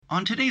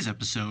On today's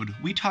episode,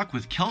 we talk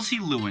with Kelsey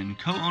Lewin,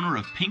 co-owner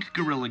of Pink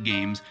Gorilla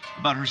Games,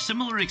 about her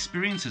similar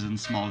experiences in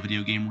small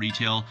video game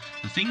retail,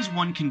 the things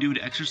one can do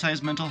to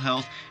exercise mental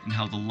health, and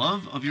how the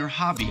love of your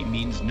hobby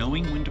means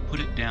knowing when to put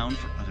it down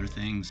for other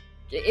things.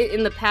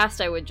 In the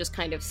past, I would just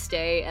kind of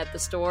stay at the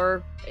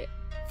store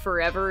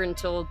forever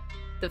until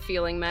the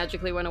feeling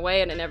magically went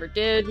away, and it never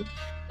did.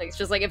 Like, it's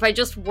just like, if I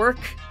just work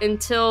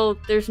until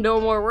there's no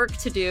more work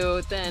to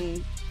do,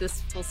 then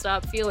this will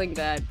stop feeling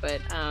bad. But,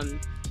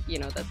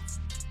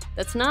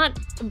 that's not,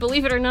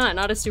 believe it or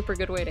not a super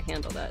good way to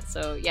handle that.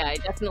 So yeah, I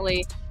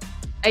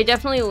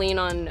definitely lean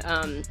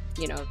on,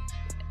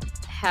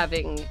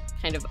 having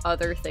kind of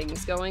other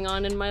things going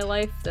on in my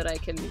life that I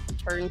can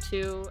turn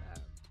to.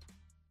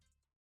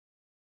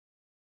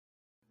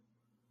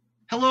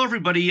 Hello,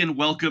 everybody, and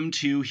welcome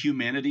to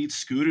Humanity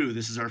Tsukuru.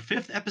 This is our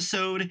 5th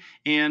episode,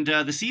 and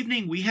this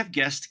evening we have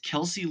guest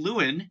Kelsey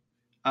Lewin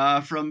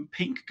from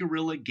Pink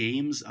Gorilla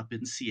Games up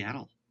in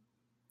Seattle.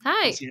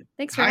 Hi,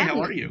 thanks for having me. Hi,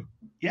 how are you?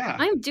 Yeah.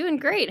 I'm doing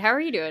great. How are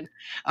you doing?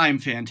 I'm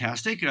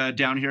fantastic.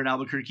 Down here in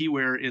Albuquerque,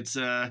 where it's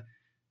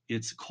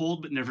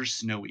cold but never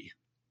snowy.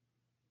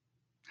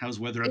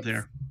 How's weather up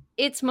there?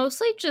 It's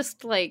mostly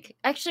just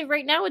actually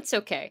right now it's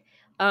okay.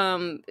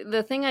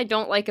 The thing I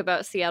don't like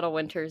about Seattle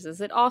winters is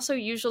it also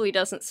usually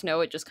doesn't snow.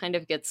 It just kind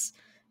of gets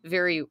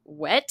very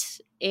wet,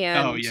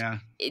 and oh yeah,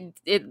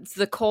 it's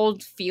the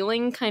cold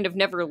feeling kind of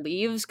never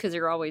leaves because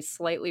you're always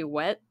slightly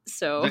wet.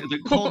 So the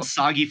cold,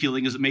 soggy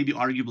feeling is maybe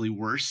arguably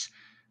worse.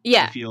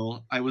 Yeah,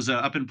 I was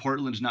up in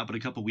Portland not but a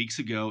couple weeks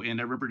ago, and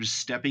I remember just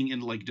stepping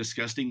into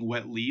disgusting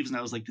wet leaves, and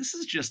I was like, "This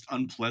is just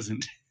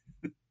unpleasant."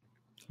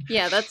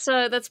 Yeah,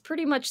 that's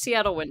pretty much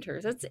Seattle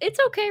winters. It's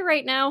okay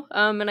right now.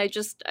 And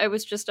I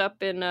was just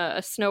up in a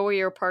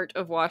snowier part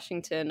of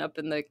Washington, up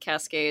in the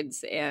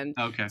Cascades, and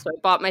okay. So I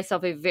bought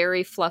myself a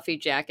very fluffy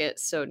jacket.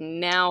 So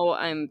now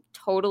I'm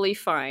totally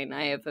fine.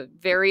 I have a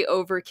very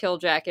overkill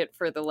jacket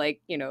for the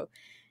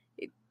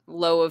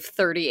low of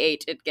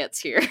 38 it gets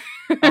here.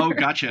 Oh,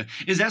 gotcha.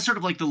 Is that sort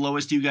of the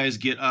lowest you guys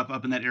get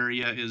up in that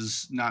area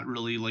is not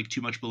really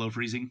too much below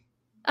freezing?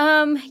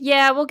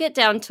 Yeah, we'll get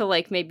down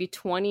to maybe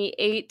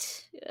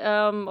 28,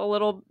 a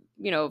little,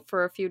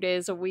 for a few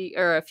days a week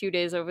or a few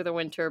days over the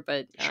winter,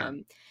 but, sure.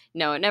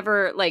 No, it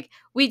never,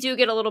 we do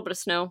get a little bit of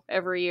snow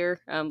every year.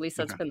 At least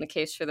that's been the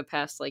case for the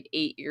past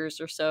 8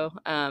 years or so.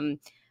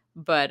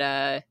 But,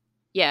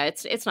 yeah,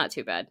 it's not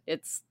too bad.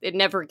 It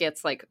never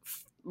gets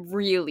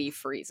really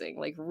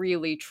freezing,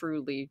 really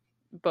truly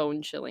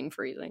bone chilling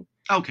freezing.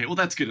 Okay. Well,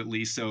 that's good at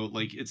least. So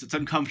it's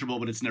uncomfortable,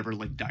 but it's never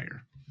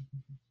dire.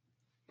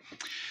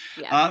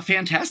 Yeah.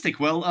 Fantastic.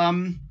 Well,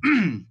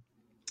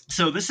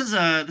 so this is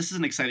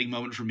an exciting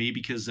moment for me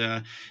because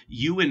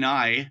you and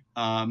I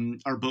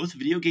are both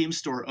video game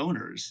store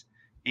owners.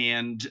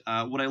 And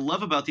what I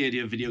love about the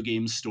idea of video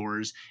game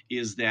stores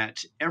is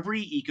that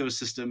every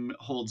ecosystem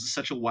holds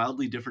such a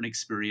wildly different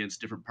experience,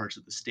 different parts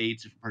of the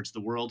states, different parts of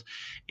the world.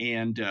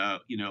 And,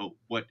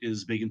 what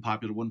is big and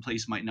popular one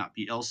place might not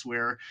be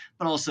elsewhere,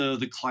 but also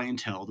the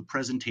clientele, the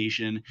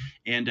presentation.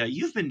 And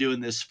you've been doing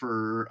this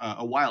for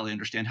a while, I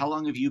understand. How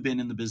long have you been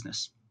in the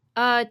business?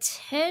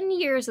 10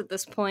 years at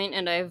this point,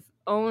 and I've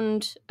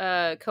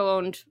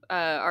co-owned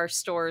our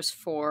stores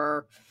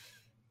for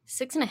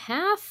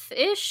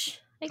 6.5-ish.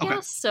 I guess.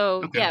 Okay.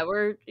 So okay. Yeah,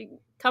 we're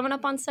coming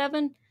up on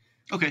 7.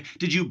 Okay.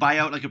 Did you buy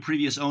out a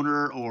previous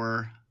owner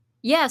or?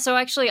 Yeah. So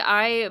actually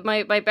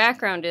my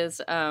background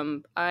is,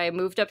 I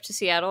moved up to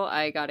Seattle.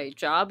 I got a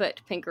job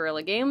at Pink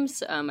Gorilla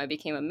Games. I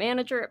became a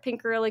manager at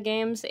Pink Gorilla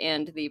Games,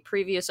 and the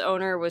previous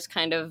owner was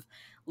kind of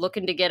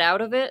looking to get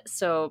out of it.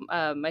 So,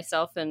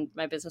 myself and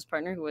my business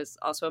partner, who was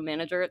also a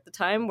manager at the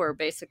time, were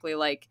basically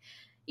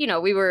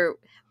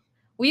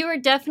we were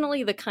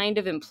definitely the kind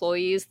of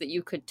employees that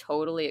you could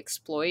totally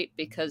exploit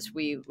because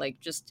we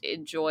just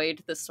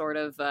enjoyed the sort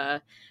of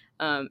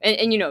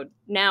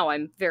now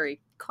I'm very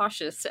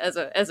cautious as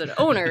an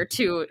owner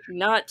to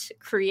not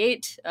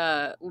create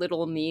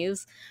little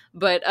me's,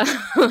 but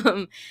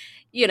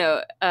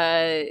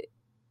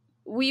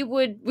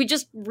we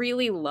just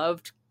really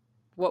loved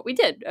what we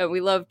did. We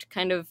loved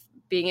kind of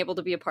being able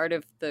to be a part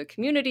of the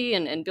community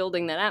and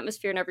building that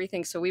atmosphere and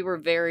everything. So we were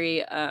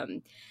very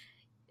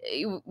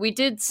we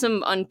did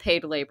some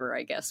unpaid labor,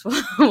 I guess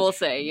we'll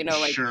say,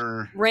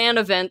 Sure. Ran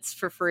events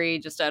for free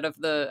just out of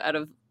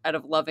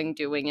loving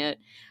doing it.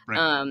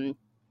 Right.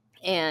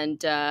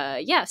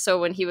 So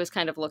when he was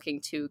kind of looking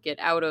to get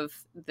out of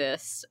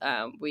this,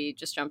 we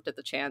just jumped at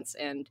the chance,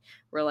 and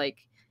we're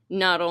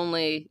not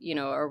only,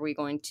 are we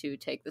going to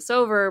take this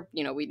over,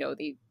 we know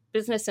the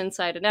business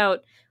inside and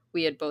out.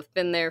 We had both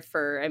been there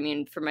for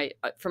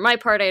my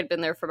part, I had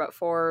been there for about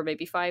 4,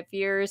 maybe 5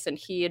 years, and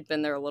he had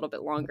been there a little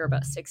bit longer,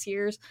 about 6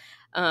 years.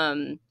 We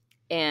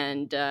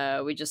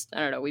just, I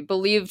don't know, we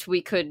believed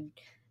we could,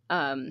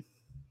 I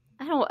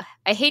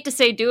hate to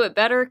say do it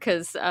better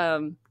because,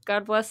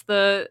 God bless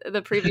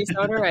the previous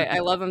owner. I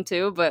love him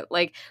too, but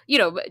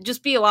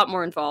just be a lot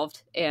more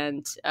involved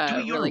and do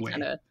it your really way.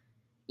 kind of,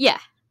 yeah.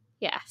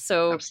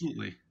 So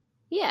absolutely.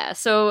 Yeah,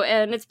 so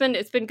and it's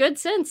been good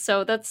since.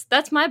 So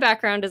that's my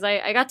background. Is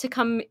I got to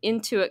come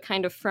into it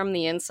kind of from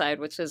the inside,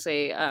 which is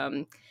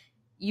a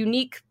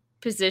unique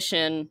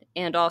position,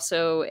 and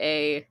also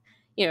a,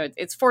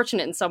 it's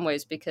fortunate in some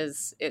ways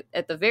because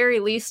at the very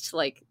least,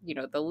 like,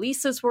 the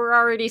leases were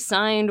already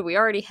signed. We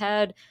already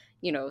had,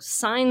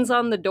 signs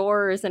on the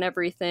doors and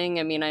everything.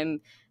 I mean, I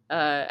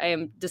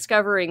am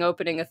discovering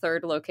opening a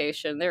third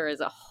location. There is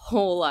a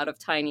whole lot of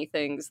tiny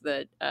things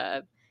that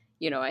I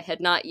had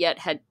not yet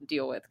had to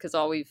deal with, because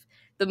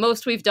the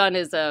most we've done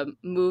is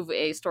move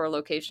a store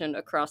location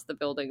across the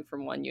building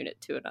from one unit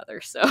to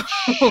another. So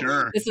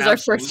Sure, this is our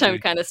first time absolutely.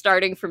 kind of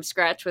starting from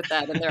scratch with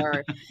that. And there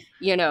are,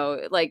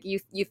 like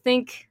you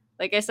think,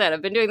 like I said,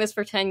 I've been doing this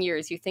for 10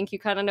 years. You think you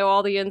kind of know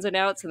all the ins and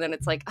outs, and then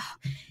it's like, oh,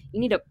 you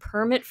need a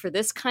permit for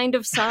this kind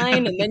of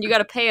sign, and then you got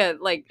to pay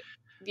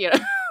you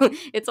know,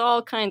 it's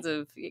all kinds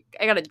of.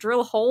 I got to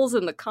drill holes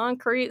in the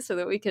concrete so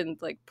that we can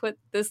like put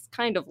this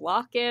kind of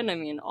lock in. I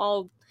mean,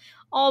 all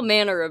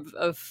manner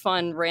of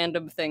fun,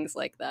 random things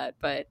like that.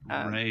 But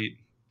Right.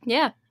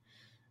 yeah.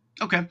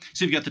 Okay,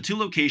 so you've got the two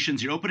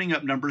locations. You're opening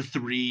up number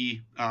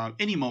three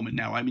any moment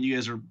now. I mean, you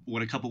guys are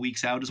what, a couple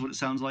weeks out, is what it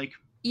sounds like.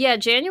 Yeah,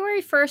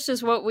 January 1st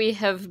is what we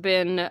have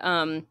been.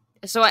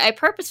 So I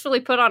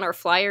purposefully put on our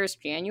flyers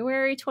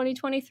January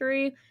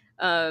 2023.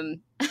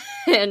 Um,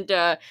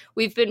 and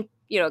we've been,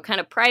 kind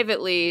of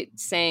privately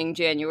saying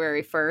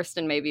January 1st,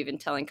 and maybe even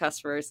telling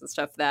customers and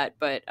stuff that.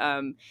 But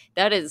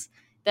that is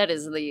that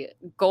is the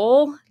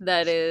goal.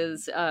 That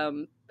is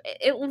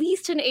at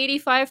least an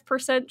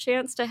 85%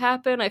 chance to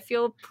happen. I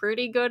feel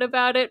pretty good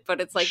about it,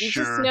 but it's like you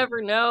just Sure.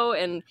 never know.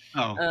 And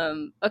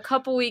Oh, a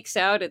couple weeks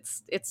out,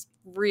 it's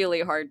really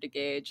hard to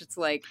gauge. It's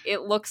like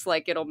it looks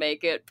like it'll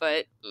make it,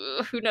 but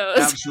who knows?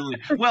 absolutely.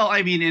 Well,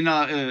 I mean, in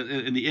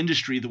the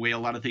industry, the way a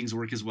lot of things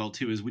work as well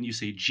too is when you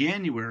say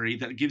January,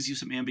 that gives you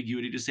some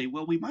ambiguity to say,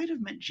 well, we might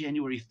have meant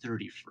January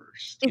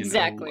 31st.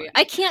 Exactly.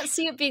 I can't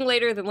see it being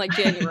later than like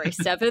January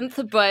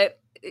 7th, but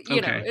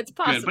Okay, it's good,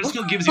 but it possible.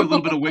 still gives you a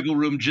little bit of wiggle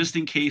room just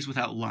in case,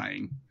 without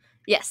lying.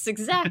 Yes,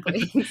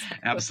 exactly. Exactly.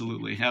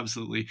 Absolutely,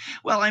 absolutely.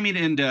 Well, I mean,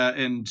 and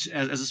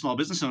as a small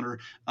business owner,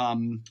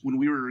 when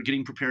we were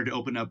getting prepared to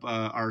open up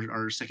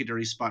our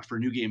secondary spot for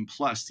New Game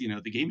Plus,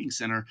 the gaming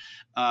center,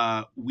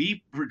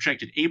 we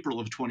projected April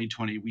of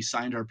 2020. We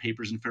signed our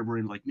papers in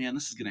February and like, man,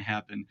 this is going to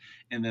happen.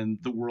 And then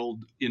the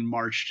world in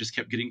March just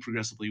kept getting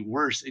progressively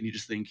worse, and you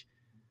just think,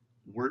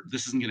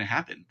 this isn't going to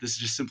happen. This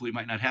just simply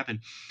might not happen.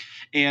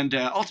 And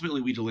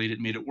ultimately, we delayed it,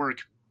 made it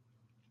work.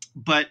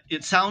 But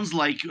it sounds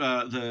like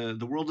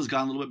the world has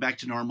gone a little bit back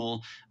to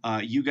normal.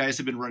 You guys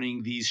have been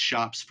running these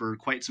shops for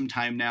quite some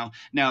time now.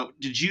 Now,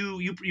 did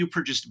you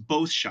purchased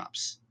both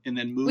shops and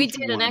then We moved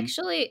did, and one?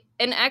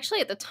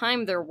 actually at the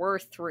time there were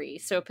three.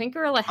 So Pink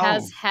Gorilla Oh,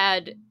 has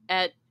had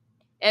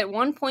at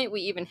one point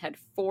we even had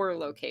four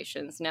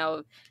locations.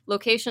 Now,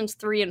 locations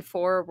 3 and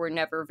 4 were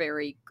never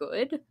very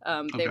good. They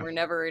okay, were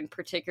never in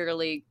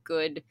particularly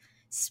good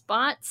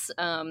spots.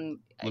 location.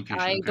 I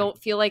Okay,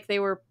 don't feel like they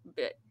were.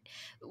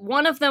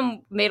 One of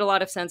them made a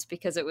lot of sense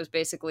because it was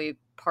basically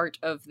part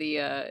of the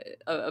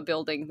a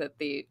building that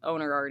the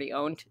owner already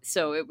owned,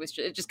 so it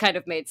just kind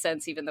of made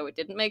sense, even though it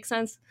didn't make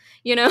sense.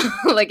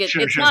 Like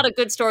sure, it's sure, not a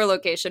good store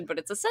location, but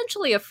it's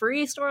essentially a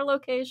free store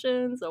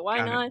location, so why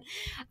got it.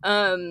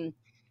 not? Um,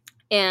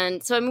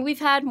 and so, I mean, we've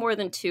had more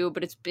than two,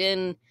 but it's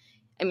been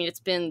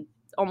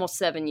almost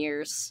 7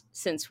 years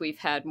since we've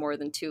had more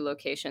than two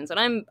locations.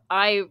 And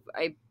I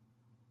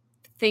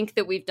think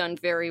that we've done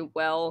very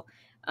well.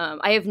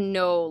 I have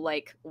no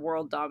like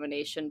world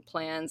domination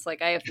plans.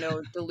 Like, I have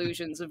no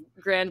delusions of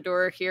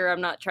grandeur here. I'm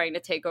not trying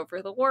to take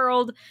over the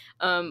world.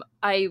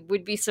 I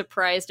would be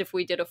surprised if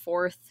we did a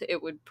fourth.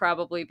 It would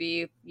probably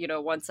be,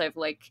 once I've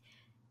like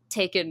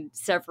taken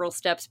several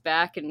steps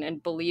back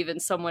and believe in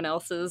someone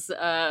else's,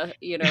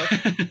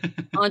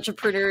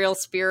 entrepreneurial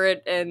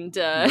spirit and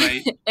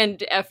Right.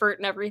 and effort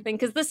and everything.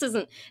 Because this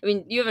isn't, I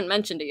mean, you haven't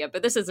mentioned it yet,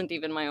 but this isn't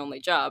even my only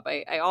job.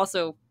 I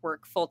also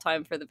work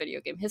full-time for the Video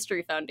Game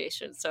History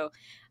Foundation. So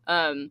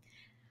um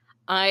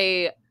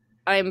I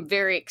I'm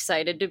very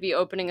excited to be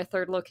opening a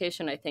third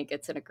location. I think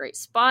it's in a great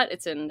spot.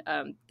 It's in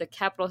the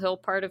Capitol Hill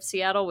part of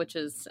Seattle, which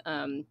is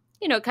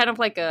kind of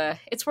like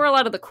it's where a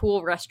lot of the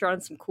cool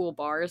restaurants and cool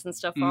bars and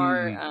stuff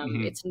are.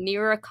 Mm-hmm. It's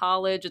near a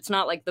college. It's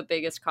not like the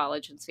biggest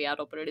college in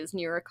Seattle, but it is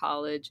near a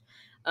college.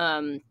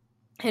 Um,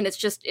 and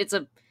it's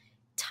a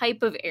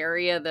type of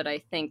area that I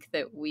think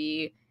that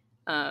we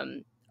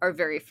are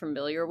very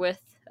familiar with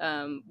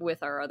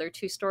our other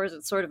two stores.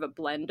 It's sort of a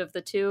blend of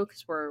the two,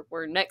 because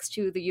we're next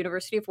to the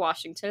University of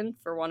Washington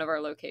for one of our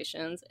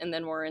locations, and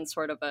then we're in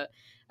sort of a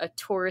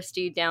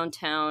touristy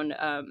downtown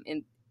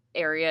in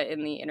area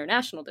in the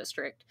International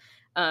District.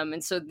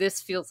 And so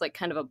this feels like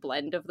kind of a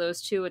blend of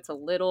those two. It's a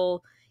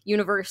little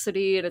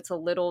university and it's a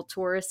little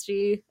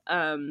touristy,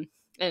 and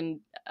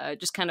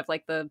just kind of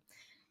like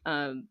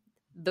um,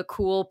 the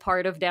cool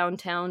part of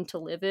downtown to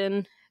live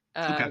in.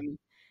 Okay.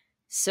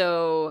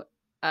 So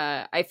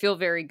I feel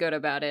very good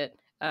about it.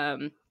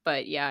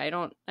 But yeah, I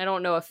don't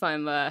know if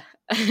I'm I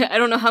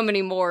don't know how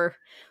many more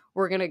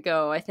we're gonna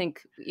go. I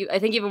think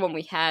even when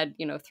we had,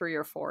 you know, 3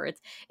 or 4,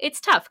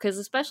 it's tough because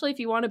especially if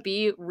you want to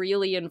be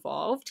really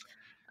involved,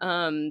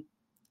 um,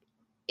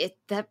 it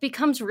that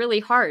becomes really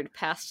hard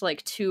past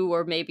like 2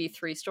 or maybe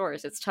 3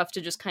 stores. It's tough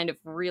to just kind of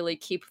really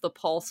keep the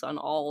pulse on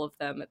all of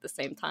them at the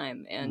same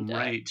time. And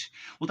Right.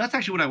 Well, that's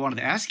actually what I wanted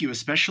to ask you,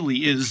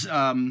 especially is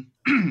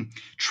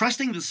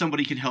trusting that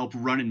somebody can help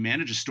run and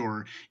manage a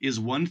store is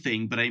one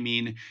thing, but I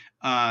mean,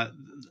 uh,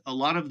 a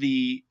lot of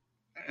the,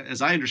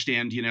 as I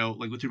understand, you know,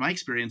 like through my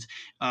experience,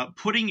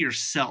 putting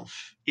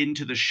yourself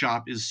into the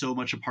shop is so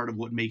much a part of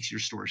what makes your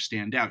store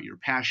stand out. Your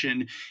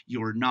passion,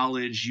 your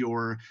knowledge,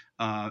 your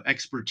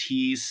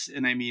expertise,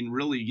 and I mean,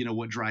 really, you know,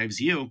 what drives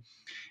you.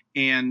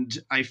 And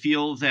I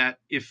feel that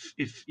if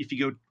you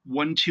go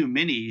one too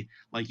many,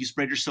 like you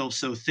spread yourself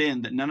so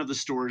thin that none of the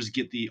stores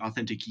get the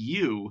authentic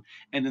you,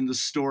 and then the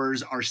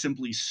stores are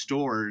simply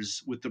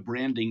stores with the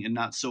branding and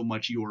not so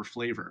much your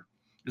flavor.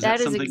 Is that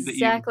that is something that you?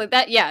 exactly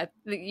that. Yeah,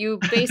 you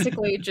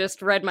basically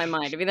just read my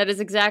mind. I mean, that is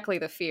exactly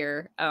the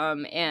fear.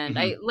 And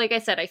Mhm. like I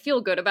said, I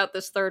feel good about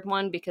this third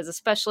one because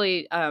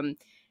especially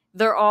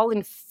they're all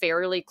in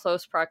fairly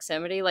close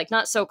proximity. Like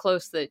not so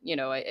close that you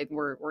know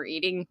we're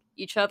eating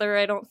each other.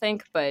 I don't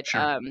think, but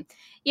Sure.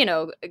 you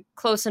know,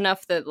 close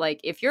enough that like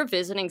if you're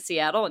visiting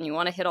Seattle and you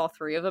want to hit all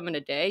 3 of them in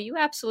a day, you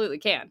absolutely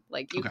can.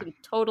 Like you Okay. can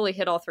totally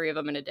hit all 3 of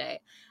them in a day.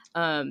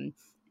 Um,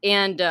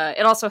 and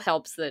it also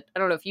helps that I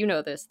don't know if you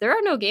know this. There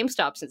are no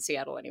GameStops in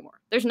Seattle anymore.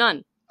 There's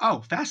none.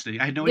 Oh, fascinating.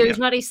 I had no There's idea.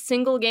 not a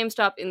single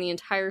GameStop in the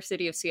entire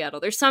city of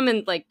Seattle. There's some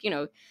in like you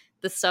know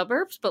the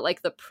suburbs, but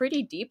like the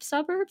pretty deep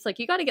suburbs, like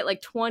you got to get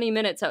like 20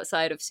 minutes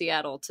outside of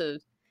Seattle to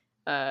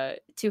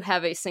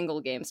have a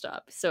single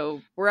GameStop.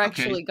 So we're Okay.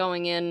 actually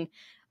going in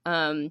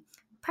um,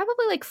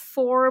 probably like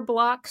 4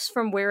 blocks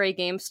from where a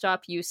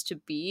GameStop used to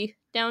be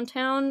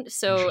downtown.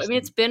 So I mean,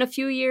 it's Interesting. been a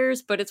few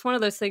years, but it's one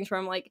of those things where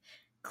I'm like,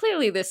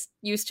 clearly this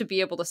used to be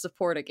able to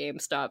support a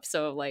GameStop.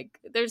 So like,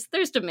 there's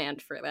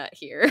demand for that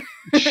here.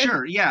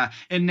 Sure. Yeah.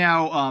 And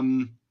now,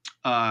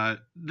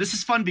 this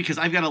is fun because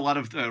I've got a lot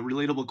of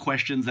relatable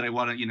questions that I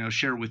want to, you know,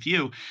 share with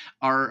you.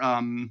 Are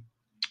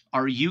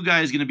are you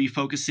guys going to be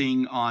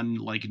focusing on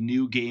like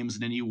new games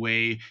in any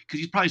way? Because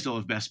you probably still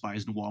have Best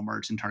Buys and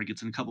WalMarts and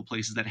Targets and a couple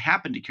places that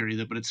happen to carry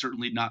them, but it's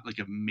certainly not like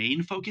a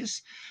main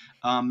focus.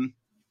 Um,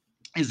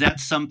 is that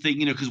something,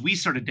 you know, because we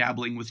started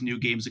dabbling with new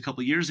games a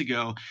couple years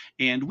ago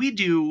and we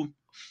do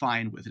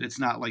fine with it. It's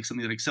not like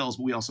something that excels,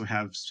 but we also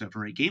have 7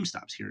 or 8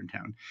 GameStops here in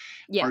town.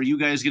 Yeah. Are you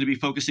guys going to be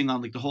focusing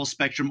on like the whole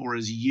spectrum, or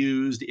is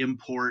used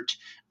import,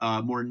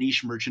 more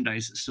niche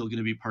merchandise still going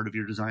to be part of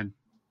your design?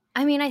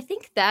 I mean, I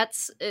think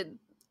that's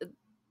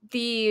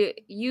the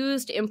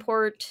used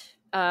import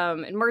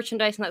and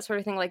merchandise and that sort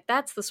of thing. Like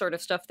that's the sort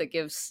of stuff that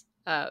gives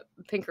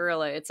Pink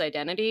Gorilla its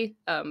identity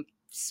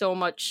so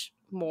much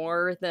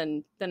more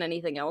than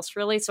anything else,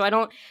 really.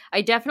 So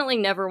I definitely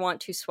never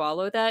want to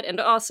swallow that. And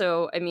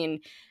also, I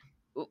mean,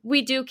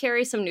 we do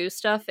carry some new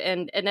stuff,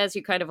 and as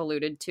you kind of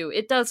alluded to,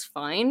 it does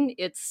fine.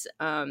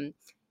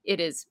 It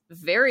is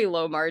very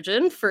low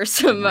margin for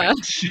some Right.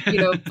 you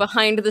know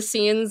behind the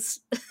scenes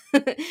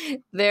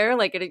there.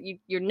 Like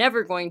you're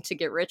never going to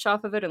get rich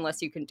off of it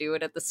unless you can do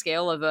it at the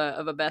scale of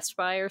a Best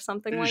Buy or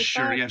something like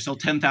Sure. that. Yeah. Sell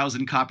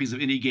 10,000 copies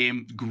of any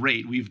game.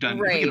 Great. We've done,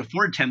 if we can Right.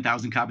 afford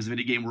 10,000 copies of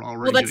any game, we're Well,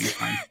 already doing that's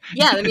fine.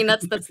 yeah. I mean,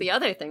 that's the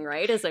other thing,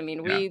 right? Is I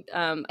mean, Yeah. we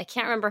I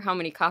can't remember how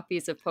many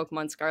copies of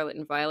Pokemon Scarlet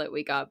and Violet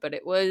we got, but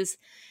it was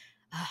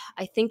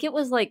I think it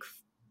was like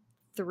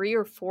 300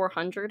 or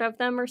 400 of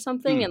them or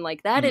something, Mm. and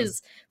like that Mhm.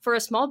 is for a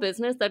small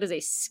business that is a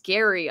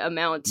scary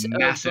amount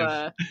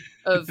Massive.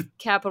 of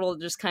capital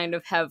just kind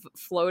of have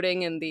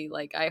floating in the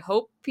like I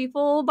hope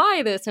people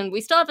buy this, and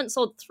we still haven't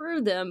sold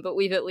through them, but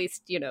we've at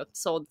least you know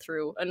sold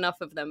through enough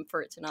of them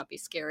for it to not be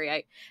scary.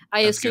 I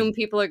That's good. assume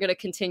people are going to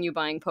continue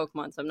buying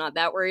Pokemon, so I'm not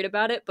that worried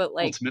about it, but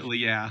like Ultimately,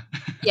 yeah.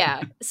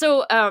 yeah.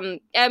 So,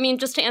 I mean,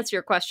 just to answer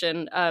your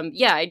question,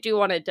 yeah, I do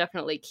want to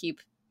definitely keep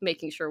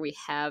making sure we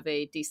have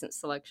a decent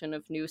selection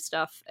of new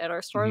stuff at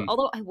our store. Mhm.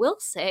 Although I will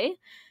say,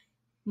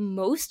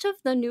 most of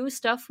the new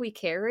stuff we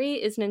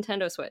carry is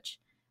Nintendo Switch.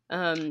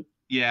 Um,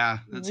 Yeah.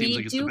 That seems we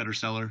like it's the do, better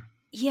seller.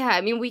 yeah.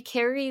 I mean, we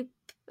carry,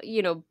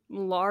 you know,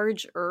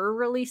 larger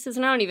releases,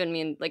 and I don't even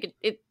mean like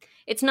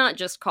it's not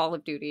just Call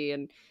of Duty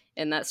and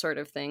that sort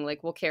of thing.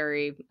 Like we'll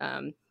carry,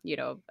 you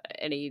know,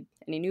 any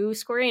new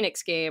Square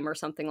Enix game or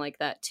something like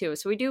that too.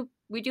 So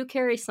we do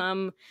carry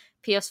some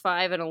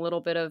PS5 and a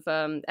little bit of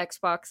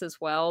Xbox as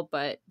well,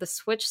 but the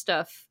Switch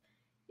stuff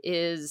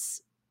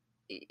is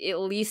at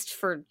least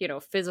for you know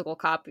physical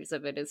copies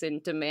of it is in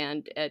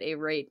demand at a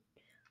rate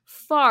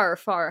far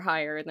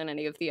higher than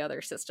any of the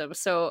other systems.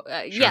 So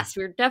Sure. yes,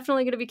 we're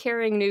definitely going to be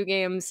carrying new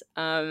games.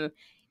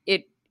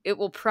 It it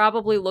will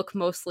probably look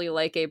mostly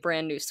like a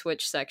brand new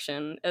Switch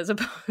section as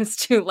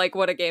opposed to like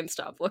what a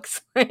GameStop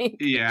looks like.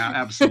 Yeah,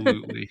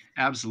 absolutely.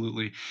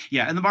 Absolutely.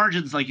 Yeah, and the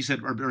margins, like you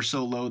said, are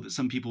so low that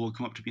some people will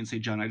come up to me and say,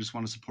 "John, I just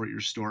want to support your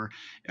store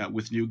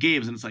with new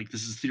games." And it's like,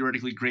 this is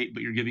theoretically great,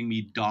 but you're giving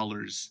me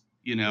dollars.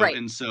 Right.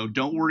 and so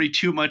don't worry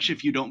too much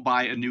if you don't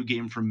buy a new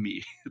game from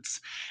me.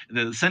 It's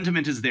the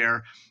sentiment is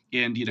there,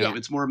 and Yeah,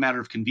 it's more a matter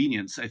of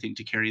convenience, I think,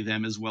 to carry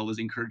them, as well as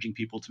encouraging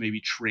people to maybe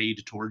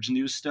trade towards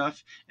new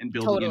stuff and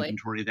building totally.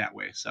 inventory that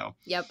way. So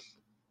Yep.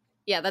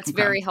 Yeah, that's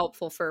okay, very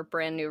helpful for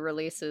brand new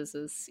releases.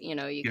 Is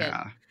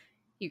yeah,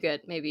 you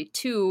get maybe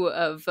two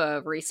of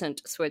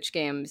recent Switch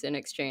games in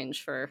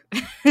exchange for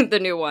the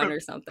new one or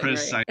something, right?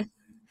 precise.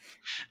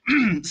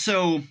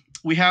 So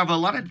we have a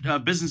lot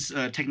of business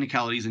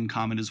technicalities in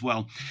common as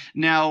well.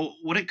 Now,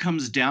 what it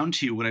comes down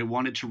to, what I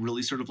wanted to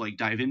really sort of like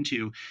dive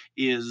into,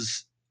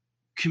 is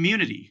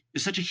community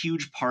is such a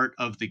huge part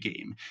of the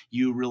game.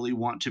 You really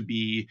want to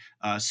be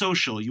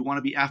social. You want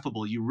to be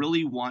affable. You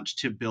really want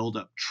to build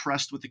up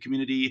trust with the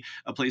community,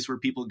 a place where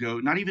people go,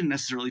 not even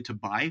necessarily to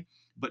buy,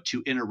 but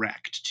to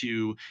interact,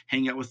 to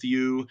hang out with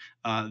you,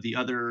 the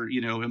other,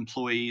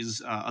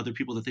 employees, other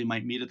people that they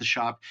might meet at the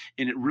shop.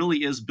 And it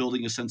really is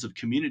building a sense of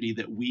community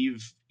that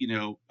we've,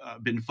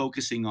 been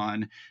focusing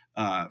on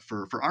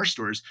for our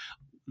stores.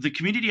 The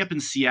community up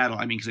in Seattle,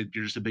 I mean, because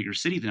you're just a bigger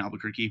city than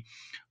Albuquerque,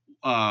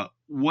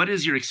 what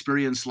is your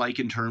experience like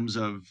in terms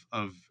of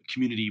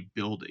community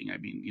building? I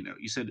mean,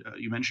 you said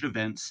you mentioned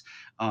events,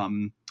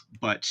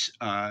 but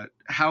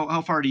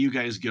how far do you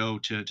guys go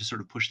to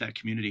sort of push that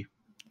community?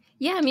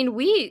 Yeah, I mean,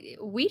 we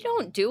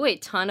don't do a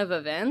ton of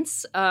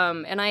events,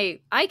 and I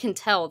can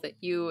tell that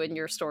you and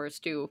your stores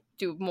do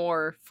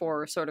more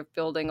for sort of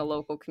building a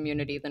local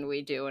community than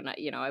we do, and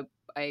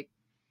I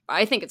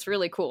I think it's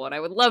really cool, and I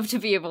would love to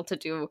be able to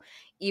do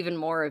even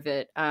more of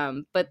it.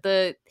 But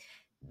the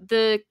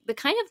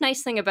kind of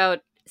nice thing about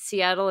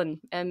Seattle,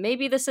 and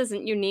maybe this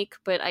isn't unique,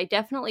 but I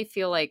definitely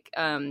feel like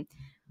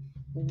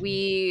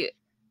we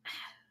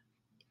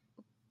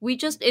we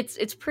just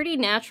it's pretty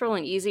natural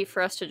and easy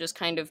for us to just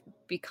kind of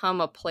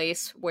become a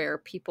place where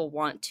people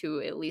want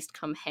to at least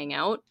come hang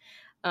out,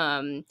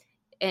 um,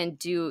 and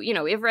do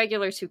we have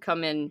regulars who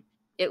come in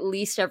at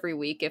least every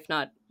week, if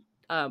not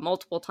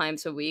multiple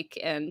times a week,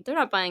 and they're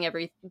not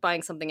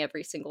buying something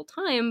every single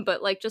time,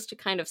 but like just to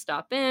kind of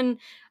stop in.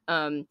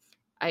 um,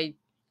 I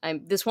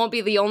this won't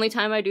be the only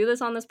time I do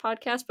this on this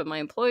podcast, but my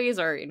employees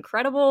are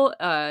incredible.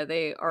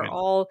 They are Right,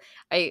 all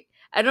I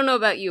don't know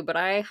about you, but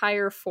I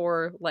hire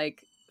for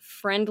like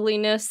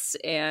friendliness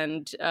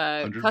and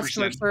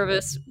customer 100%.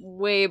 service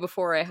way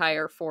before I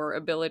hire for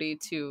ability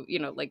to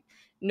like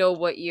know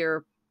what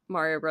year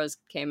Mario Bros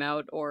came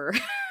out or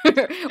or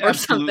something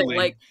Absolutely,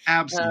 like um,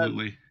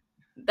 absolutely.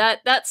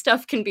 that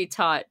stuff can be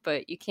taught,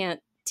 but you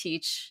can't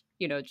teach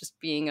just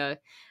being a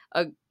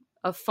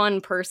a fun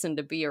person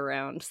to be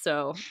around.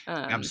 So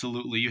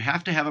Absolutely. You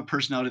have to have a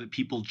personality that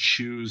people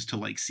choose to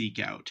like seek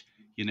out.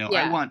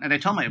 yeah. And I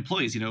tell my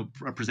employees,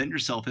 present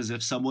yourself as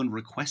if someone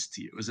requests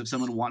you, as if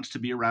someone wants to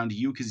be around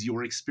you because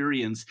your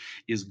experience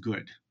is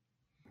good.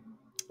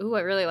 Ooh,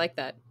 I really like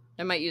that.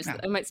 Yeah.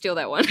 I might steal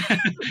that one.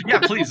 Yeah,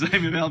 please. I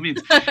mean, by all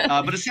means.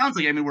 But it sounds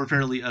like, I mean, we're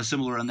fairly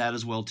similar on that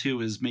as well, too,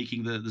 is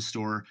making the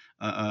store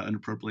an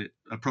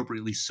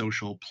appropriately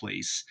social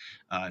place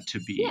to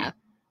Yeah. be.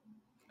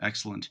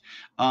 Excellent.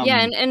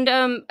 Yeah, Um,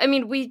 and I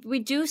mean we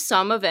do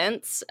some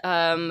events.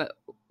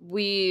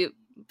 We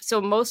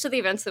so most of the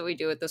events that we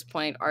do at this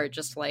point are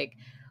just like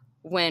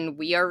when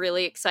we are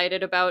really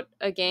excited about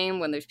a game,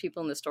 when there's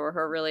people in the store who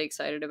are really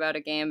excited about a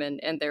game and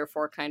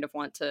therefore kind of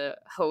want to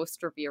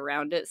host or be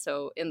around it.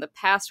 So in the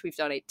past, we've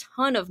done a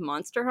ton of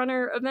Monster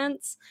Hunter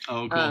events,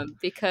 oh, cool.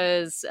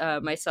 because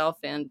myself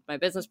and my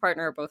business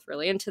partner are both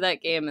really into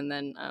that game, and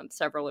then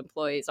several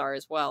employees are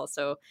as well.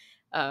 So,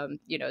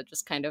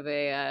 just kind of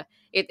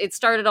it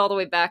started all the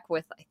way back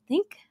with, I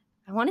think,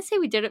 I want to say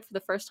we did it for the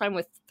first time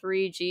with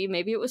 3G,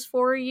 maybe it was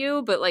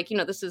 4U, but like,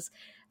 this is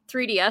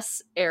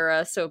 3DS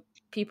era, so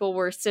people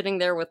were sitting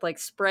there with like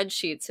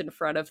spreadsheets in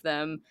front of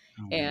them,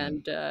 Oh,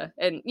 man.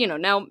 and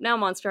now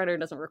Monster Hunter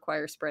doesn't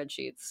require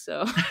spreadsheets,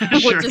 so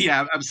Sure. which is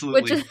Yeah, which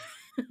absolutely. is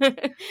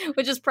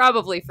which is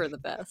probably for the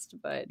best,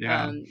 but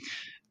Yeah.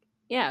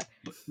 yeah.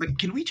 But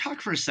can we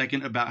talk for a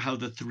second about how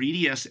the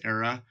 3DS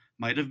era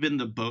might have been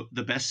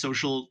the best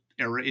social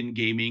era in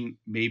gaming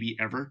maybe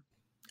ever?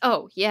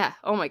 Oh yeah,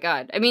 oh my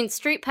god, I mean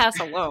Street Pass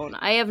alone,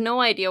 I have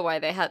no idea why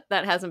that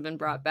hasn't been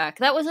brought back.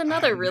 That was I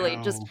another really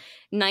just know.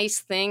 nice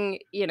thing,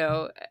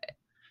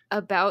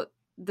 about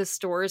the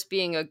stores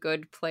being a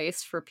good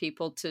place for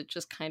people to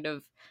just kind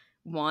of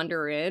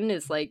wander in,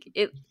 is like,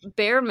 it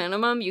bare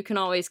minimum you can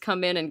always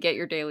come in and get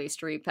your daily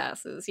street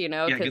passes,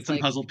 Yeah, because get some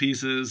like, puzzle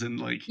pieces and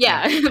like,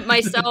 yeah. yeah,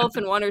 myself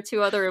and one or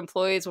two other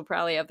employees will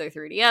probably have their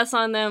 3DS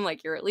on them,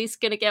 like you're at least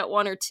gonna get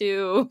one or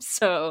two.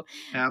 So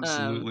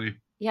Absolutely.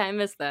 yeah, I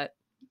miss that.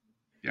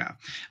 Yeah.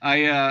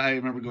 I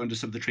remember going to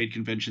some of the trade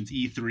conventions,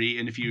 E3,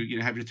 and if you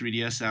have your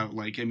 3DS out,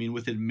 like, I mean,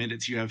 within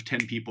minutes you have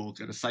 10 people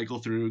got to cycle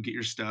through, get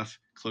your stuff,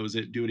 close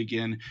it, do it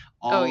again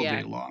Oh all yeah.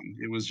 day long.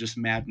 It was just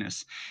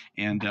madness.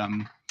 And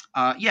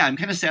yeah, I'm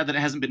kind of sad that it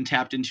hasn't been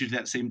tapped into to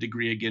that same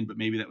degree again, but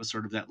maybe that was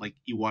sort of that like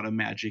Iwata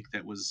magic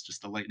that was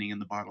just the lightning in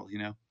the bottle.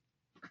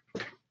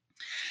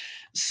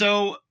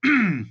 So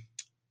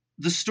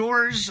the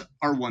stores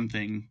are one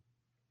thing.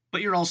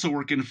 But you're also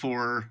working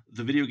for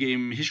the Video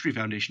Game History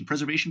Foundation,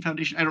 Preservation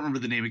Foundation. I don't remember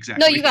the name No, you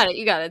exactly. got it.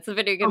 You got it. It's the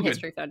Video Oh, Game good.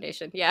 History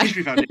Foundation. Yeah.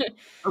 History Foundation.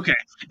 Okay.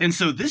 And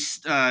so this,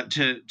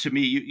 to me,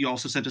 you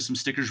also sent us some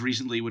stickers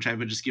recently, which I've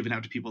been just giving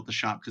out to people at the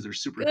shop because they're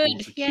super cool.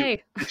 It's Good. a cute,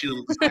 Yay. catchy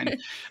little design.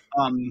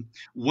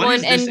 What Well,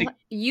 is this? and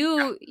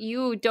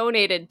you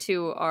donated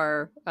to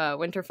our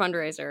winter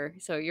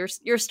fundraiser, so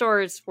your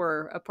stores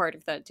were a part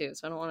of that too.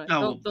 So I don't want to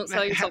Oh, don't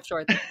sell yourself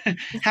short there.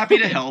 happy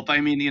to help.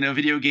 I mean,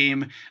 video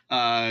game,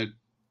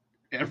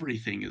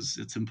 everything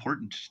it's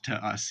important to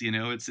us.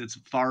 It's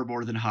far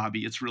more than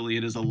hobby.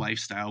 It is a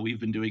lifestyle. We've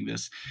been doing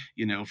this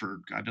for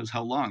God knows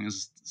how long,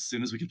 as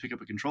soon as we can pick up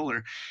a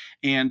controller,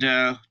 and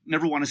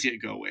never want to see it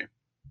go away.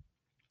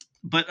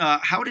 But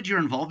how did your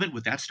involvement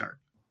with that start?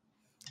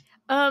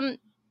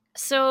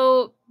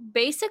 So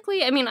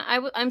basically, I mean,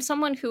 I'm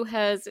someone who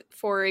has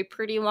for a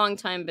pretty long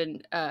time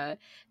been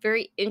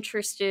very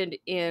interested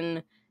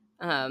in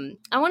I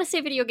want to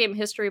say video game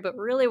history, but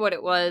really what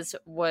it was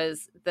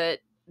that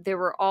there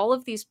were all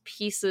of these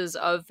pieces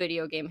of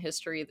video game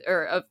history,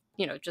 or of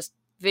just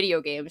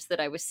video games, that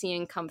I was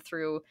seeing come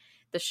through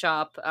the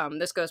shop.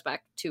 This goes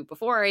back to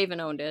before I even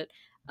owned it.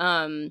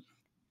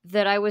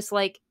 That I was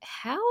like,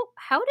 how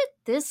did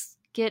this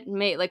get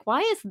made? Like,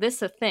 why is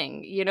this a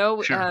thing?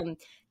 Sure.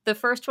 The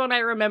first one I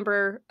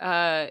remember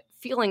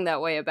feeling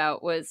that way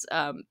about was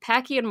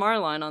Packy and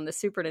Marlon on the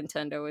Super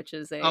Nintendo, which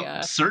is Oh,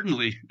 a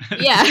certainly.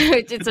 yeah,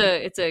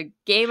 it's a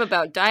game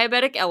about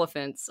diabetic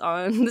elephants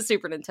on the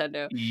Super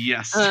Nintendo.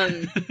 Yes.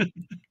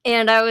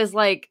 And I was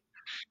like,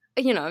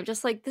 I'm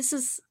just like, this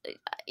is,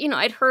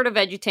 I'd heard of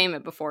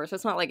edutainment before, so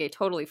it's not like a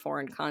totally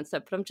foreign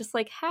concept, but I'm just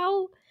like,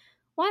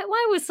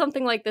 why was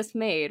something like this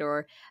made?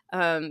 Or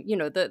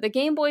the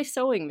Game Boy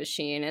sewing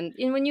machine, and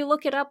when you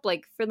look it up,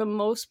 like, for the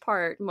most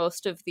part,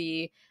 most of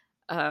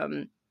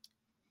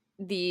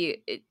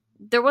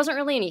there wasn't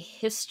really any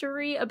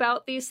history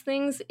about these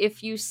things.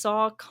 If you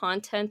saw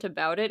content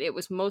about it, it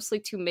was mostly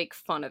to make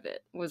fun of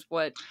it, was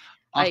what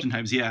I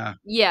Oftentimes, yeah.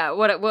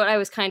 what I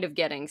was kind of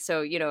getting.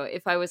 So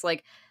if I was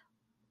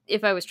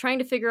trying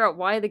to figure out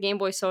why the Game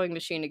Boy sewing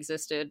machine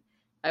existed,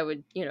 I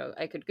would,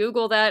 I could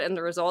Google that, and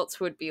the results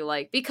would be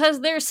like, because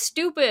they're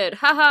stupid,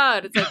 haha.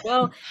 And it's like,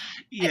 well,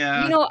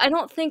 Yeah. I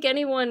don't think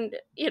anyone,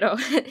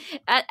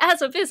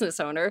 as a business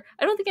owner,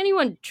 I don't think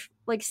anyone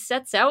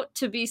sets out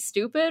to be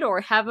stupid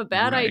or have a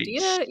bad Right.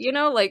 idea.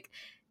 Like,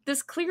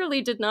 this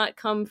clearly did not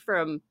come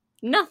from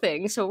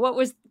nothing. So what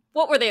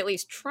were they at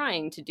least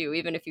trying to do,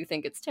 even if you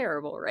think it's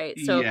terrible, right?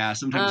 So Yeah,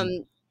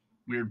 sometimes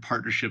weird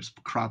partnerships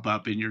crop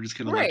up, and you're just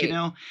kind of like,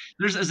 right.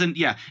 there's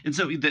yeah. And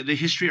so the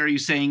history, are you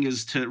saying,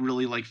 is to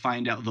really like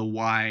find out the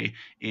why,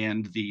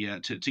 and the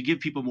to give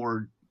people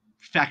more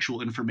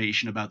factual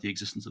information about the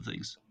existence of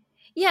things?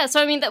 Yeah, so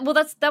I mean,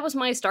 that was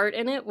my start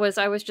in it. Was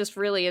I was just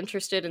really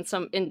interested in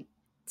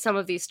some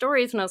of these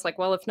stories, and I was like,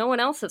 well, if no one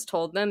else has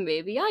told them,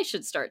 maybe I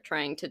should start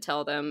trying to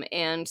tell them.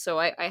 And so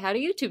I had a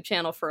YouTube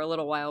channel for a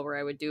little while where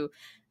I would do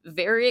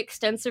very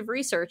extensive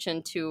research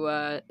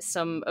into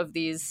some of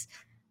these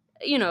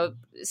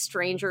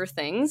stranger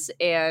things,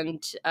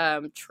 and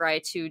try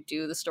to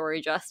do the story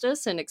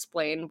justice and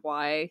explain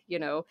why,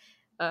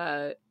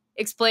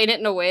 explain it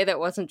in a way that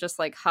wasn't just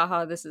like,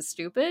 haha, this is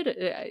stupid.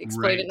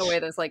 Explain it in a way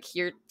Right. that's like,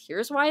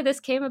 here's why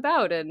this came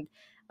about, and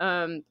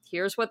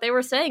here's what they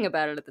were saying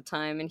about it at the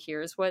time, and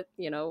here's what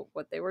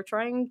what they were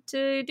trying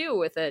to do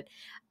with it.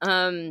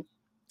 And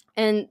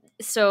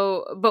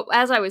so, but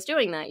as I was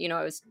doing that,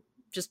 I was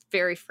just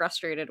very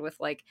frustrated with,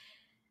 like,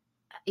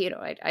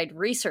 I'd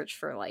researched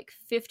for like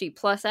 50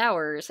 plus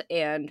hours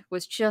and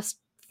was just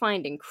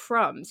finding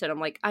crumbs. And I'm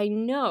like, I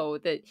know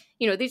that,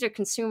 these are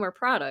consumer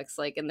products,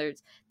 like, and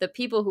there's the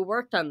people who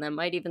worked on them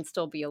might even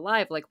still be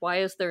alive. Like,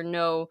 why is there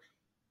no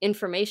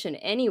information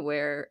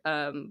anywhere?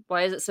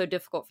 Why is it so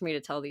difficult for me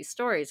to tell these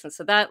stories? And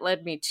so that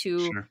led me to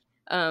Sure.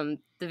 the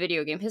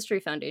Video Game History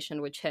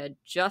Foundation, which had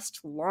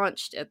just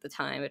launched at the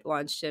time. It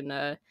launched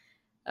in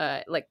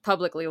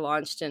publicly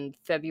launched in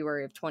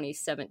February of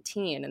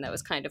 2017, and that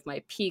was kind of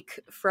my peak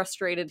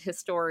frustrated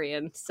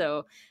historian.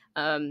 So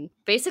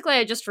basically,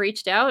 I just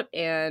reached out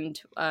and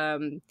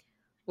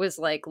was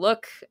like,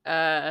 look,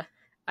 I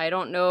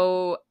don't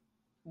know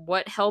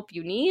what help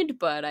you need,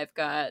 but I've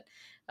got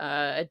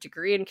a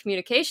degree in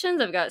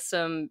communications. I've got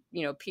some,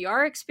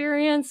 PR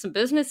experience, some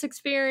business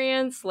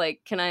experience.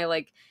 Like, can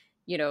I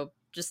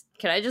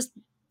just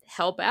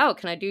help out?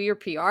 Can I do your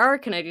PR?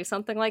 Can I do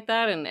something like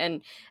that?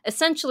 And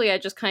essentially, I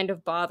just kind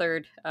of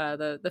bothered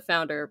the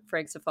founder,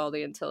 Frank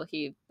Cifaldi, until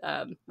he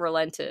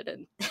relented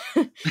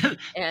and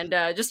and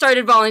just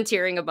started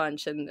volunteering a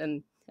bunch,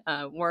 and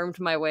wormed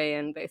my way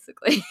in,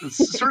 basically.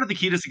 It's sort of the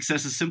key to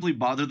success, is simply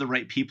bother the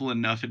right people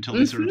enough until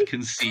they sort of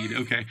concede.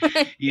 Okay.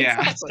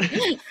 Yeah.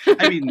 Exactly.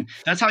 I mean,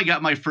 that's how I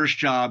got my first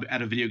job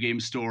at a video game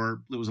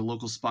store. It was a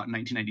local spot in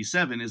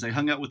 1997. Is I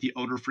hung out with the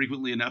owner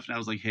frequently enough, and I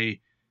was like, hey,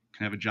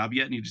 can I have a job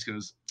yet? And he just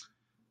goes,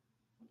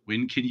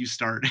 when can you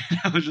start? And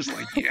I was just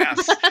like,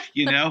 yes,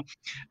 you know.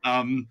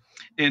 Um,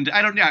 and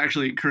I don't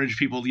actually encourage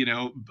people,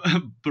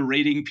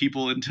 berating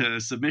people into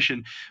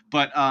submission,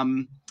 but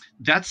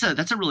that's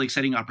a really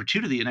exciting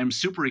opportunity, and I'm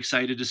super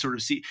excited to sort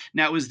of see.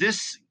 Now, is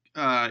this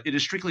it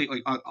is strictly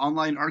like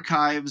online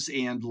archives,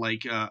 and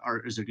like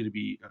is there going to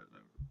be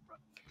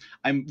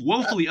I'm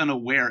woefully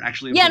unaware,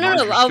 actually, of Yeah, the no,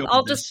 larger scope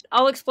of this.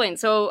 I'll explain.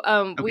 So,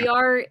 Okay. we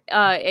are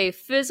a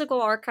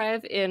physical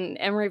archive in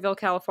Emeryville,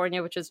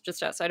 California, which is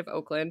just outside of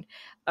Oakland.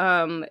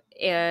 And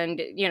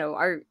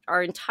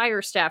our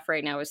entire staff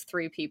right now is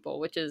 3 people,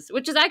 which is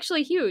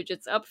actually huge.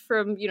 It's up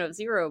from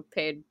 0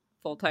 paid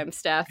full time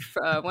staff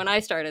when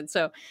I started.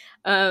 So,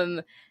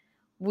 um,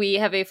 we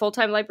have a full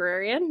time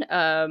librarian,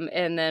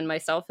 and then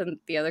myself and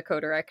the other co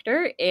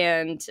director.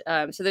 And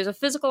so there's a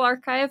physical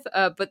archive,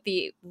 but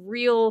the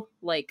real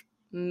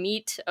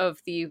meat of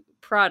the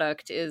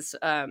product is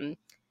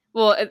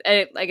well,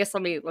 I guess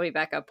let me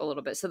back up a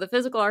little bit. So the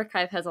physical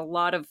archive has a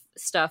lot of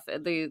stuff.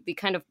 The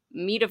kind of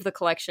meat of the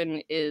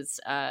collection is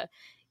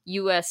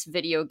US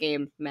video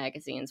game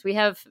magazines. We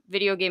have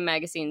video game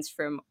magazines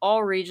from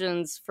all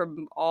regions,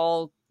 from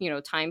all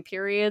time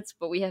periods,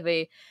 but we have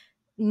a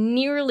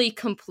nearly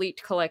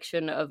complete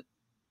collection of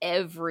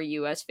every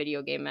US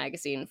video game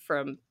magazine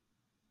from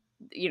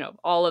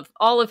all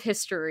of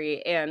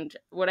history. And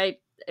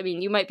I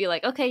mean, you might be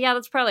like, okay, yeah,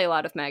 that's probably a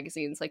lot of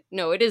magazines. Like,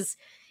 no, it is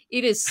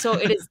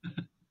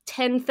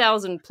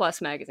 10,000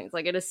 plus magazines.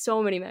 Like, it is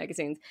so many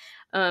magazines.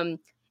 And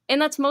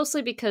that's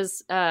mostly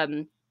because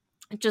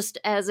just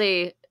as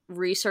a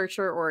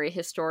researcher or a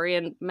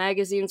historian,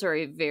 magazines are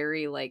a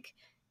very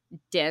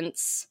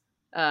dense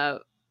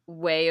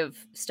way of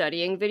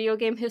studying video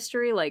game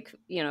history. Like,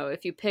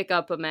 if you pick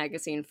up a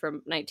magazine from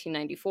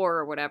 1994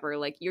 or whatever,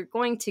 like, you're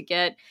going to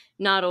get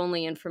not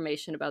only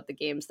information about the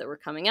games that were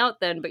coming out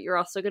then, but you're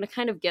also going to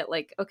kind of get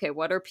like, okay,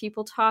 what are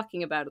people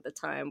talking about at the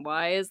time?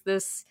 Why is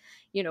this,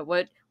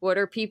 what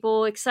are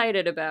people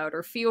excited about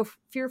or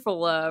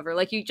fearful of? Or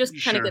like, you just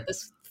kind of Sure. get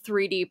this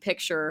 3D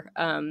picture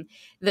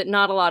that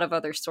not a lot of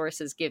other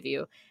sources give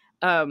you.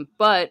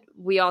 But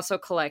we also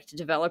collect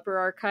developer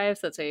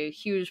archives. That's a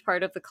huge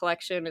part of the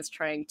collection, is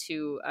trying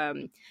to,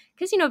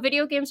 because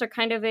video games are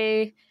kind of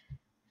a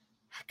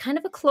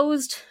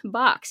closed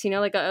box,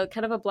 like a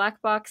kind of a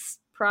black box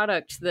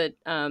product that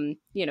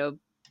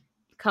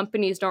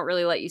companies don't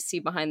really let you see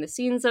behind the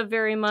scenes of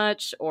very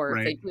much, or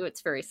if they Right. do,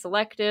 it's very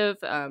selective.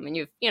 And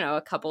you've a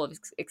couple of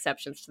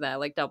exceptions to that,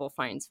 like Double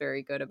Fine's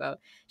very good about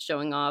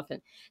showing off,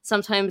 and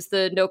sometimes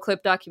the no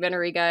clip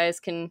documentary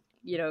guys can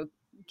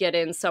get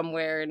in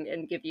somewhere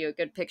and give you a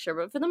good picture.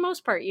 But for the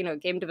most part,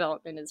 game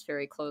development is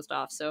very closed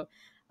off. So,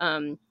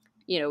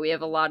 we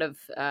have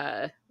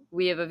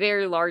we have a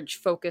very large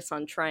focus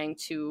on trying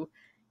to,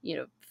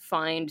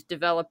 find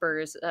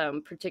developers,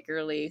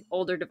 particularly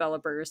older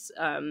developers,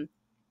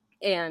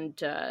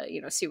 and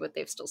see what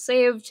they've still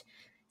saved,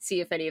 see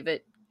if any of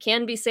it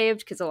can be saved,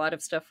 because a lot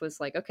of stuff was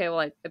like, okay, well,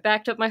 I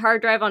backed up my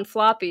hard drive on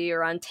floppy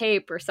or on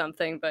tape or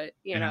something, but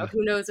Yeah.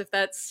 who knows if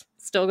that's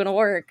still going to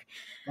work.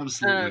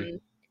 Absolutely.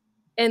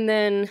 And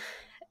then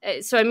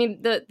so I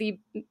mean, the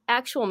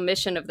actual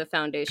mission of the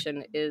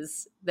foundation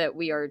is that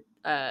we are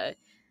I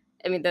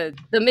mean, the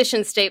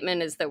mission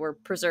statement is that we're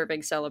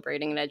preserving,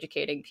 celebrating, and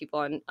educating people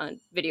on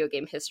video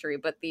game history.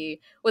 But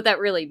what that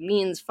really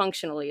means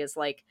functionally is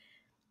like,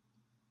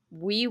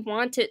 we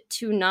want it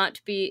to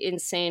not be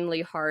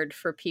insanely hard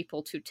for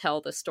people to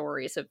tell the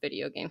stories of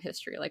video game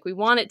history. Like, we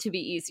want it to be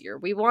easier.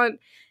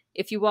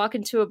 If you walk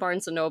into a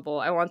Barnes and Noble,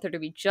 I want there to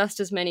be just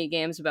as many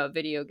games about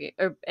video game,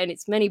 and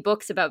it's many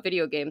books about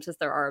video games as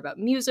there are about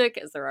music,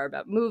 as there are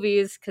about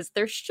movies, because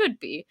there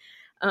should be.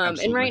 And right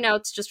Absolutely. now,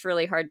 it's just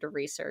really hard to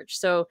research.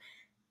 So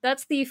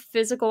that's the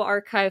physical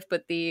archive,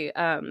 but the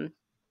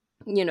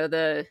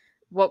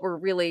what we're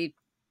really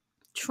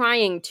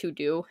trying to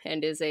do,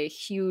 and is a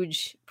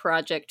huge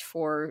project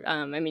for,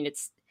 I mean,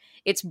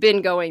 it's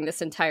been going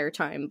this entire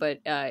time, but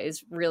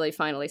is really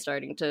finally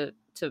starting to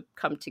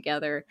come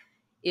together,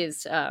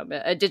 is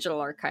a digital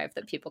archive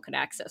that people can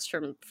access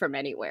from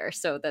anywhere.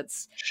 So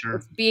Sure.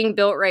 it's being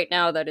built right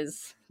now. That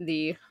is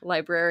the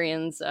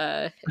librarian's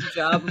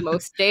job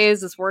most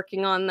days, is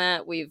working on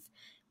that. We've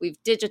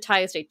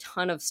digitized a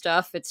ton of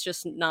stuff. It's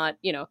just not,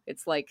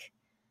 it's like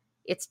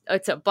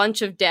it's a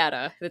bunch of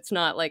data. It's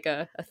not like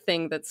a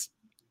thing that's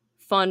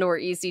fun or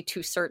easy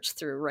to search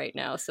through right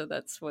now. So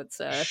that's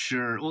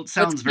Sure. Well, it what's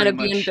sounds kind very of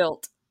being much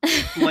built.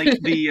 like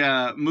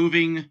the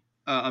moving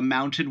a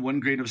mountain one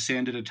grain of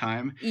sand at a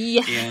time, and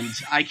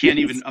Yes. I can't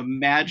even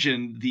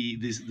imagine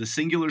the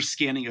singular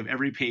scanning of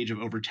every page of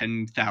over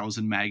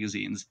 10,000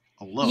 magazines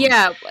alone.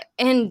 Yeah,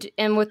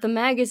 and with the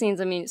magazines,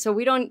 I mean, so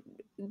we don't,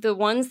 the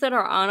ones that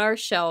are on our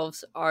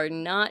shelves are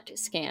not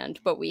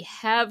scanned, but we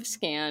have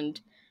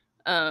scanned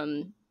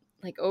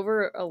like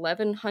over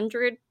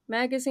 1100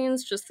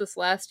 magazines just this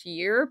last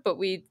year. But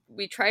we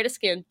try to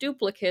scan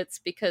duplicates,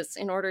 because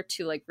in order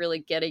to like really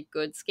get a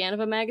good scan of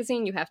a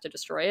magazine, you have to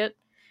destroy it.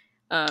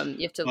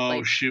 You have to Oh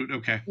like, shoot.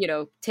 Okay.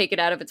 take it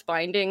out of its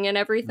binding and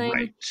everything.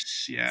 Right.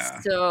 Yeah.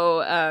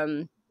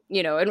 So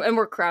and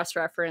we're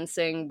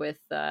cross-referencing with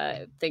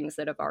things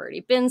that have already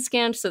been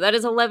scanned. So that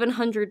is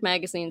 1,100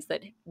 magazines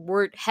that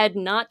had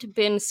not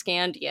been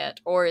scanned yet,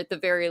 or at the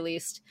very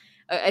least,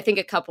 I think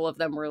a couple of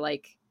them were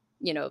like,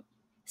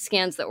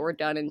 scans that were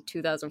done in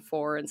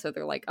 2004, and so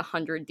they're like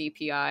 100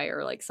 DPI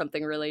or like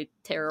something really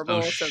Oh,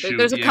 terrible. So shoot.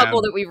 there's a Yeah.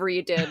 couple that we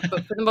redid,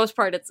 but for the most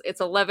part, it's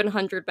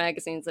 1,100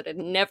 magazines that had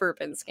never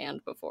been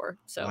scanned before.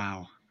 So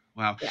Wow.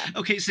 Wow. yeah.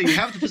 Okay, so you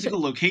have the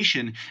physical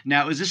location.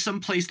 Now, is this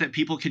some place that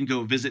people can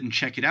go visit and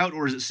check it out,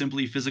 or is it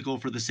simply physical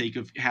for the sake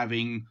of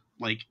having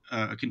like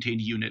a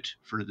contained unit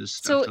for this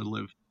stuff So to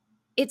live?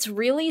 it's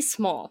really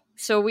small.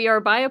 So we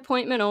are by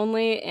appointment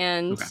only,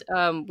 and Okay.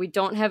 we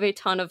don't have a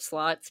ton of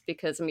slots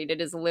because,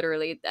 it is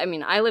literally,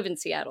 I live in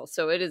Seattle,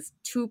 so it is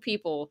 2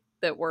 people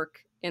that work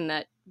in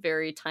that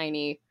very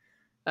tiny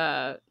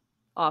uh,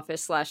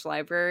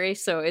 office/library.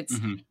 So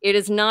Hmm. it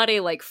is not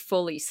a like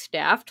fully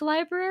staffed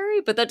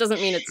library, but that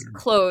doesn't mean it's Sure.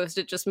 closed.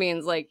 It just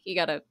means like you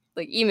gotta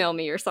like email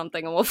me or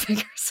something and we'll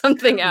figure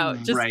something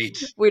out. Just Right.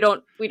 we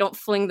don't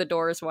fling the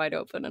doors wide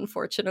open,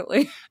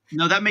 unfortunately.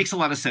 No, that makes a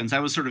lot of sense. I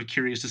was sort of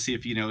curious to see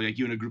if, like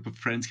you and a group of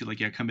friends could like,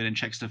 yeah, come in and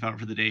check stuff out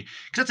for the day.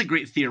 Because that's a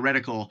great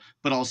theoretical,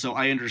 but also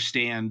I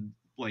understand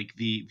like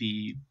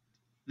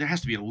there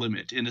has to be a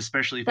limit. And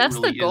especially if it That's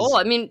the really goal.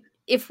 is.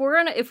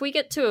 If we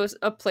get to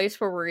a place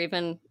where we're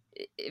even,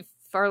 if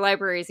our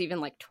library is even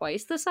like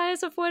twice the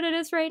size of what it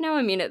is right now,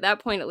 at that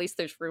point, at least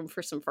there's room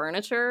for some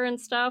furniture and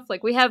stuff.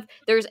 Like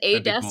there's a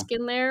That'd be desk cool.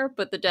 in there,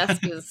 but the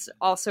desk is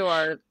also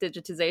our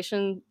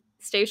digitization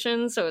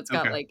station. So it's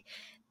got Okay. like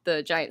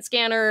the giant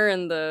scanner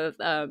and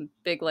the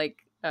big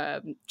like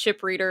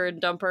chip reader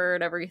and dumper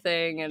and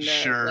everything. And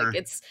like Sure.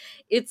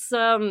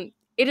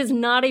 it is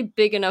not a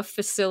big enough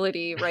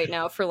facility right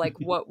now for like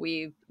what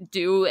we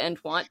do and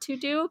want to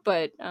do,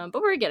 but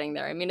we're getting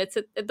there. It's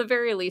at the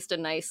very least a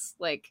nice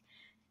like,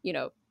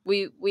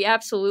 we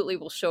absolutely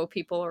will show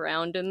people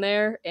around in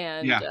there,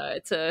 and Yeah.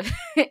 it's a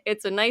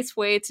it's a nice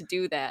way to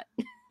do that.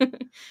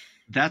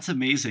 That's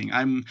amazing.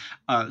 I'm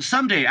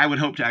someday I would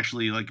hope to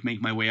actually like make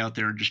my way out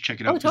there and just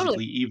check it Oh, out totally.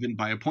 physically, even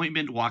by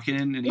appointment, walk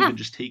in and Yeah, even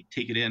just take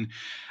it in.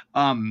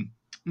 Um,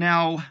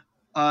 now,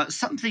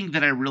 something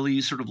that I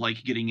really sort of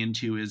like getting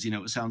into is,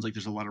 it sounds like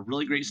there's a lot of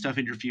really great stuff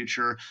in your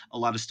future, a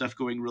lot of stuff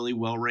going really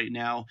well right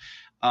now.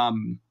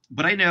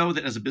 But I know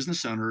that as a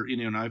business owner,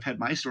 and I've had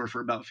my store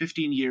for about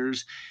 15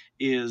 years,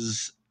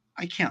 is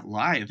I can't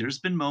lie. There's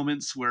been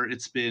moments where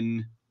it's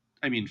been,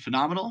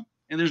 phenomenal.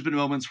 And there's been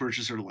moments where it's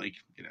just sort of like,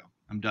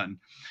 I'm done.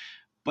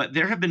 But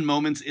there have been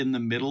moments in the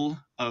middle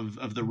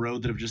of the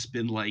road that have just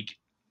been like,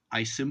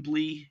 I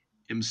simply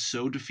am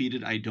so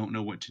defeated. I don't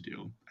know what to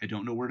do. I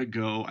don't know where to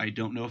go. I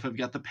don't know if I've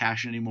got the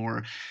passion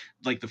anymore.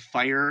 Like the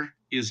fire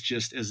is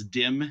just as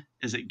dim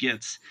as it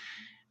gets.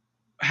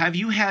 Have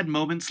you had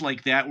moments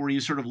like that where you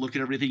sort of look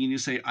at everything and you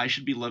say, I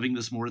should be loving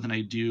this more than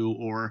I do,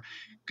 or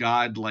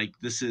God, like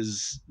this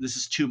is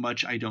too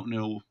much. I don't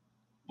know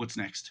what's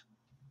next.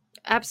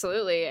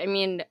 absolutely.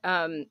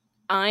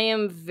 I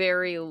am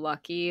very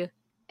lucky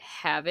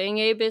having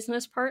a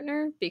business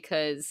partner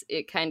because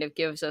it kind of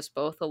gives us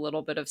both a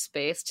little bit of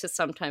space to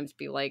sometimes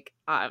be like,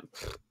 I'm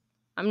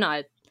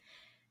not,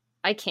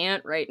 I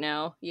can't right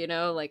now,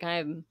 like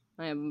I'm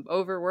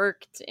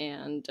overworked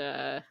and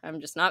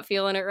I'm just not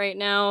feeling it right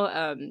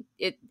now.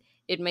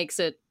 It makes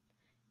it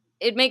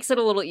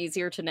a little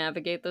easier to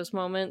navigate those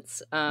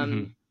moments.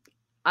 Hmm.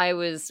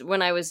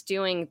 When I was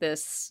doing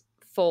this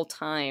full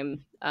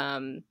time,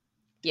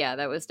 yeah,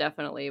 that was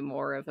definitely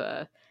more of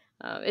a.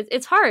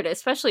 It's hard,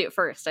 especially at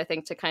first, I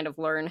think, to kind of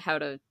learn how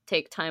to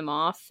take time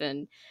off,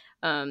 um,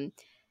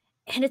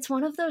 and it's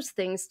one of those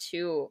things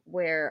too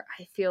where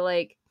I feel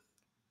like,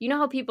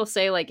 how people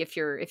say like if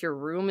your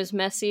room is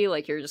messy,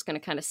 like you're just going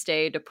to kind of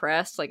stay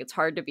depressed, like it's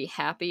hard to be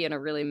happy in a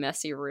really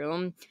messy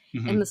room,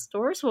 and Hmm. the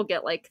stores will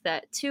get like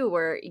that too,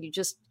 where you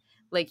just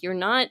like you're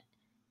not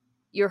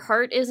your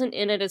heart isn't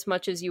in it as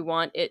much as you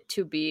want it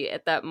to be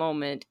at that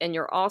moment, and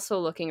you're also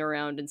looking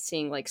around and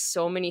seeing like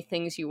so many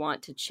things you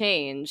want to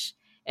change,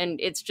 and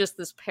it's just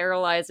this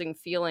paralyzing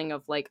feeling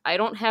of like I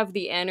don't have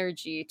the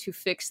energy to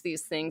fix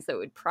these things that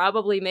would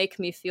probably make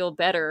me feel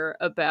better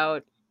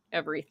about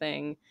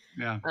everything.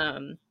 Yeah.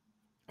 Um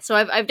so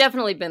I've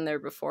definitely been there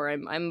before.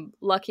 I'm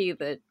lucky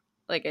that,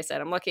 like I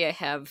said, I'm lucky I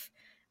have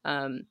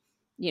um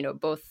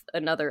both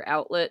another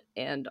outlet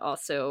and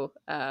also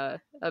a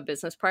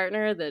business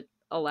partner that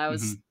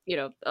Hmm.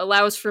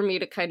 allows for me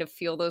to kind of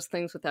feel those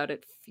things without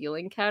it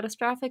feeling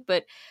catastrophic.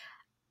 But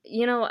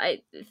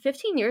I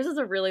 15 years is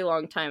a really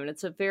long time, and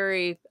it's a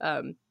very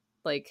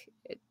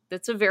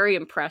it's a very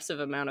impressive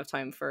amount of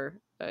time for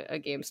a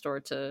game store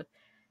to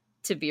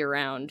be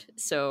around.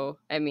 So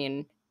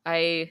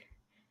I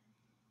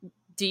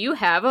do you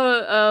have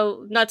a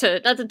not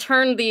to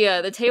turn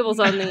the tables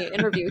on the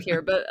interview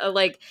here, but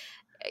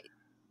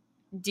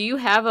do you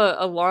have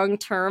a long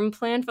term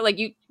plan for like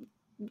you?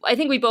 I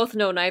think we both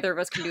know neither of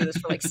us can do this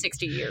for like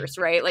 60 years,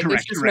 right? Like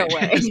there's Correct, just no correct.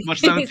 way. As much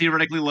as I would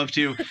theoretically love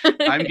to,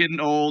 I'm getting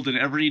old and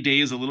every day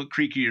is a little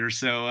creakier.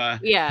 So,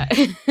 Yeah.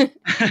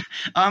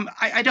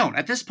 I don't.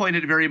 At this point,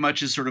 it very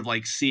much is sort of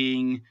like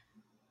seeing.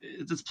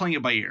 it's playing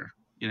it by ear,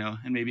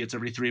 and maybe it's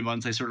every 3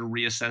 months I sort of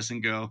reassess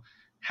and go,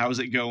 how's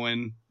it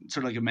going?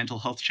 Sort of like a mental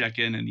health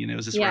check-in, and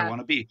is this where I Yeah.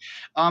 want to be?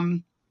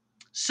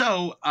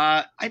 So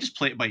I just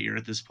play it by ear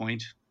at this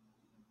point.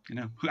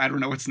 I don't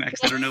know what's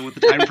next. I don't know what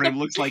the time frame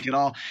looks like at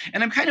all,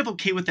 and I'm kind of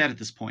okay with that at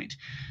this point.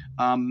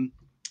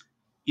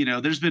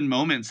 There's been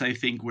moments I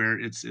think where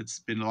it's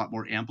been a lot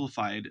more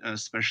amplified,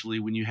 especially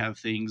when you have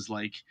things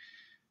like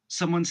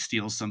someone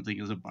steals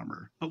something is a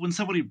bummer, but when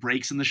somebody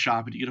breaks in the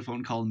shop and you get a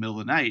phone call in the middle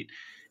of the night,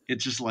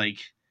 it's just like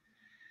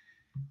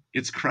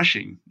it's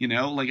crushing.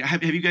 Like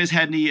have you guys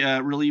had any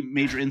really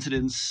major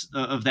incidents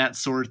of that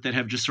sort that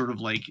have just sort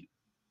of like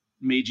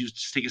made you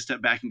just take a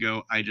step back and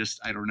go, I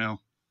don't know?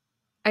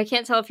 I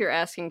can't tell if you're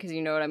asking because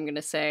you know what I'm going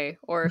to say,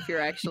 or if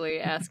you're actually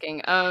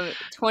asking.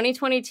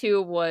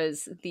 2022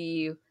 was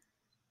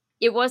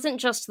it wasn't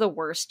just the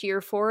worst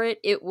year for it.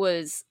 It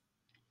was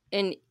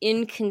an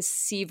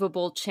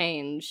inconceivable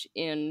change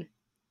in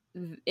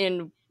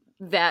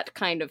that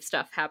kind of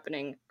stuff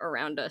happening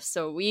around us.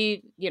 So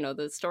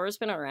the store's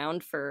been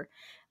around for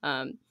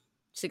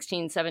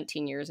 16,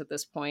 17 years at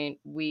this point.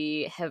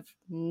 We have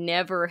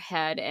never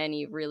had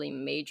any really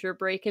major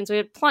break-ins. We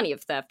had plenty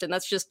of theft, and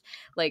that's just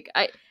like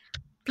Cost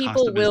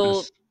people of will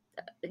business.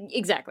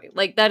 exactly,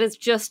 like that is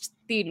just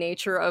the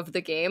nature of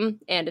the game,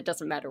 and it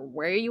doesn't matter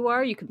where you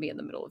are. You can be in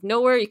the middle of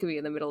nowhere, you can be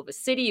in the middle of a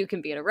city, you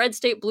can be in a red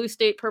state, blue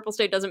state, purple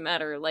state, doesn't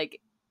matter.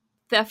 Like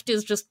theft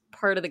is just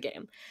part of the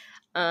game.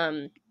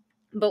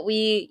 But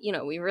we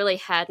really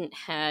hadn't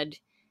had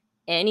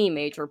any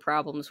major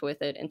problems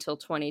with it until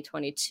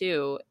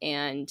 2022,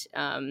 and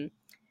I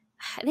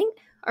think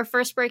our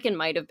first break-in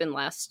might have been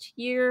last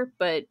year,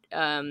 but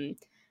I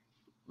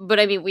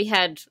mean, we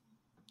had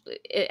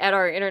at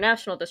our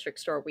international district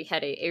store, we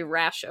had a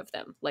rash of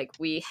them. Like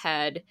we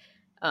had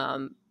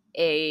a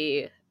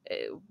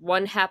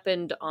one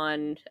happened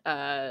on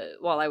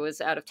while I was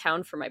out of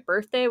town for my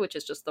birthday, which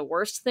is just the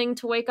worst thing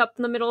to wake up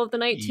in the middle of the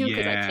night to,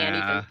 because I can't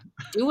even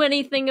do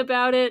anything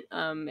about it.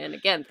 And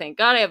again, thank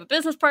God I have a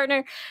business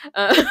partner.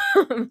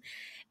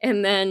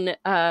 And then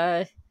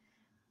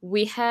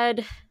we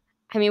had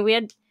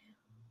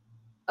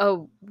a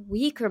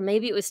week, or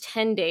maybe it was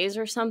 10 days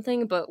or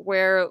something, but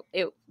where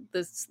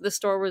the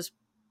store was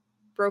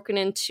broken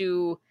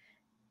into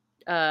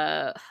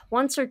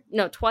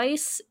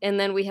twice, and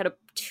then we had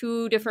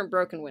two different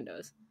broken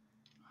windows.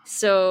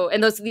 So,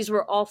 and these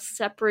were all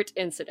separate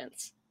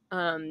incidents.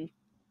 And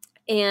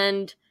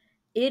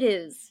it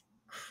is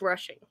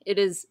crushing. It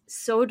is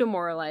so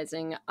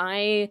demoralizing.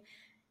 I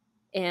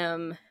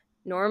am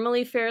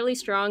normally fairly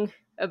strong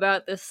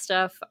about this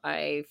stuff.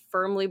 I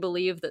firmly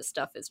believe that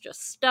stuff is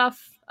just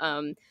stuff.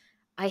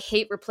 I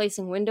hate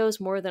replacing windows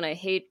more than I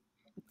hate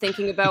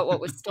thinking about what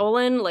was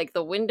stolen. Like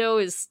the window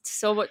is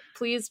so much.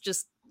 Please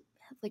just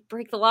like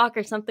break the lock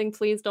or something.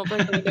 Please don't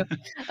break the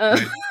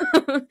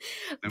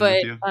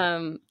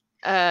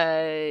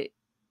window.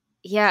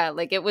 Yeah,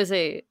 like it was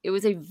a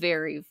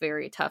very,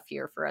 very tough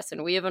year for us,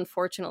 and we have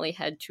unfortunately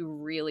had to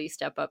really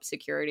step up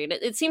security, and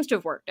it seems to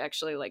have worked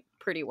actually like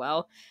pretty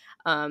well.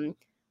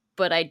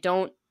 But I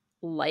don't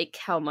like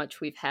how much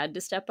we've had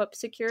to step up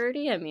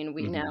security. I mean,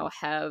 we now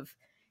have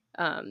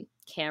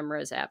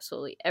cameras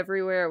absolutely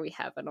everywhere. We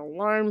have an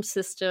alarm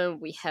system.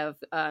 We have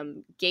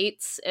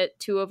gates at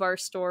two of our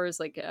stores,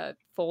 like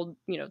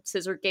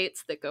scissor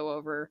gates that go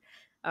over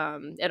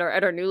at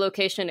our new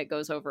location. It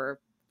goes over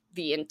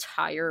the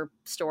entire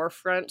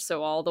storefront,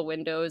 so all the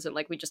windows, and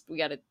like we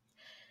got to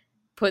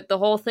put the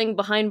whole thing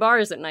behind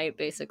bars at night,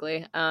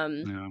 basically.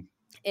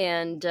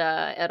 And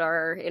at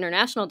our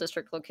international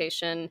district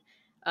location,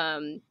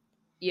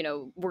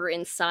 we're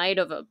inside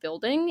of a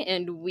building,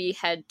 and we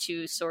had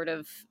to sort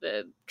of,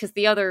 because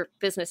the other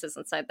businesses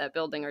inside that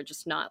building are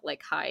just not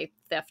like high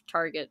theft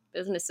target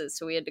businesses.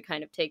 So we had to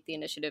kind of take the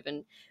initiative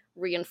and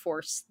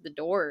reinforce the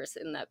doors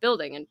in that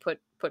building and put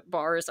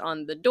bars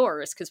on the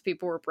doors, because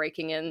people were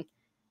breaking in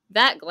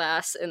that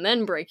glass and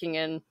then breaking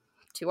in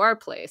to our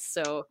place.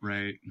 So,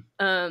 right.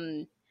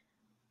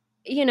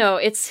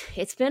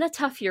 It's been a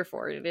tough year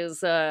for it. It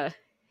is,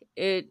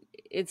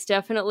 it's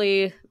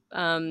definitely,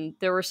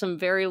 there were some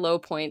very low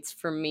points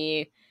for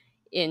me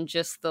in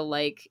just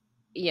the,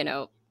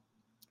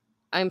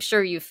 I'm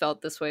sure you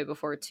felt this way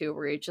before too,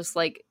 where you're just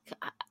like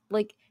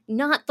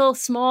not the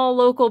small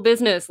local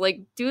business,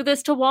 like do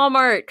this to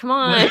Walmart, come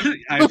on.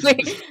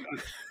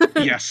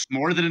 Yes,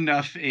 more than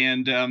enough.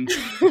 And of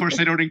course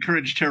I don't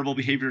encourage terrible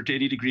behavior to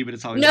any degree, but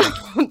it's always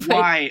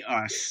why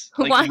us?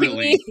 Like, why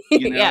really?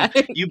 Yeah,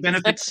 you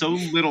benefit so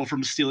little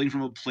from stealing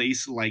from a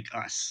place like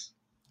us.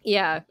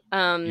 Yeah.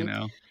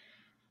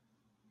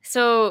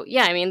 So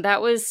yeah, I mean,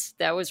 that was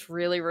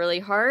really, really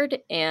hard.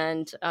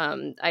 And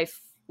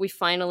we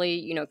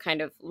finally,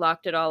 kind of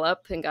locked it all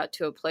up and got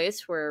to a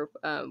place where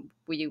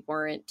we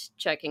weren't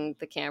checking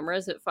the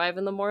cameras at 5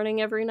 a.m.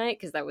 every night,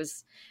 because that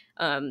was,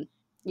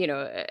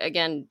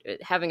 again,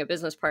 having a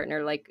business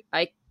partner, like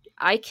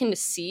I can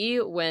see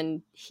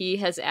when he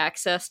has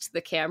accessed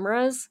the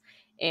cameras.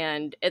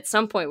 And at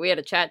some point we had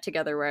a chat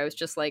together where I was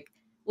just like,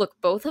 look,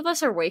 both of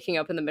us are waking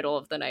up in the middle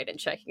of the night and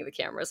checking the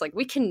cameras. Like,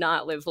 we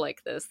cannot live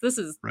like this.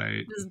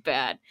 Right. This is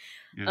bad.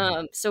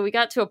 Yeah. So we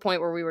got to a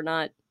point where we were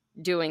not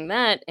doing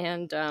that,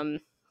 and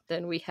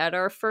then we had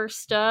our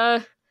first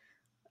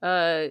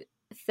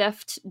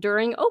theft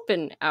during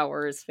open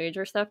hours,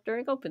 major theft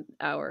during open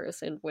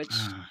hours, in which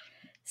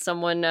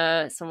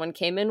someone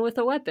came in with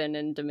a weapon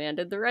and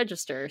demanded the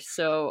register.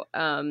 So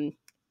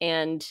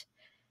and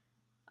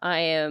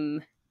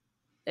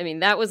I mean,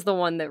 that was the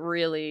one that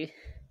really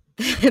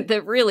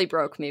that really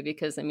broke me,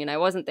 because I mean, I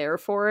wasn't there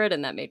for it,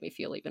 and that made me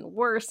feel even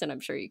worse, and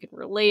I'm sure you can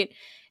relate.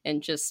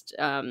 And just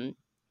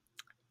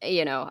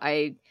you know,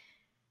 I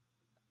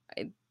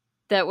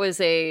that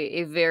was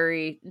a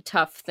very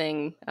tough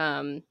thing,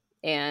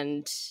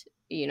 and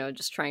you know,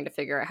 just trying to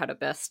figure out how to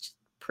best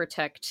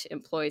protect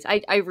employees.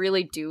 I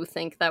really do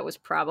think that was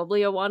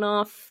probably a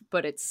one-off,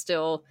 but it's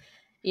still,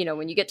 you know,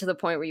 when you get to the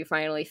point where you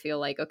finally feel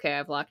like, okay,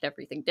 I've locked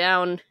everything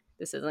down,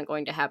 this isn't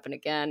going to happen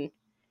again,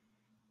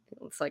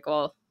 it's like,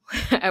 well,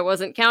 I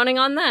wasn't counting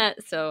on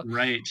that. So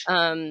Right.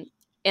 and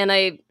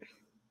I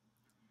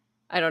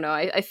don't know,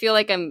 I feel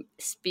like I'm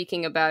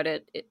speaking about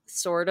it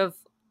sort of,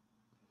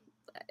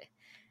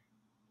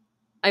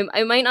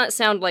 I might not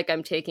sound like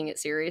I'm taking it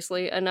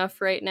seriously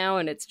enough right now,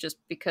 and it's just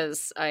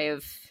because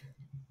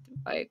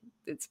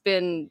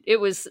it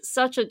was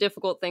such a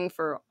difficult thing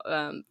for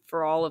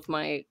all of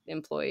my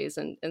employees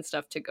and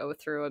stuff to go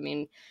through. I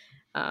mean,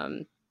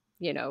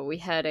 you know, we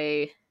had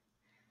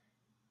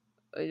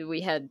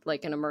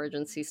like an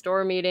emergency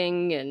store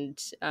meeting, and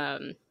I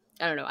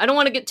don't know. I don't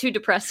want to get too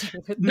depressed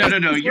with No, this. no,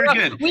 no. You're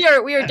good. We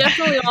are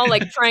definitely all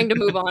like trying to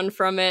move on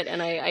from it,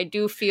 and I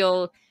do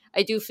feel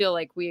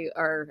like we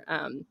are,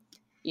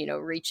 you know,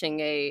 reaching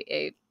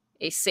a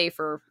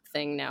safer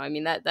thing now. I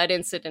mean, that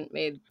incident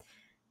made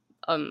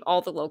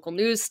all the local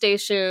news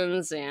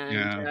stations, and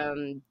Yeah.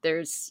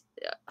 there's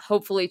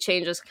hopefully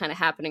changes kind of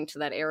happening to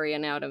that area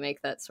now to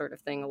make that sort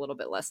of thing a little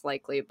bit less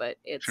likely. But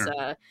it's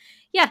Sure.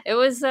 yeah, it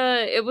was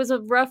a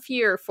rough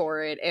year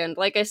for it, and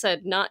like I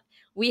said,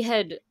 we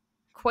had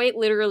quite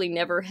literally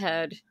never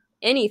had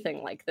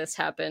anything like this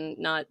happen,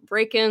 not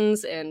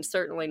break-ins, and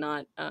certainly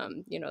not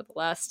you know, the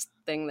last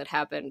thing that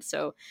happened.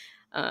 So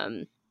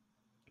I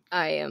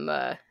am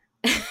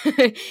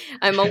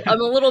I'm a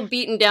little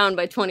beaten down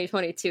by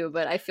 2022,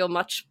 but I feel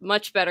much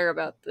better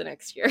about the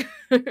next year.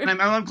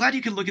 And I'm glad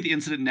you can look at the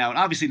incident now and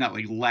obviously not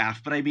like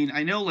laugh, but I mean,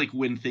 I know like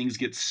when things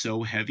get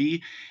so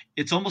heavy,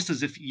 it's almost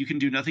as if you can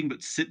do nothing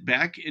but sit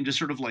back and just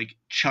sort of like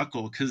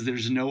chuckle, because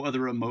there's no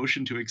other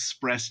emotion to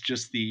express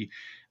just the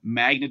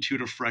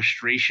magnitude of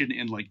frustration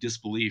and like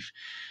disbelief.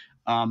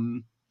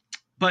 Um,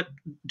 but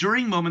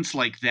during moments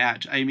like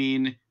that, I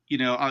mean, you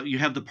know, you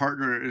have the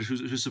partner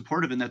who's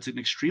supportive, and that's an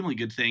extremely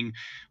good thing.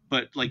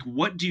 But like,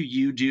 what do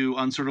you do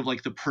on sort of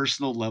like the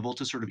personal level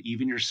to sort of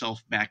even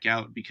yourself back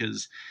out?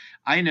 Because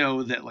I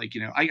know that, like,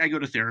 you know, I go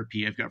to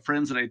therapy. I've got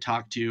friends that I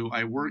talk to.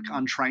 I work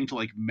on trying to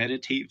like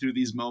meditate through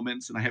these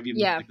moments, and I have even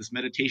Yeah. like this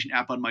meditation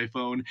app on my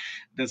phone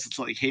that's it's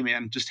like, hey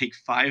man, just take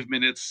 5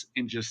 minutes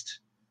and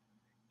just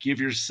give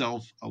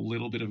yourself a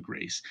little bit of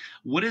grace.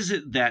 What is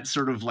it that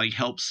sort of like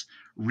helps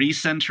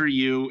recenter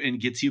you and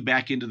gets you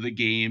back into the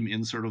game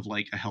in sort of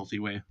like a healthy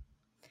way?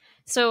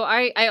 So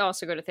I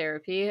also go to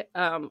therapy.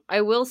 I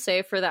will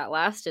say, for that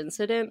last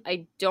incident,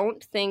 I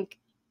don't think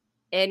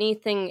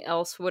anything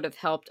else would have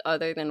helped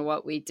other than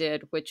what we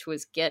did, which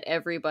was get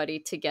everybody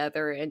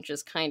together and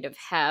just kind of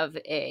have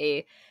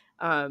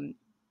um,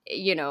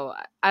 you know,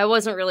 I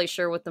wasn't really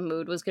sure what the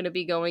mood was going to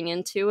be going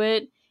into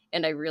it.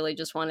 And I really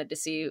just wanted to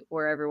see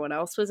where everyone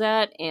else was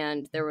at.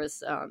 And there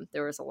was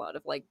a lot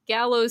of like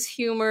gallows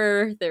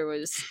humor. There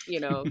was,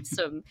 you know,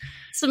 some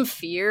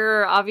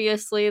fear,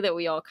 obviously, that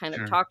we all kind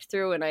of Sure. talked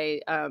through. And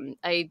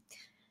I,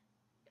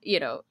 you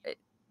know,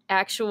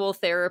 actual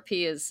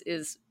therapy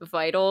is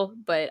vital,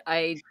 but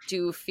I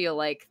do feel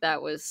like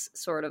that was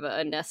sort of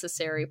a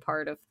necessary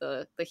part of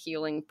the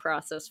healing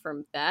process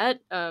from that,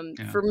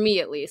 Yeah. for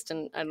me at least.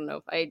 And I don't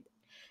know, I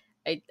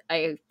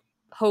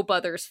hope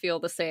others feel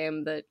the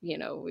same, that, you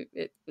know,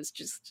 it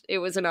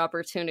was an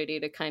opportunity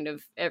to kind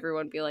of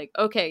everyone be like,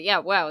 okay, yeah,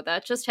 wow,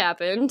 that just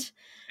happened.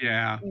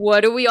 Yeah.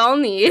 What do we all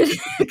need?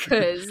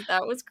 Because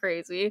that was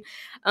crazy.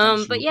 But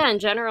Absolutely. yeah, in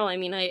general, I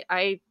mean,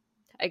 I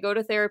go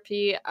to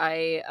therapy.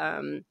 I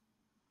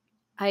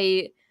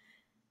I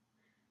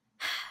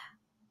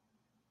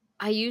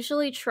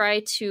usually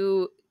try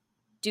to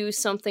do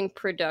something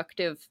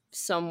productive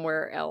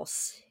somewhere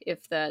else,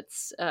 if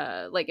that's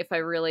like, if I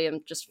really am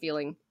just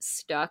feeling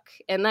stuck,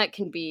 and that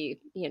can be,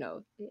 you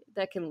know,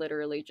 that can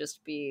literally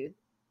just be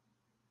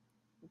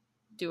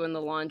doing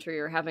the laundry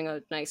or having a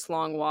nice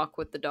long walk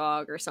with the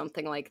dog or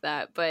something like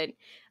that. But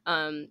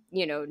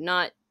you know,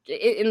 not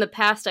in the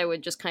past, I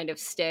would just kind of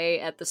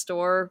stay at the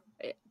store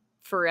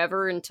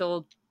forever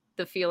until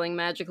the feeling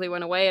magically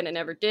went away, and it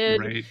never did.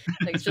 Right.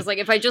 Like, it's just like,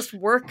 if I just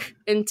work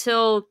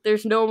until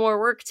there's no more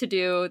work to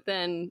do,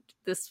 then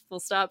this will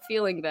stop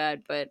feeling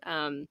bad. But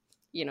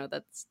you know,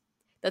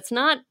 that's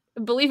not,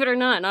 believe it or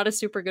not, not a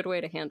super good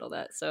way to handle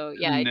that. So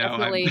yeah, No,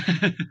 I'm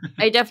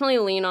I definitely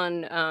lean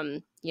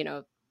on you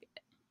know,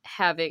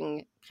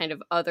 having kind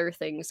of other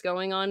things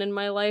going on in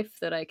my life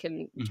that I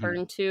can Hmm.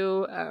 turn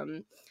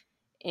to,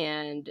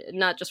 and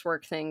not just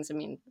work things. I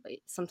mean,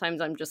 like,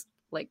 sometimes I'm just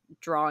like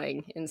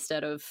drawing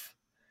instead of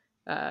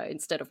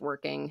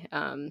working.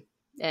 And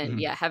Hmm.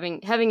 yeah,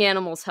 having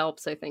animals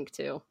helps, I think,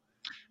 too.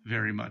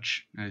 Very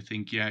much. I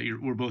think, yeah,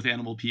 we're both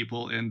animal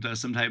people, and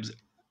sometimes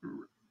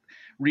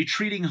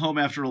retreating home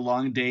after a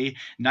long day,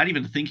 not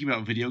even thinking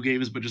about video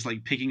games, but just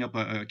like picking up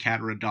a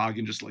cat or a dog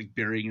and just like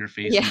burying your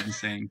face in Yeah, it and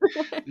saying,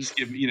 "Just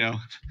give me,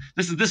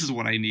 this is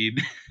what I need."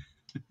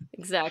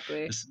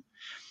 exactly. This-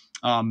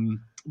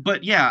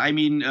 but yeah, I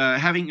mean,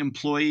 having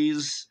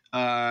employees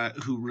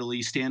who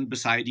really stand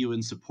beside you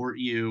and support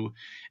you,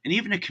 and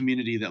even a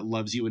community that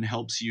loves you and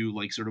helps you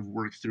like sort of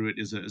work through it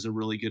is a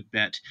really good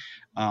bet.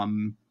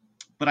 Um,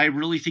 but I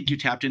really think you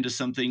tapped into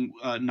something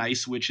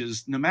nice, which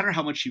is no matter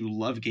how much you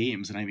love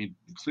games, and I mean,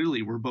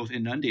 clearly we're both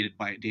inundated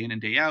by it day in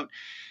and day out,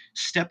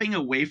 stepping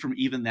away from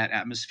even that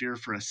atmosphere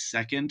for a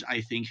second,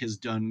 I think has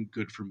done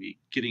good for me.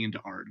 Getting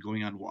into art,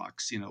 going on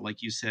walks,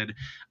 like you said,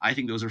 I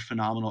think those are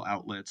phenomenal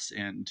outlets.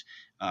 And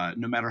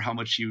no matter how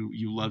much you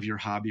love your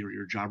hobby or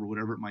your job or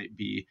whatever it might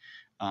be,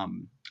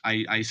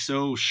 I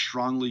so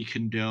strongly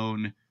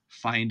condone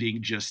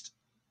finding just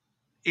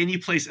any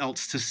place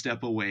else to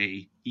step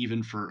away,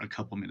 even for a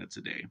couple minutes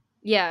a day.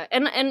 Yeah,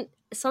 and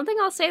something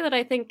I'll say that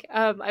I think,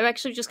 I'm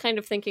actually just kind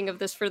of thinking of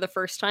this for the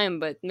first time,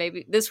 but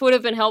maybe this would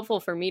have been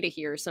helpful for me to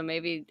hear, so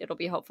maybe it'll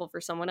be helpful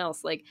for someone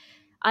else. Like,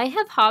 I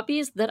have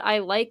hobbies that I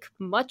like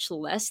much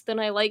less than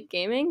I like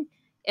gaming,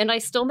 and I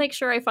still make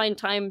sure I find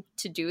time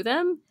to do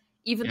them,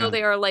 even though Yeah.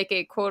 they are like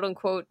a quote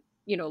unquote,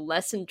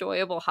 less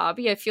enjoyable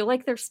hobby. I feel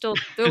like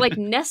they're like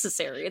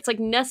necessary. It's like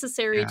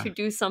necessary Yeah. to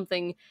do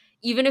something,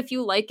 even if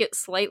you like it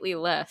slightly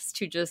less,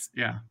 to just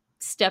Yeah.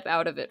 step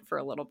out of it for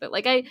a little bit.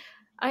 Like,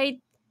 I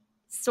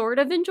sort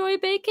of enjoy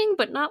baking,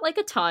 but not like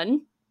a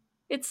ton.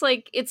 It's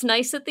like it's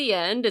nice at the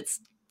end. It's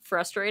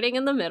frustrating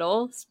in the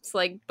middle. It's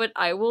like, but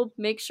I will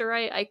make sure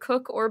I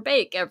cook or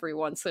bake every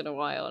once in a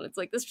while. And it's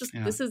like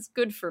Yeah. this is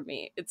good for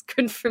me. It's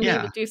good for me to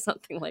Yeah. do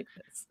something like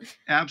this.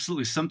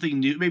 Absolutely, something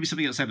new, maybe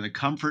something outside of the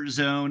comfort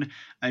zone.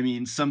 I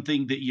mean,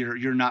 something that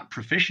you're not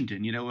proficient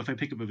in. If I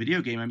pick up a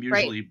video game, I'm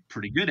Right. usually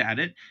pretty good at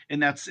it,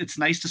 and it's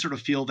nice to sort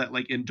of feel that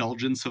like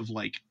indulgence of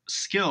like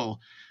skill,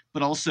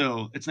 but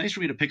also it's nice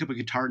for me to pick up a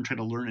guitar and try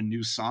to learn a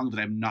new song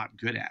that I'm not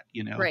good at.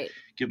 Right.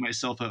 Give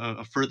myself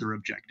a further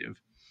objective.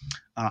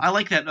 I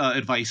like that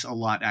advice a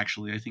lot.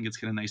 Actually, I think it's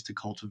kind of nice to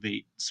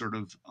cultivate sort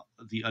of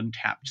the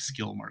untapped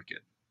skill market.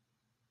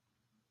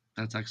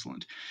 That's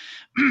excellent.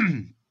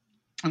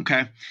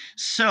 Okay,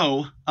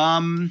 so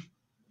I'm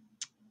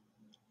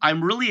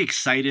really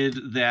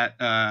excited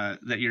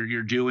that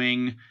you're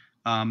doing.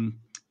 Um,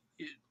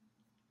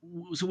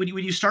 so when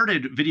you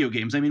started video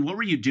games, I mean, what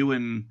were you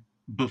doing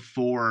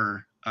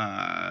before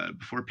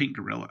Pink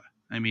Gorilla?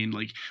 I mean,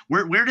 like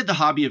where did the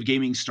hobby of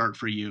gaming start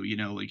for you?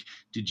 Like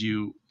did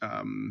you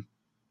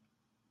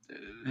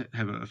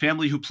have a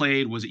family who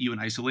played? Was it you in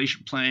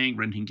isolation playing,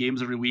 renting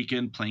games every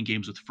weekend, playing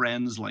games with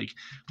friends? Like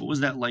what was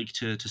that like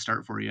to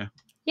start for you?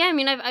 Yeah, I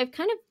mean, I've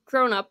kind of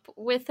grown up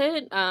with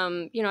it.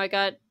 I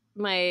got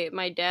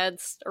my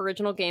dad's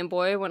original Game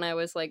Boy when I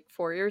was like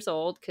 4 years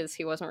old because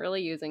he wasn't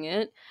really using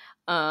it.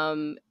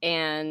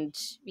 And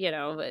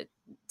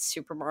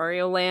Super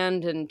Mario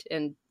Land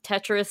and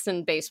Tetris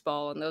and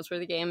baseball, and those were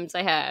the games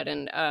I had.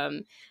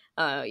 And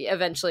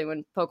eventually,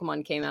 when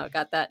Pokemon came out,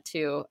 got that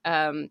too.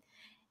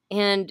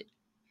 And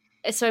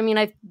so, I mean,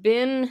 I've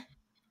been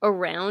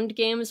around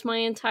games my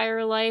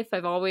entire life.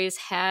 I've always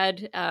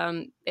had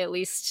at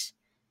least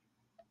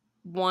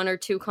one or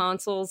two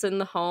consoles in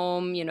the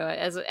home,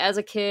 as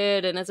a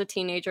kid and as a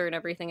teenager and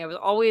everything. I was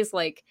always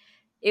like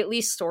at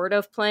least sort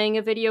of playing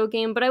a video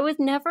game, but I was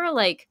never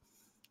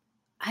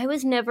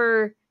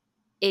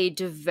a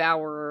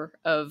devourer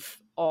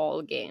of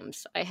all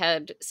games. I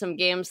had some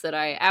games that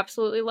I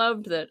absolutely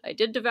loved that I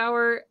did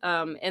devour,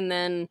 and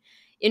then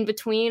in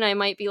between I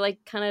might be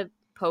like kind of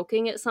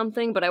poking at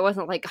something, but I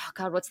wasn't like, oh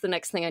god, what's the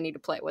next thing I need to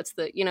play? What's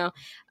the,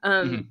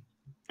 Hmm.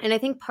 and I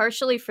think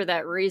partially for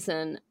that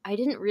reason, I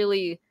didn't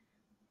really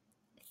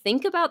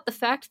think about the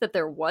fact that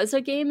there was a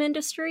game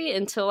industry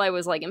until I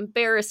was like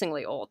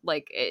embarrassingly old.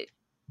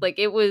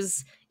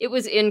 It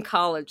was in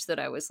college that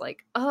I was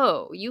like,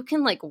 "Oh, you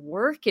can like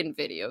work in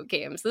video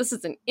games. This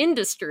is an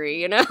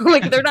industry,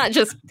 like they're not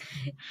just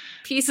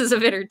pieces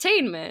of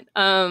entertainment."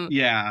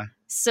 Yeah.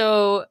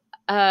 So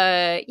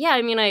yeah,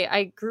 I mean,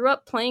 I grew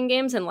up playing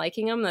games and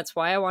liking them. That's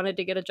why I wanted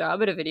to get a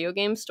job at a video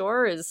game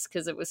store, is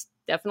because it was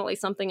definitely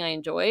something I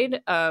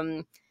enjoyed.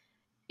 And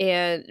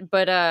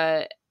but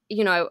I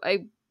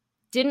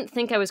didn't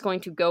think I was going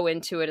to go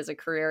into it as a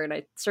career, and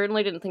I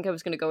certainly didn't think I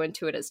was going to go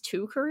into it as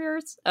two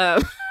careers.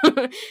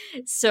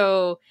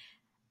 So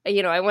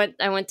I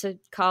went to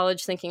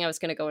college thinking I was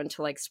going to go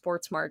into like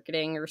sports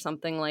marketing or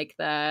something like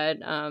that.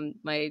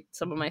 My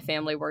Some of my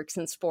family works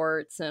in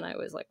sports, and I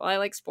was like, well, I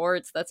like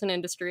sports. That's an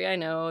industry I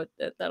know.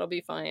 That'll be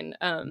fine.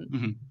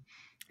 Hmm.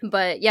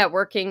 But yeah,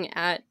 working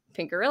at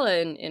Pink Gorilla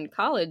in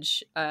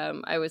college,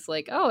 I was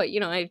like, oh,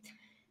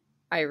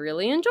 I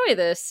really enjoy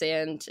this,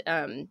 and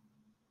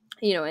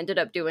ended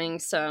up doing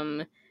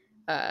some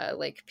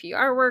like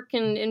PR work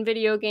in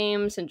video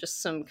games, and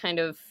just some kind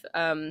of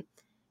I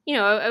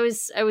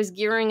was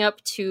gearing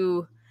up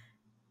to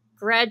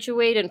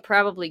graduate and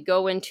probably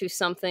go into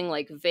something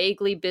like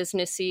vaguely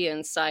businessy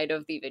inside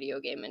of the video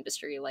game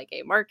industry, like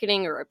a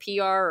marketing or a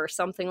PR or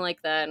something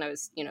like that. And I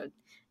was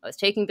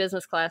taking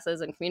business classes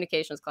and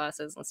communications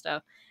classes and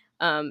stuff.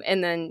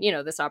 And then,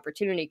 this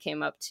opportunity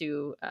came up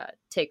to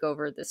take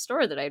over this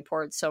store that I'd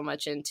poured so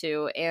much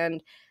into.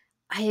 And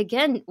I,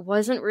 again,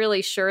 wasn't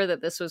really sure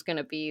that this was going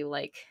to be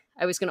like,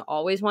 I was going to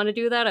always want to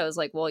do that. I was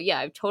like, well, yeah,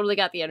 I've totally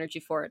got the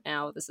energy for it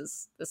now. This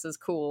is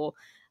cool.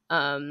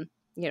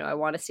 I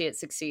want to see it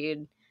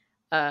succeed.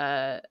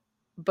 But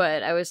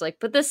I was like,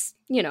 but this,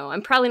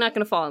 I'm probably not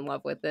going to fall in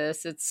love with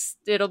this.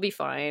 It'll be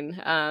fine.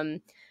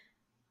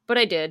 But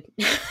I did.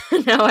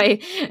 Now I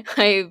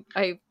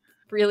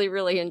really,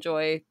 really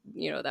enjoy,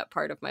 that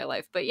part of my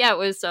life. But yeah, it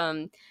was,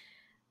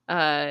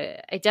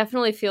 I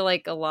definitely feel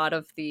like a lot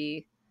of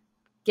the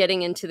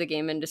getting into the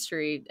game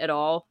industry at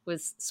all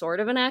was sort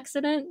of an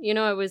accident.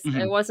 I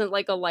Hmm. wasn't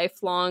like a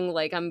lifelong,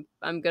 like I'm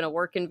going to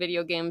work in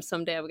video games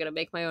someday. I'm going to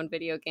make my own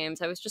video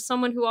games. I was just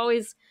someone who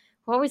always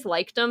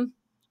liked them.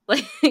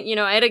 Like,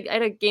 I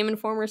had a Game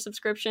Informer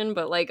subscription,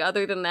 but like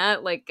other than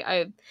that, like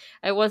I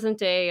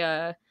wasn't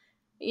and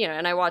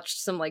I watched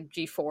some like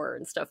G4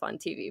 and stuff on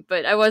TV,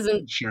 but I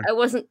wasn't Sure. I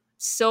wasn't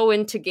so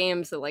into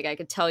games that like I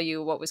could tell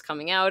you what was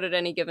coming out at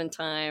any given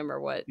time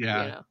or what,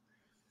 Yeah.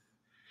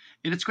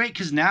 And it's great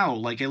because now,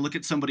 like, I look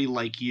at somebody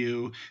like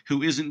you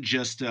who isn't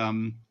just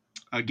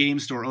a game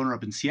store owner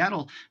up in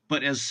Seattle,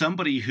 but as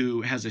somebody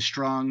who has a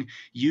strong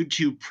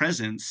YouTube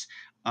presence,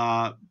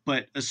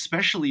 but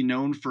especially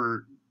known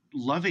for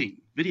loving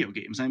video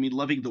games. I mean,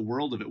 loving the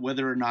world of it,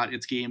 whether or not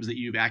it's games that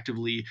you've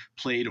actively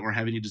played or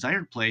have any desire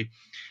to play.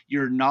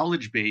 Your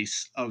knowledge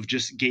base of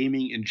just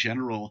gaming in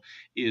general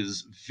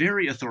is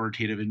very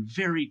authoritative and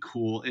very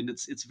cool, and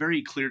it's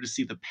very clear to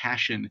see the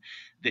passion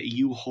that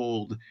you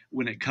hold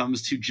when it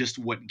comes to just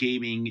what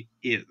gaming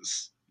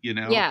is.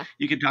 Yeah,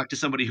 You can talk to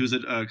somebody who's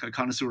a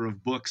connoisseur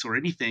of books or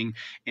anything,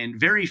 and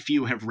very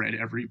few have read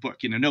every book.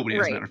 Nobody, as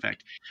a right. matter of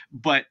fact.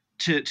 But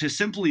to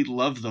simply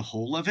love the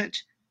whole of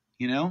it,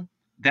 you know,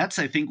 that's,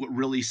 I think, what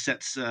really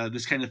sets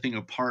this kind of thing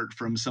apart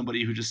from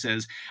somebody who just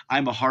says,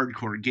 "I'm a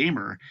hardcore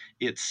gamer."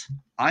 It's,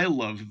 I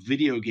love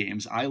video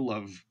games. I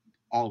love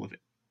all of it,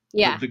 the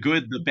Yeah. the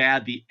good, the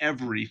bad, the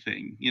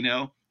everything.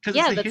 Because it's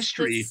Yeah, the that's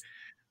history.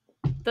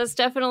 that's that's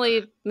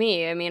definitely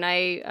me. I mean,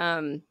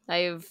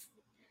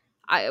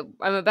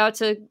 I'm about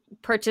to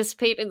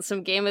participate in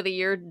some Game of the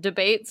Year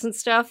debates and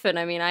stuff, and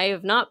I mean, I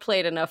have not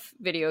played enough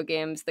video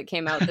games that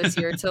came out this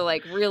year to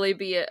like really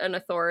be an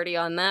authority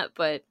on that,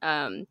 but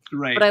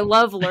Right. I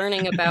love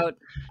learning about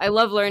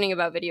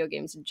video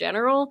games in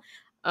general.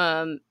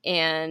 And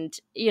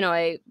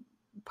I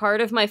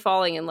part of my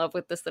falling in love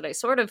with this that I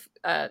sort of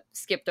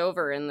skipped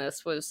over in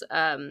this was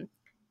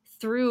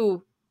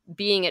through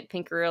being at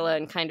Pink Gorilla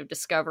and kind of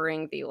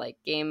discovering the like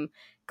game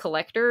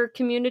collector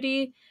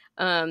community.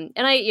 And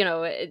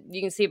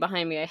you can see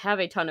behind me, I have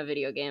a ton of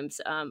video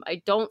games.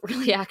 I don't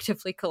really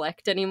actively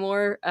collect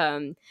anymore.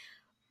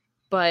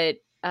 But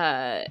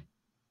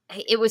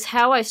it was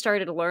how I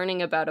started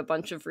learning about a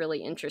bunch of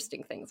really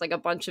interesting things, like a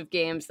bunch of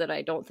games that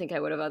I don't think I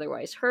would have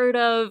otherwise heard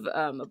of,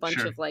 a bunch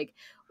Sure. of like,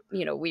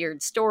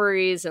 weird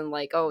stories, and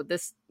like, oh,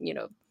 this,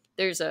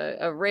 there's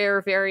a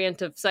rare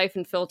variant of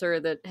Siphon Filter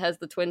that has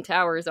the Twin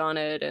Towers on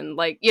it, and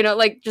like,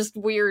 like just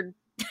weird,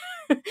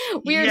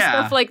 weird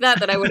stuff Yeah. like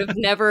that I would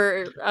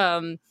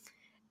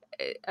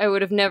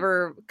have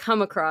never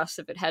come across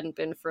if it hadn't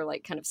been for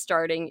like kind of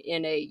starting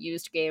in a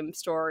used game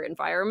store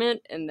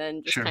environment, and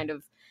then just Sure. kind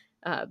of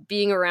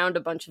being around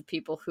a bunch of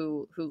people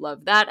who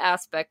love that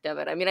aspect of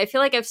it. I mean, I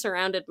feel like I've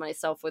surrounded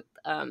myself with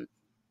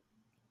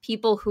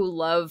people who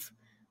love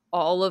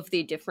all of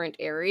the different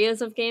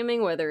areas of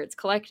gaming, whether it's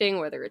collecting,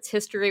 whether it's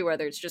history,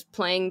 whether it's just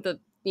playing the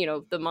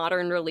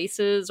modern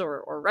releases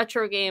or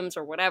retro games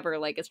or whatever.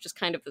 Like, it's just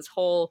kind of this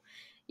whole,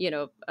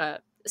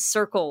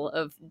 circle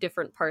of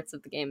different parts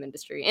of the game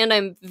industry. And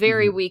I'm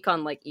very Mhm. weak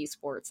on like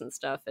esports and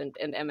stuff, and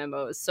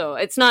MMOs. So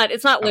it's not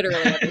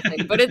literally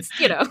everything, but it's,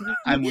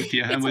 I'm with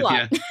you. I'm it's a with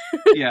lot. you.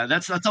 Yeah,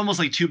 that's almost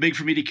like too big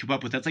for me to keep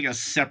up with. That's like a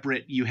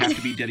separate, you have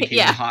to be dedicated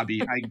Yeah.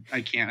 hobby.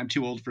 I can't. I'm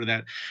too old for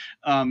that.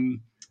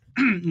 Um,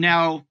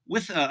 now,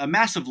 with a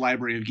massive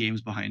library of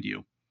games behind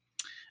you,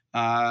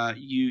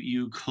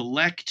 you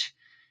collect,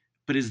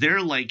 but is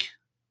there like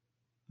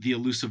the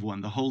elusive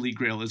one, the holy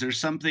grail? Is there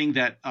something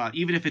that,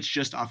 even if it's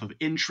just off of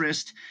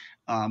interest,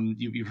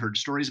 you've heard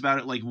stories about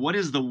it, like what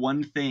is the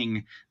one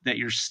thing that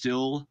you're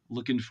still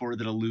looking for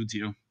that eludes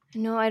you?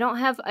 No, I don't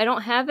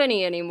have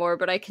any anymore,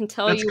 but I can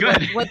tell That's you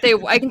good. what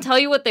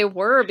they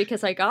were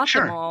because I got them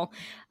Sure. all.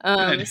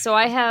 Good. So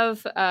I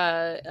have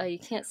you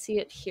can't see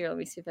it here. Let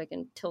me see if I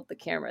can tilt the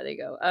camera. There you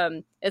go.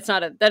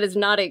 That is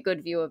not a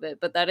good view of it,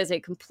 but that is a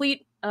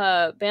complete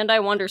Bandai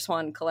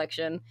WonderSwan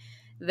collection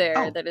there.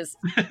 Oh. That is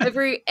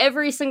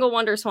every single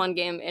WonderSwan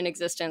game in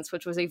existence,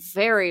 which was a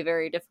very,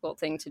 very difficult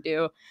thing to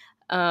do.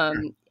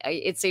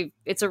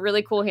 It's a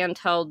really cool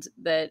handheld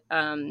that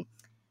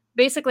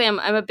basically I'm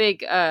a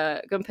big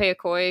Gunpei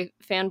Yokoi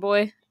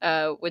fanboy,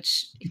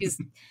 which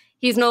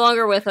he's no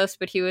longer with us,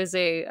 but he was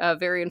a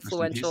very Rest in peace.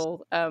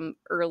 influential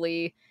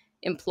early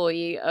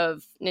employee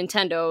of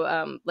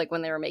Nintendo, like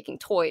when they were making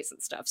toys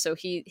and stuff. So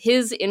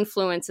his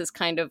influence is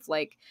kind of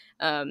like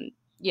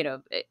you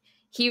know.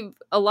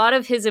 A lot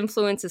of his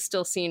influence is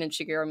still seen in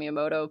Shigeru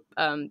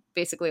Miyamoto.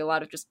 Basically, a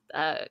lot of just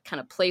kind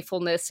of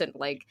playfulness and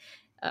like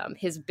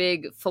his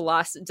big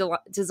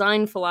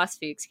design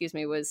philosophy, excuse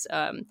me, was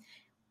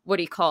what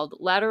he called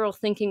lateral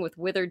thinking with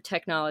withered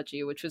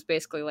technology, which was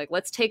basically like,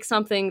 let's take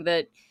something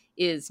that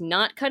is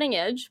not cutting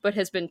edge but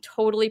has been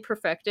totally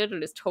perfected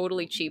and is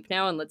totally cheap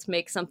now, and let's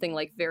make something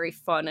like very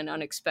fun and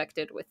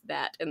unexpected with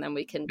that, and then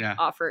we can Yeah.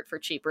 offer it for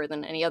cheaper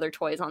than any other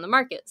toys on the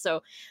market.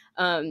 So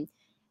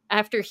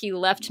after he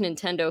left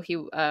Nintendo, he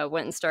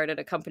went and started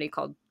a company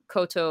called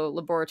Koto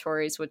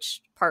Laboratories,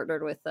 which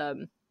partnered with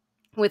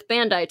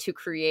Bandai to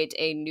create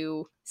a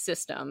new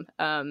system.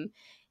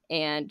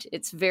 And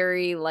it's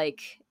very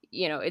like,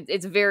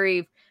 it's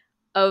very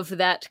of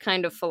that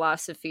kind of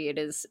philosophy. It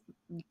is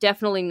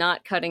definitely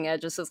not cutting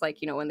edge. This is like,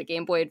 when the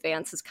Game Boy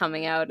Advance is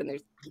coming out, and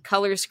there's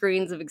color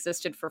screens have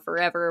existed for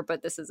forever,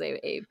 but this is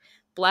a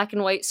black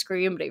and white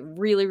screen, but a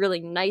really, really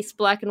nice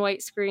black and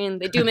white screen.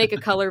 They do make a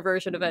color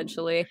version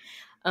eventually.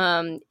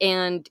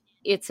 And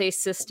it's a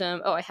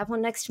system. Oh, I have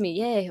one next to me.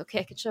 Yay.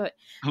 Okay, I can show it.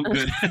 Oh,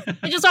 good.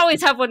 I just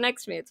always have one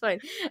next to me. It's fine.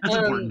 That's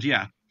important.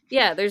 Yeah.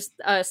 Yeah, there's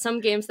some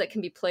games that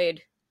can be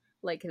played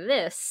like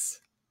this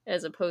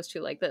as opposed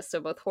to like this, so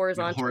both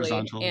horizontally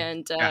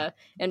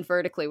and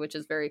vertically, which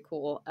is very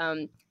cool.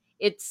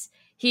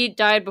 He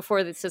died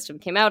before the system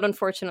came out,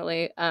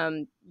 unfortunately,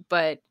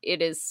 but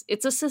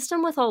it's a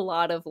system with a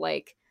lot of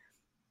like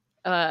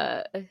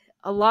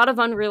a lot of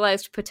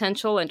unrealized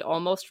potential and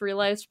almost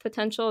realized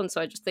potential, and so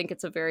I just think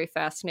it's a very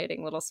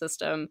fascinating little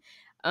system.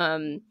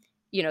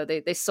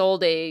 They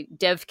sold a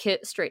dev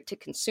kit straight to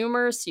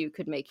consumers, so you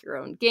could make your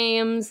own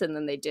games, and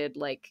then they did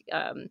like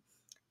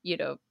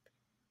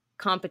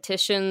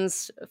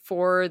competitions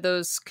for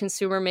those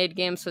consumer made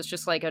games. So it's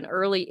just like an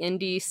early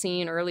indie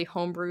scene, early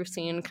homebrew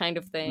scene kind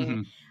of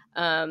thing.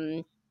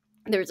 Mm-hmm.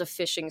 There's a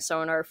fishing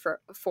sonar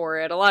for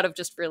it, a lot of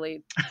just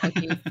really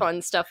funky,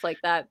 fun stuff like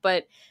that.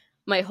 But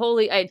I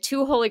had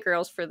two holy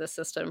grails for the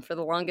system for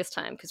the longest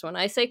time, because when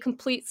I say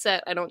complete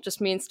set, I don't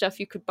just mean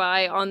stuff you could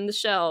buy on the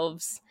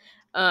shelves.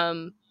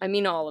 I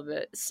mean all of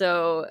it.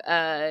 So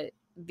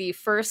the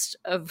first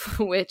of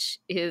which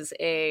is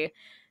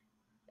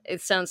it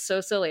sounds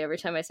so silly every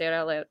time I say it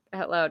out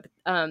loud.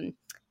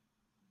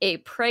 A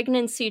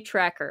pregnancy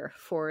tracker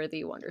for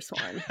the Wonder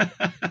Swan.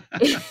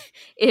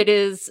 It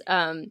is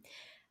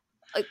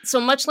so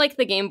much like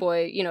the Game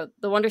Boy.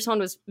 The Wonder Swan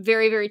was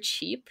very, very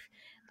cheap,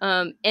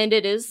 and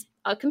it is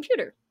a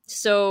computer.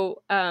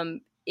 So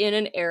in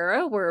an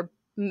era where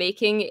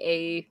making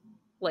a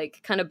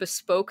like kind of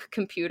bespoke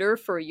computer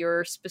for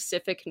your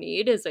specific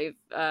need is a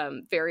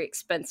very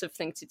expensive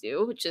thing to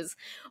do, which is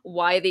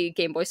why the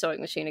Game Boy sewing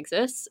machine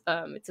exists.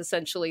 It's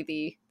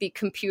essentially the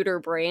computer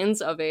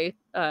brains of a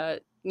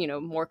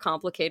more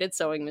complicated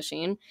sewing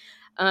machine.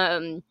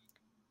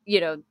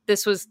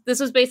 This was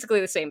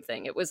basically the same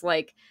thing. It was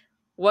like,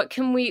 what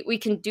can we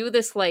can do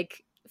this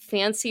like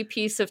fancy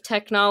piece of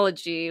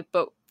technology,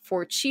 but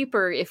for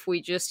cheaper if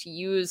we just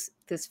use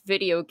this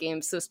video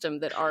game system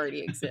that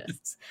already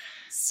exists.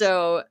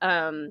 So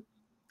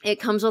it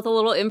comes with a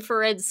little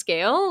infrared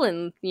scale,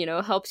 and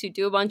helps you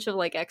do a bunch of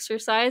like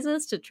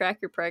exercises to track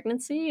your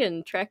pregnancy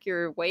and track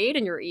your weight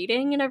and your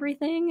eating and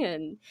everything.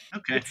 And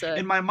okay,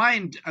 in my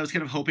mind, I was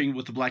kind of hoping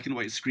with the black and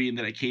white screen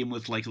that it came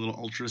with like a little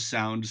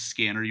ultrasound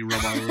scanner you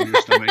rub all over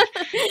your stomach,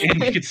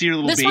 and you could see your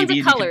little this baby.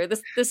 This one's a color.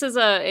 This is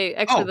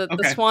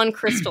the Swan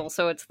Crystal,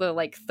 so it's the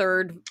like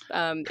third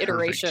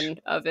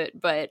iteration of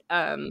it. But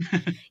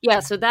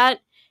yeah, so that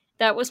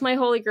was my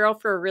holy grail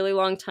for a really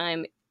long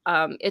time.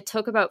 It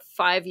took about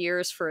 5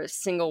 years for a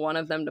single one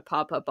of them to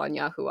pop up on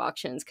Yahoo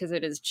auctions, because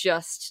it is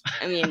just,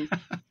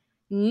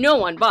 no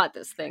one bought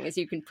this thing, as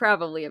you can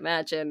probably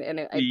imagine, and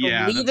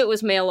I believe it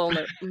was mail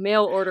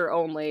order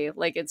only.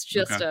 Like, it's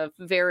just a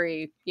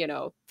very,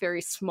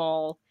 very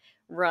small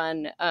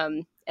run.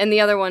 And the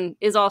other one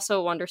is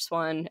also Wonder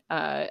Swan.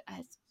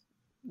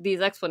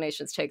 These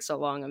explanations take so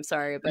long. I'm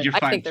sorry, but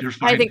I think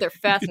they're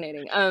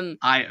fascinating.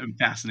 I am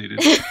fascinated.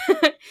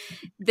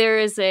 There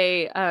is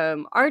a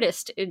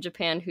artist in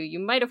Japan who you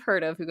might have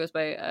heard of, who goes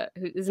by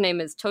his name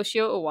is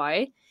Toshio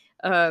Iwai.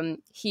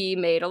 He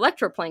made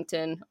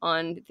Electroplankton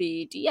on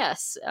the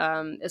DS,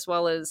 as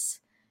well as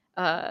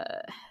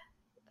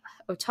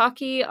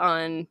Otaki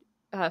on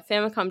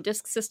Famicom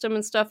Disk System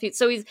and stuff.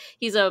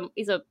 He's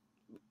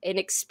an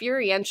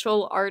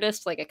experiential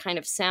artist, like a kind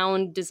of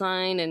sound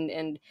design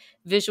and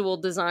visual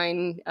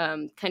design,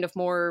 kind of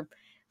more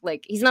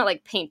like, he's not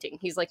like painting,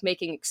 he's like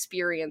making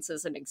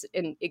experiences and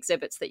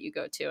exhibits that you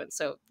go to. And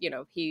so,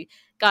 he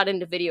got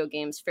into video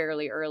games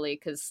fairly early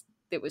because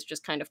it was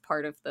just kind of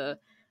part of the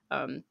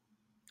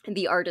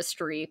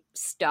artistry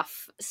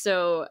stuff.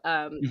 So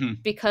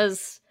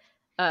because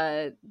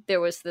there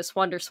was this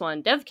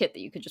WonderSwan dev kit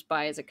that you could just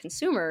buy as a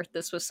consumer.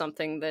 This was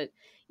something that,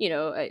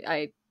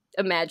 I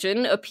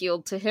imagine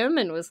appealed to him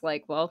and was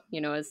like, well,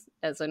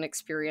 as an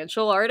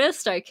experiential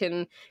artist, I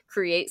can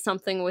create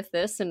something with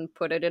this and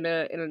put it in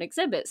an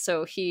exhibit.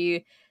 So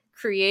he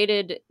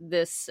created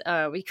this.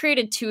 We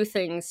created two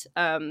things.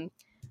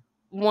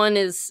 One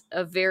is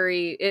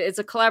it's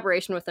a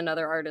collaboration with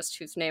another artist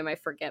whose name I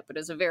forget, but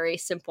it's a very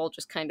simple,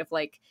 just kind of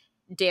like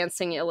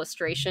dancing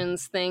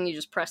illustrations thing. You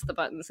just press the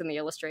buttons and the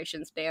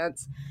illustrations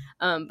dance.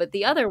 But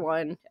the other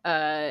one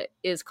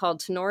is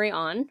called Tenori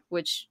On,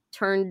 which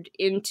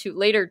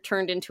later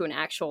turned into an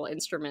actual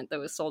instrument that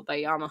was sold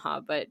by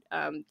Yamaha. But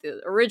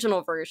the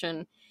original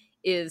version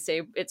it's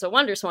a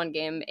WonderSwan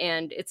game,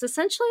 and it's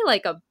essentially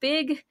like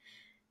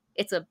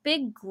it's a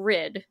big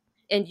grid,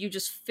 and you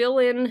just fill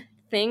in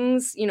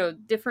things,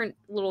 different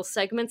little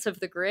segments of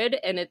the grid,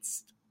 and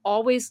it's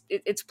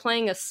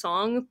playing a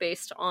song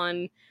based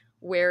on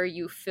where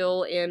you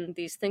fill in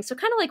these things. So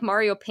kind of like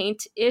Mario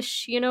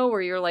Paint-ish,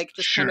 where you're like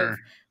just kind of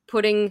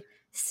putting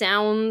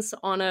sounds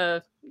on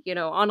a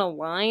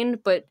line,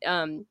 but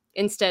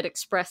instead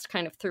expressed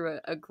kind of through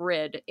a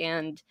grid.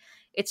 And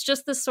it's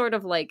just this sort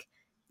of like,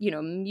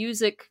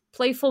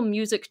 playful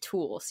music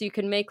tool. So you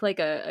can make like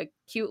a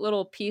cute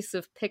little piece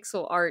of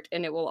pixel art,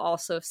 and it will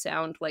also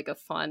sound like a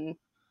fun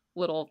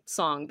little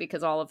song,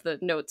 because all of the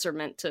notes are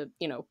meant to,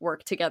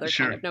 work together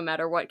kind of no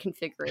matter what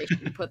configuration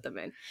you put them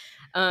in.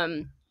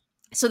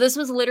 So this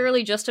was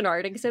literally just an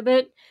art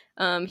exhibit.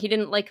 He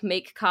didn't like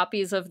make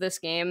copies of this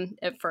game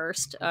at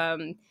first.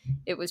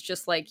 It was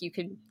just like, you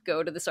could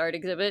go to this art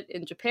exhibit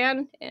in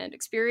Japan and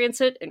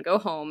experience it and go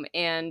home.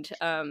 And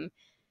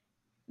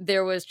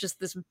there was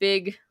just this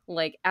big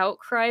like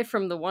outcry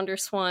from the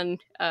WonderSwan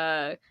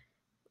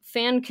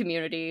fan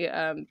community,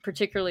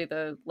 particularly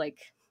the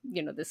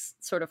this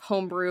sort of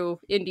homebrew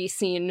indie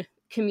scene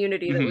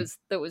community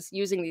that was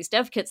using these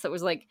dev kits, that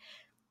was like,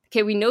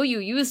 okay, we know you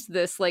used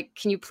this, like,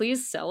 can you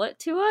please sell it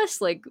to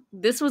us? Like,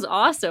 this was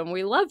awesome,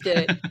 we loved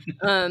it.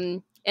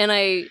 And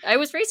I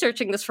was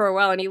researching this for a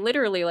while, and he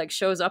literally like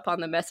shows up on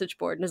the message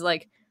board and is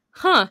like,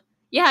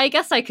 yeah, I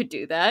guess I could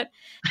do that.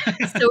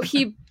 So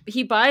he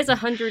buys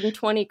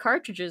 120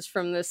 cartridges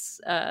from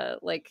this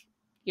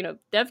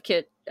dev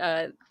kit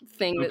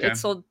thing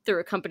that's sold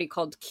through a company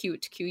called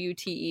Qute,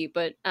 Qute.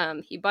 But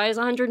he buys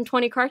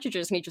 120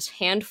 cartridges, and he just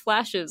hand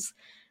flashes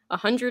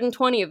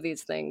 120 of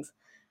these things.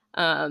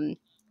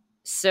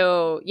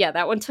 So yeah,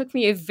 that one took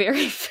me a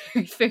very,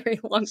 very, very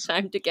long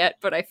time to get,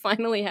 but I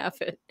finally have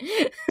it.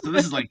 So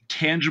this is like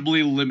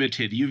tangibly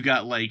limited. You've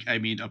got like, I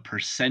mean, a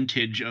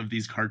percentage of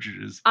these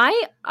cartridges.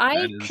 I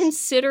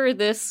consider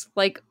this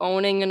like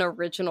owning an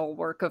original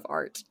work of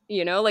art.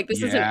 Like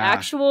this is an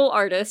actual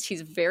artist.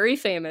 He's very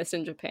famous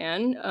in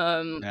Japan.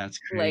 That's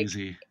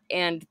crazy.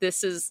 And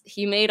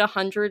he made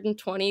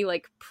 120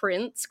 like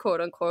prints, quote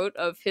unquote,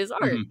 of his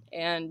art,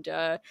 and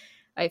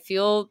I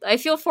feel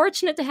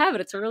fortunate to have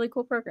it. It's a really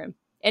cool program.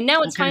 And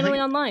now it's finally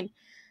online.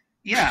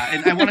 Yeah,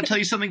 and I want to tell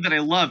you something that I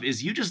love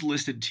is you just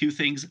listed two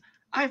things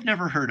I've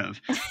never heard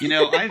of.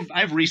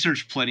 I've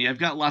researched plenty. I've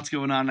got lots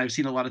going on. I've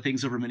seen a lot of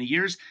things over many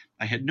years.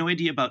 I had no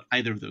idea about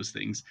either of those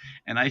things,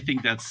 and I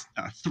think that's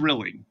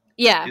thrilling.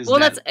 Yeah, well,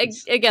 that's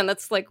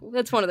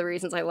one of the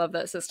reasons I love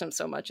that system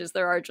so much, is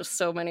there are just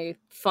so many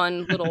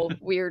fun little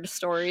weird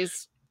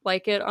stories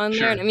like it on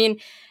there. And I mean,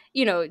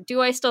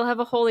 do I still have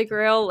a holy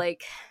grail?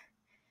 Like,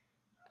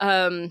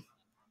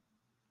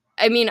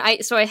 I mean, I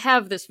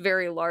have this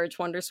very large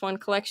WonderSwan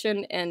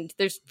collection, and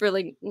there's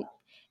really,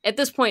 at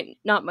this point,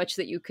 not much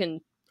that you can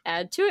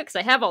add to it, because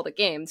I have all the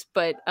games.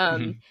 But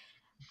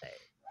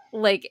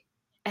like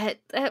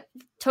at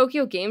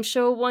Tokyo Game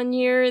Show one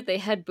year, they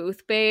had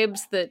booth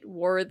babes that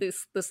wore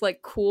this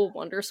like cool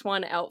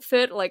WonderSwan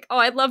outfit. Like, oh,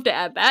 I'd love to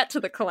add that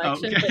to the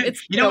collection. Okay. But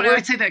it's what?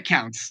 I'd say that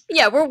counts.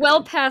 Yeah, we're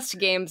well past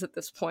games at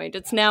this point.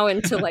 It's now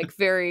into like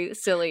very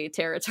silly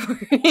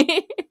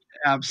territory.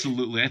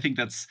 Absolutely. I think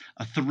that's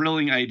a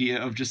thrilling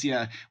idea of just,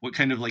 what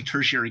kind of like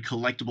tertiary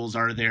collectibles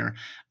are there.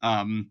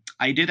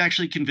 I did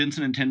actually convince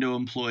a Nintendo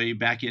employee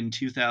back in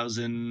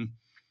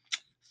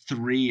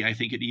 2003, I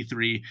think at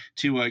E3,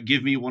 to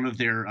give me one of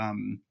their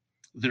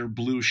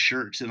blue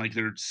shirts, and like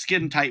they're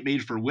skin tight,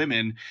 made for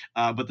women.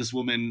 But this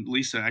woman,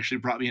 Lisa, actually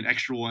brought me an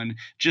extra one.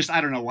 Just,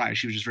 I don't know why.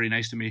 She was just very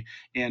nice to me.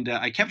 And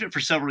I kept it for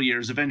several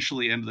years,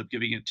 eventually ended up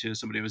giving it to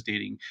somebody I was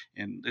dating,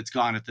 and it's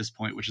gone at this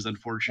point, which is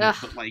unfortunate.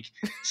 But like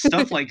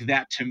stuff like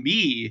that to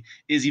me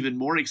is even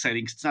more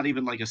exciting, because it's not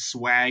even like a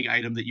swag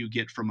item that you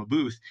get from a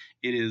booth.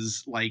 It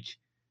is like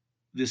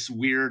this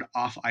weird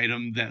off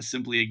item that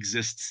simply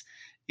exists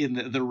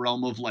in the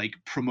realm of like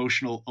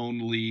promotional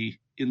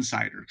only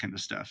insider kind of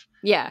stuff.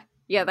 Yeah,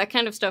 that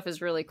kind of stuff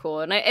is really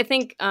cool. And I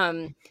think,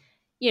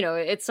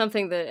 it's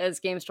something that as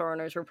game store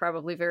owners, we're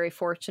probably very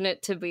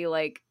fortunate to be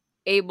like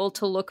able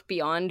to look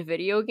beyond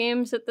video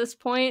games at this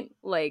point.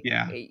 Like,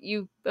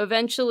 you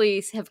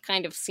eventually have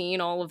kind of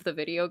seen all of the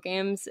video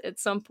games at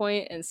some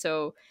point. And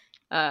so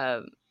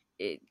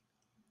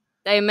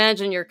I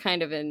imagine you're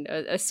kind of in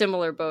a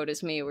similar boat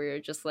as me, where you're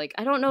just like,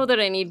 I don't know that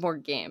I need more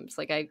games.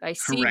 Like, I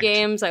see Correct.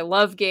 games, I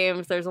love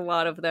games, there's a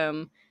lot of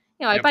them.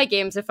 I Yep. buy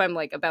games if I'm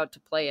like about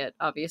to play it,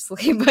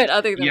 obviously, but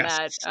other than Yes.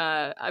 that,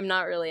 I'm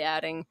not really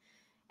adding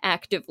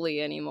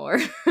actively anymore.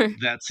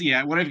 That's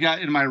yeah. What I've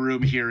got in my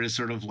room here is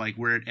sort of like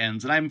where it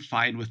ends, and I'm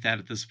fine with that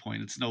at this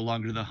point. It's no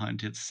longer the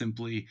hunt. It's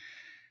simply,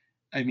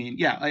 I mean,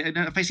 yeah.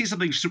 If I see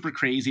something super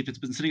crazy, if it's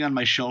been sitting on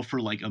my shelf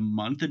for like a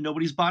month and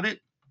nobody's bought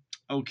it,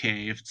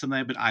 okay. If it's something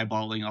I've been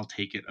eyeballing, I'll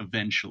take it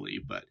eventually.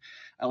 But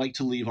I like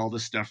to leave all the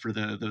stuff for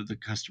the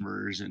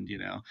customers and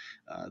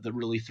the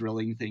really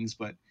thrilling things.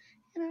 But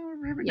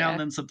every now and Yeah.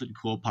 then something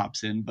cool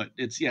pops in. But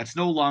it's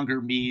no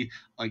longer me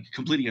like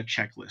completing a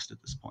checklist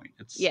at this point.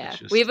 It's Yeah,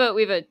 we have just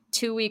a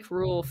 2 week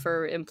rule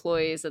for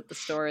employees at the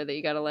store that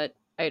you got to let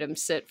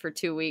items sit for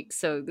 2 weeks.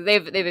 So they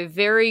have a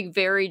very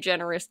very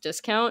generous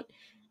discount.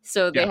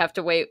 So they yeah, have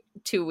to wait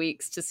 2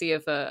 weeks to see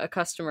if a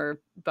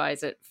customer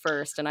buys it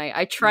first. And right.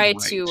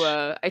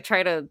 I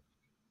try to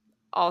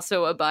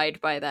also abide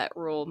by that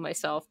rule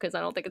myself because I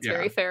don't think it's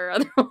very Yeah. fair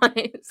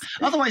otherwise.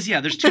 Otherwise,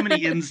 yeah, there's too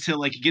many ins to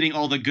like getting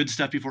all the good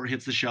stuff before it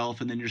hits the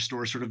shelf, and then your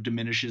store sort of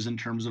diminishes in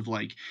terms of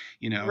like,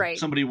 Right.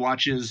 somebody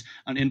watches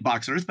an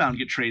inbox Earthbound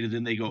get traded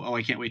and they go, "Oh,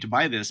 I can't wait to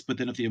buy this." But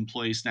then if the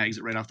employee snags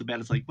it right off the bat,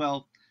 it's like,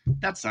 well,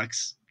 that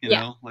sucks.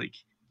 Yeah. Like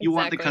you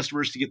want the Exactly.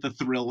 customers to get the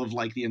thrill of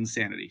like the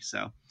insanity.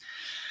 So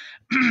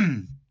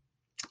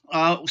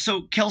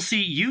so Kelsey,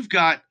 you've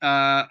got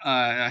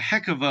a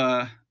heck of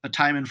a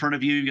time in front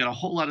of you. You've got a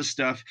whole lot of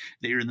stuff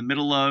that you're in the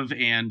middle of,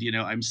 and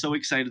I'm so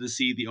excited to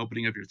see the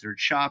opening of your third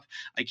shop.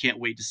 I can't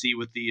wait to see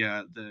what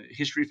the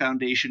History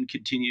Foundation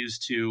continues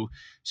to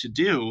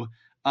do.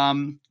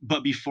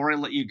 But before I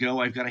let you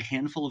go, I've got a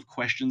handful of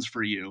questions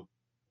for you,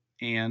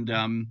 and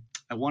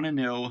I want to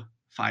know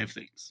 5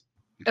 things.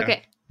 Okay,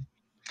 Okay.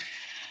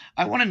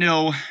 I want to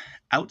know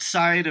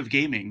outside of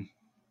gaming,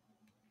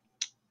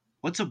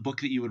 what's a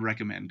book that you would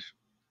recommend?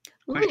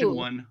 Question Ooh.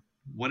 one: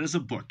 what is a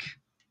book?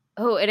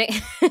 Oh, and it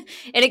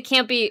and it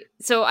can't be.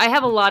 So I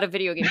have a lot of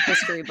video game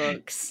history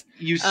books.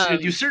 You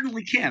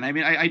certainly can. I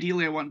mean,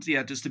 ideally, I want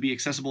just to be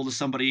accessible to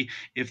somebody.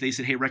 If they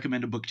said, "Hey,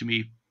 recommend a book to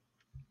me,"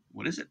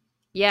 what is it?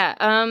 Yeah.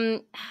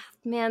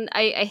 Man,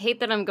 I hate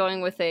that I'm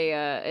going with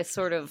a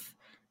sort of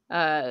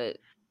uh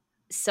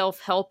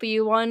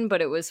self-helpy one,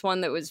 but it was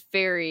one that was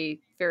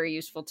very very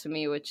useful to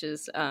me, which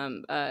is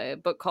a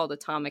book called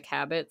Atomic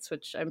Habits,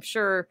 which I'm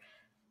sure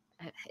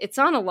it's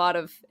on a lot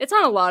of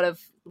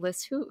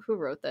lists. Who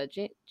wrote that?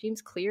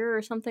 James Clear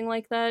or something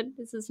like that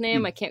is his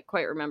name. I Hmm. can't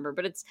quite remember,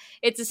 but it's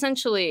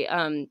essentially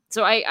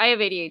so I have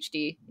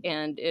ADHD,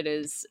 and it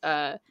is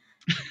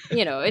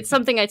it's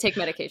something I take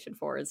medication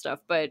for and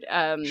stuff. But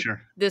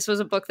Sure. this was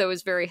a book that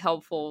was very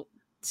helpful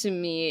to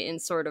me in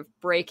sort of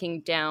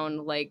breaking down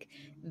like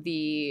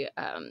the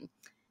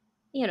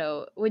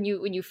when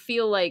you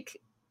feel like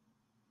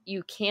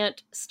you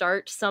can't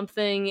start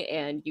something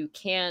and you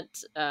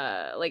can't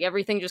like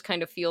everything just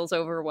kind of feels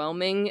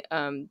overwhelming.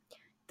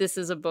 This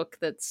is a book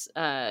that's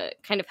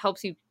kind of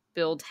helps you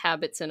build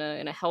habits in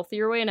a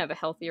healthier way and have a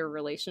healthier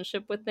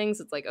relationship with things.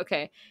 It's like,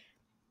 okay,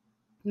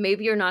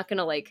 maybe you're not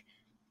gonna like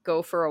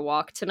go for a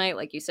walk tonight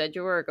like you said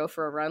you were, or go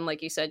for a run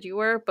like you said you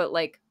were, but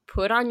like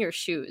put on your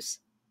shoes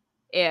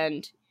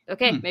and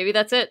okay, Hmm. maybe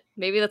that's it.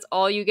 Maybe that's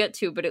all you get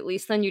to, but at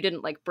least then you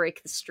didn't like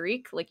break the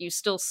streak. Like you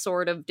still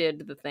sort of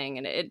did the thing,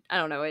 and it I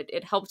don't know,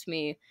 it helped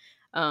me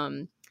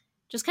um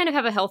just kind of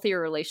have a healthier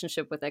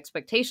relationship with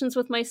expectations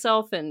with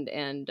myself and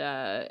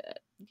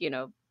you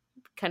know,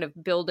 kind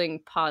of building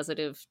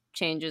positive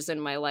changes in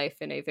my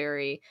life in a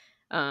very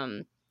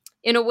um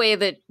in a way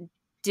that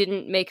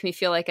didn't make me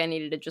feel like I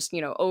needed to just,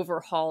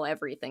 overhaul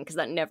everything because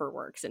that never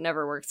works. It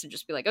never works to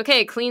just be like,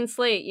 okay, clean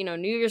slate,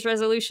 New Year's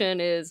resolution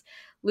is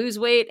lose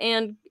weight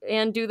and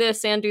do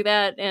this and do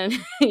that and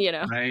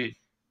Right.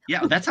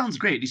 Yeah, that sounds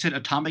great. You said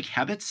Atomic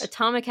Habits.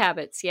 Atomic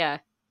Habits, yeah.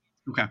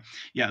 Okay.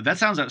 Yeah, that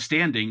sounds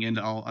outstanding. And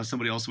as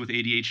somebody also with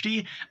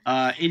ADHD,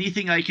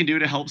 anything I can do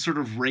to help sort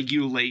of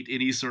regulate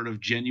any sort of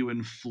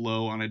genuine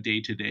flow on a day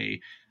to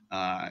day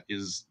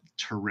is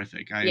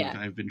terrific. I've Yeah.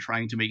 I've been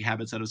trying to make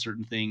habits out of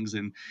certain things,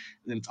 and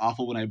then it's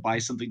awful when I buy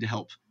something to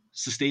help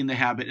sustain the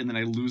habit, and then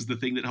I lose the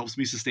thing that helps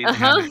me sustain the Uh-huh.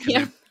 habit because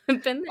Yeah. I've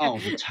I've been all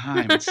the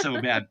time. It's so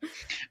bad.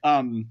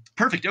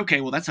 Perfect.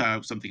 Okay, well that's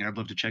something I'd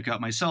love to check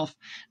out myself.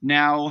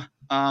 Now,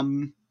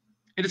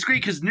 and it's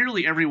great because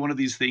nearly every one of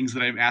these things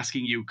that I'm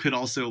asking you could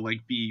also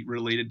like be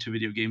related to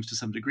video games to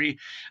some degree.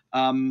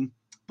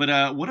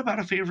 But what about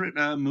a favorite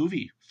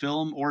movie,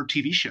 film, or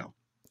TV show?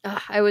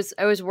 I was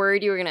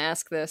worried you were going to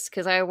ask this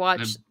because I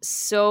watch Um,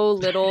 so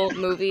little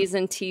movies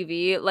and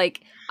TV.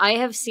 Like I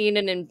have seen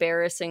an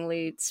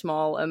embarrassingly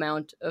small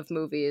amount of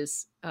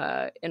movies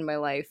in my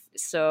life.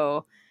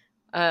 So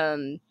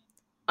um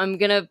I'm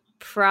gonna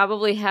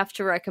probably have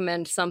to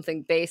recommend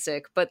something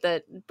basic, but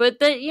that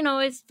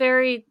is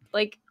very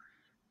like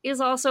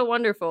is also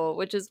wonderful,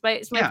 which is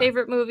my yeah,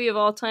 favorite movie of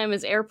all time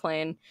is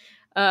Airplane.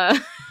 Uh,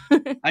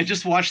 I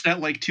just watched that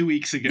like 2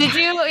 weeks ago. Did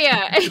you?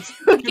 Yeah. It's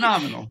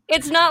phenomenal.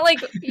 It's not like,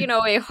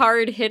 a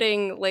hard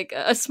hitting, like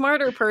a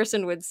smarter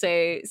person would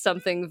say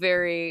something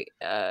very,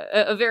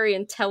 a very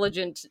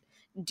intelligent,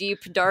 deep,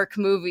 dark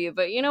movie.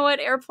 But you know what?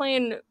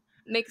 Airplane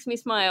makes me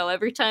smile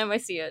every time I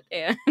see it.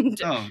 And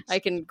Oh, I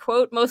can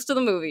quote most of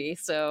the movie.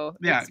 So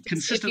yeah, if you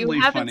consistently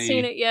haven't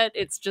seen funny. it yet,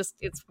 it's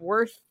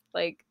worth,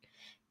 like,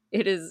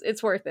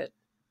 it's worth it.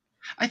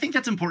 I think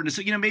that's important.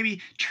 So,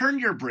 maybe turn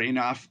your brain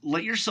off,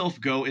 let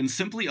yourself go, and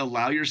simply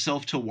allow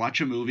yourself to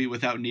watch a movie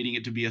without needing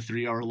it to be a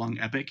 3 hour long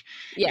epic.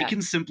 It Yeah.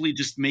 can simply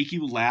just make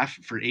you laugh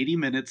for 80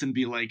 minutes and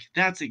be like,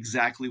 that's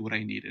exactly what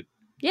I needed.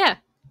 Yeah.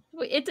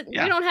 We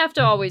Yeah. don't have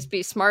to always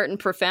be smart and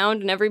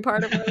profound in every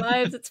part of our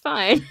lives. It's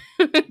fine.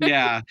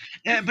 Yeah.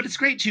 But it's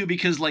great too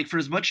because like for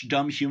as much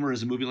dumb humor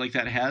as a movie like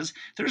that has,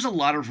 there's a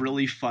lot of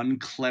really fun,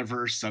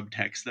 clever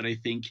subtext that I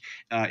think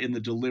in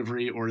the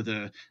delivery or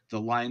the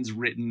lines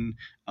written,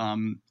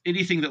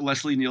 anything that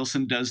Leslie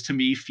Nielsen does to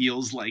me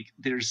feels like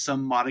there's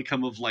some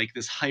modicum of like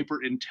this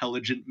hyper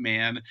intelligent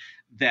man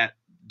that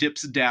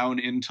dips down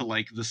into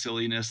like the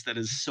silliness that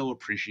is so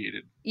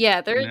appreciated.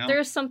 Yeah, You know?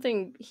 there's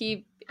something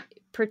he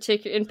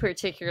in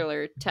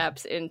particular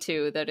taps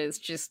into that is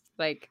just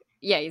like,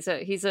 yeah,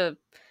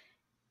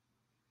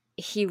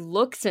 he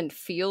looks and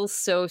feels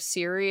so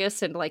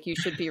serious, and like you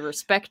should be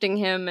respecting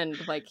him,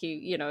 and like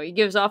he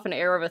gives off an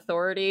air of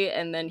authority,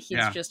 and then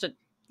Yeah.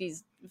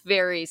 he's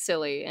very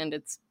silly, and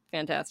it's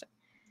fantastic.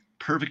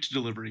 Perfect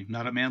delivery.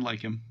 Not a man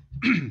like him.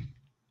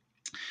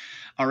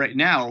 All right,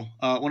 now,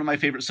 one of my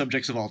favorite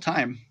subjects of all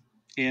time.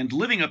 And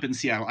living up in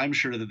Seattle, I'm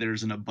sure that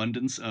there's an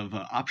abundance of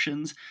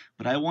options,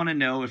 but I want to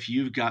know if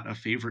you've got a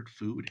favorite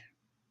food.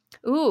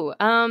 Ooh,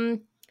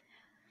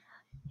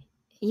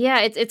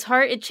 yeah, it's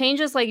hard. It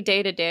changes like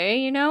day to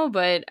day,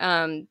 but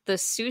the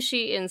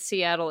sushi in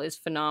Seattle is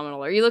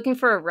phenomenal. Are you looking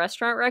for a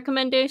restaurant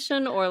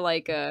recommendation or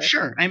like a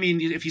Sure. I mean,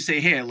 if you say,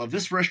 hey, I love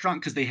this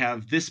restaurant because they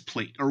have this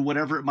plate or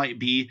whatever it might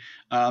be,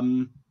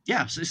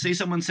 yeah, so say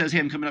someone says, hey,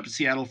 I'm coming up to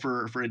Seattle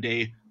for a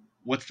day.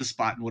 What's the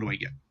spot and what do I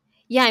get?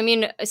 Yeah, I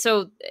mean,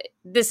 so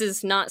this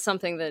is not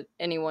something that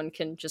anyone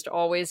can just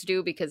always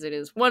do because it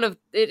is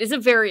a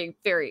very,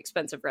 very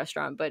expensive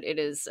restaurant, but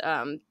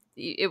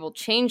it will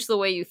change the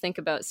way you think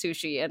about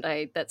sushi.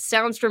 And that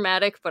sounds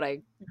dramatic, but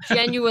I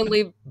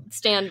genuinely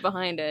stand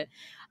behind it.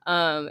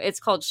 It's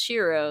called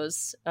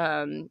Shiro's,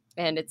 and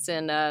it's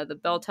in the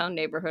Belltown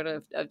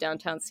neighborhood of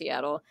downtown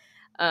Seattle.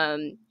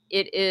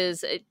 It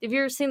is. Have you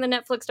ever seen the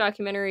Netflix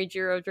documentary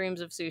Jiro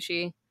Dreams of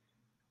Sushi?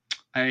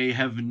 I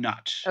have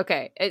not.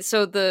 Okay,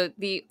 so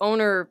the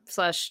owner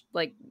slash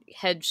like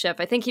head chef,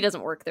 I think he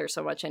doesn't work there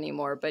so much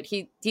anymore, but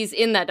he's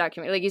in that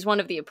documentary. Like he's one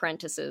of the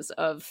apprentices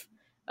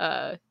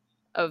uh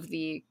of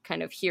the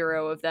kind of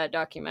hero of that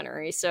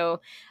documentary.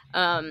 So,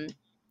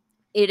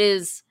 it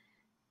is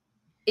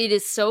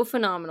so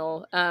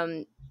phenomenal.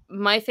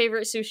 My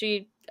favorite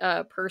sushi,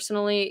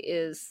 personally,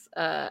 is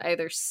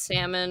either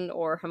salmon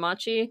or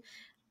hamachi.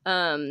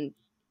 Um,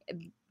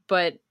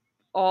 but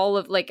all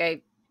of like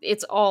I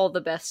it's all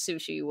the best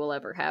sushi you will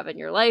ever have in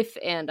your life,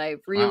 and I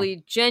Wow.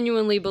 really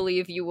genuinely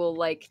believe you will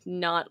like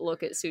not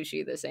look at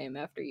sushi the same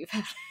after you've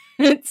had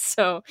it.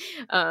 So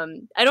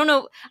I don't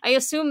know, I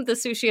assume the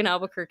sushi in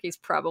Albuquerque is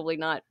probably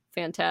not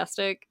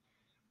fantastic.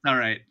 All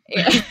right.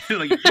 Yeah.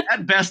 Like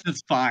at best,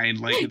 it's fine.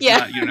 Like it's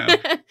Yeah.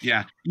 not,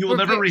 yeah. You will We're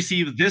never very,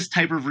 receive this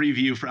type of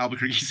review for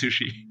Albuquerque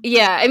sushi.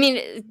 yeah, I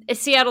mean,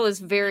 Seattle is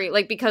very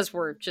like, because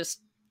we're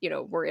just,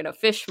 we're in a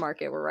fish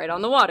market, we're right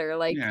on the water,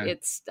 like Yeah,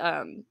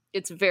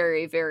 it's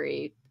very,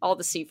 very, all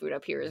the seafood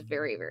up here is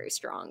very, very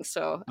strong.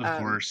 So of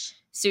course.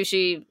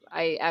 sushi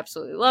I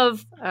absolutely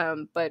love,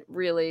 but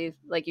really,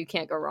 like, you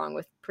can't go wrong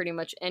with pretty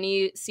much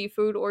any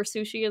seafood or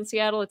sushi in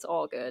Seattle. It's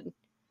all good.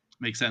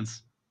 Makes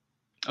sense.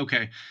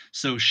 Okay,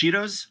 so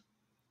Shido's,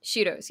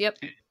 Shitos, yep.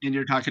 and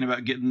you're talking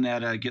about getting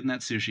that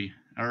sushi.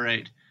 All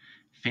right,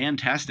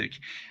 fantastic.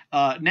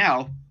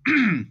 Now,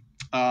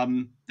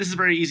 this is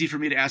very easy for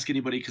me to ask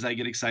anybody because I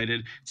get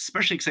excited. It's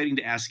especially exciting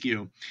to ask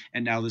you.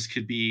 And now this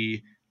could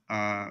be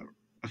a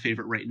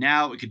favorite right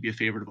now. It could be a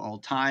favorite of all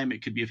time.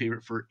 It could be a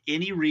favorite for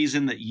any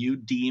reason that you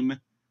deem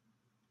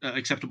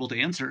acceptable to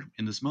answer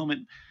in this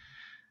moment.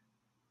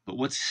 But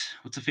what's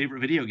a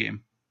favorite video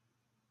game?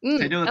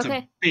 I know that's Okay.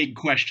 a big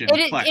question,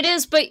 but It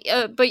is,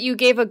 but you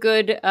gave a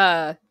good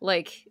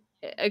like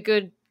a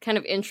good kind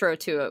of intro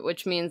to it,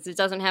 which means it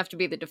doesn't have to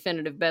be the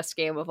definitive best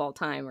game of all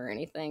time or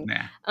anything.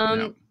 nah, Um,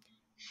 no.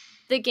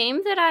 the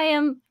game that I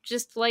am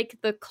just like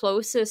the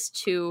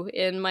closest to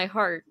in my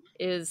heart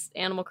is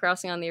Animal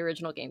Crossing on the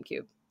original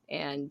GameCube,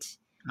 and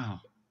Oh,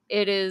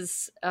 it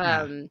is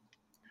yeah.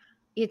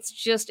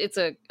 it's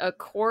a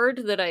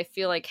chord that I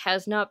feel like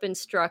has not been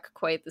struck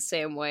quite the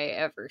same way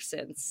ever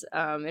since.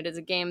 It is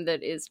a game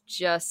that is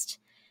just,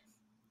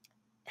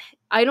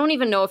 I don't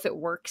even know if it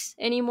works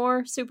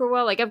anymore super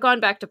well. Like, I've gone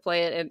back to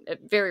play it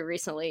and very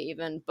recently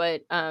even,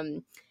 but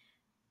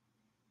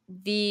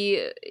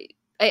the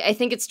I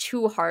think it's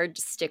too hard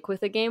to stick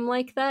with a game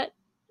like that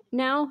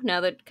now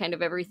that kind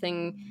of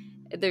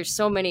everything there's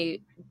so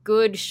many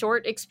good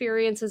short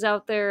experiences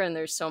out there, and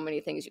there's so many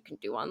things you can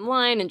do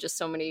online, and just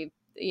so many,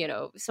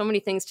 so many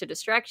things to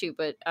distract you.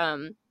 But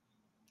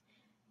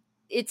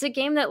it's a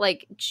game that,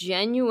 like,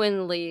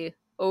 genuinely,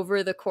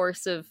 over the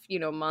course of,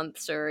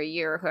 months or a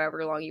year,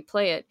 however long you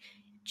play it,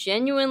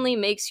 genuinely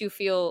makes you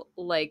feel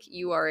like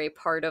you are a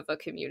part of a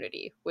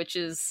community, which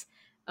is,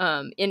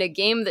 in a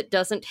game that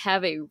doesn't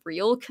have a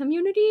real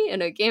community,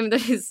 in a game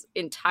that is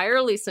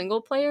entirely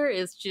single player,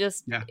 is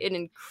just Yeah. an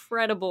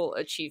incredible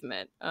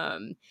achievement.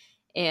 And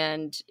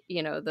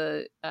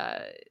the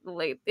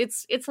like,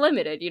 it's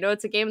limited.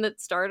 It's a game that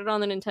started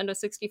on the Nintendo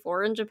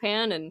 64 in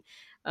Japan,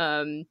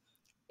 and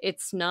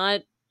it's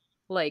not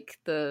like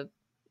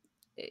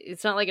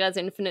it's not like it has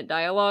infinite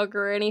dialogue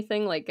or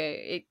anything. Like,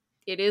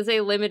 it is a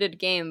limited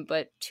game,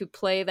 but to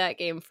play that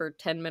game for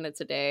 10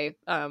 minutes a day,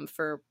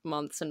 for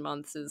months and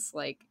months, is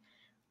like,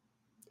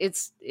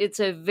 it's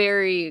a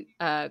very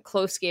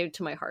close game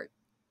to my heart.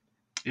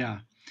 Yeah.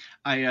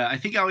 I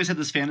think I always had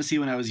this fantasy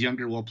when I was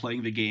younger while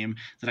playing the game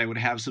that I would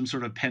have some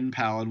sort of pen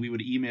pal and we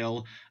would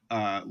email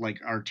like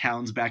our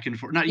towns back and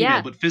forth, not email,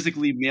 Yeah. but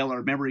physically mail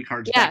our memory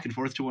cards Yeah. back and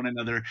forth to one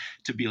another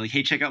to be like,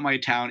 hey, check out my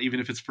town, even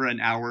if it's for an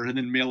hour, and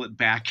then mail it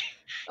back.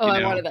 Oh,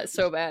 I wanted that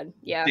so bad.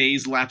 Yeah.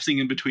 Days lapsing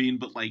in between,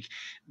 but like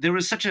there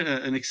was such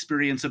an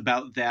experience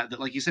about that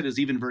like you said is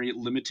even very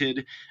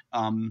limited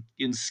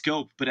in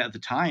scope, but at the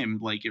time,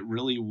 like, it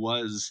really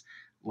was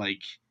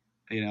like,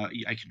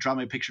 I can draw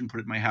my picture and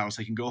put it in my house.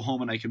 I can go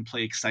home and I can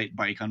play Excite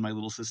Bike on my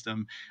little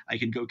system. I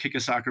can go kick a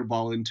soccer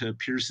ball into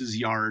Pierce's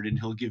yard and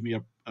he'll give me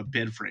a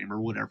bed frame or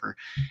whatever.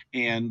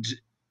 And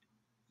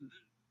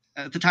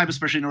at the time,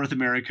 especially in North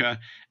America,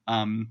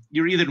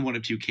 you're either in one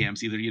of two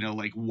camps. Either,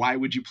 like, why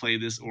would you play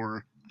this,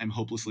 or I'm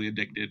hopelessly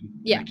addicted.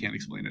 Yeah. I can't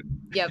explain it.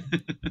 Yep.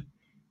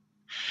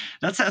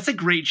 That's a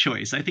great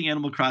choice. I think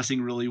Animal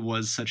Crossing really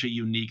was such a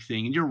unique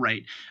thing. And you're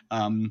right.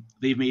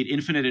 They've made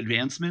infinite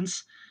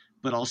advancements,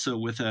 but also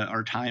with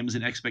our times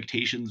and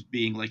expectations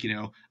being like,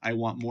 I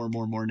want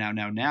more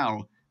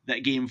now,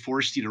 that game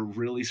forced you to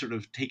really sort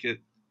of take it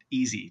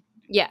easy.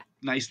 Yeah.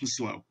 Nice and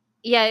slow.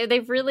 Yeah,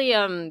 they've really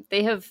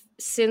they have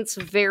since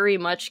very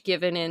much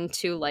given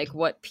into like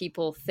what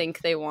people think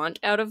they want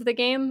out of the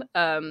game,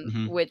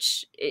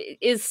 which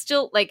is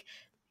still like,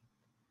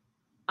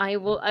 I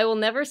will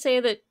never say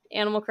that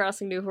Animal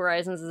Crossing New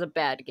Horizons is a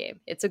bad game.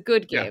 It's a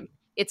good game.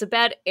 Yeah. It's a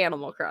bad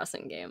Animal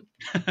Crossing game.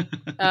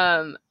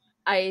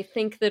 I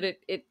think that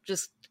it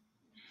just,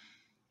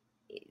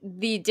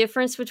 the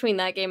difference between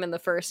that game and the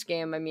first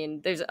game, I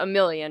mean, there's a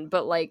million,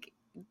 but like,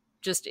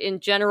 just in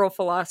general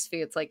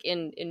philosophy, it's like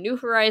in New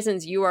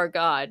Horizons, you are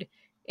God,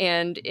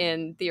 and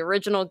in the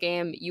original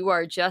game, you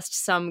are just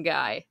some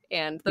guy,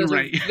 and those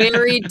are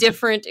very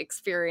different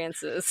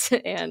experiences.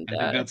 And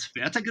I think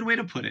that's a good way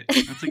to put it.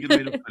 That's a good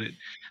way to put it.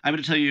 I'm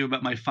going to tell you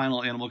about my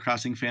final Animal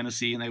Crossing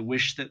fantasy, and I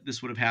wish that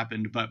this would have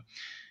happened, but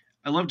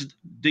I loved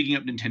digging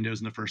up Nintendos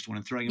in the first one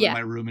and throwing them in my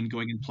room and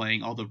going and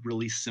playing all the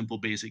really simple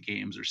basic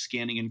games or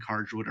scanning in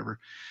cards or whatever.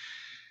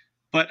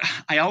 But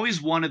I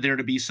always wanted there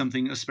to be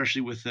something,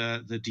 especially with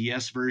the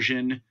DS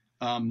version,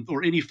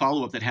 or any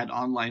follow-up that had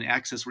online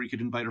access where you could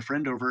invite a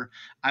friend over.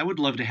 I would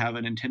love to have a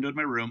Nintendo in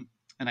my room,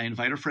 and I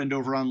invite a friend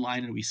over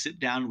online, and we sit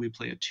down and we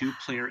play a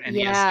 2-player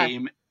NES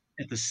game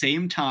at the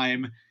same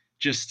time.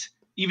 Just,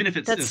 even if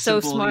it's a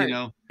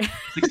simple,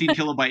 16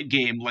 kilobyte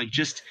game, like,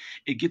 just,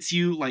 it gets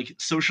you like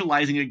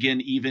socializing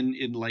again, even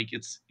in like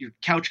it's your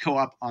couch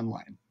co-op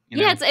online.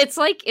 Yeah, it's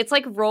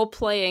like role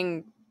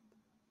playing,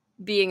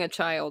 being a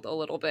child a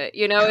little bit,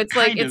 it's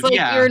like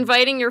you're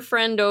inviting your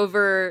friend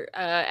over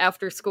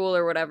after school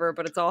or whatever,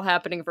 but it's all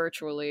happening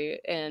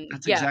virtually. And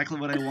that's exactly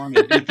what I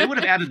wanted. And if they would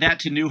have added that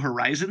to New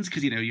Horizons,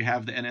 because you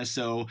have the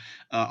NSO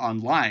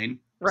online,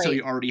 right, so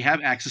you already have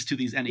access to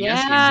these NES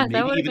games, and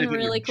maybe even if it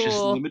really cool, just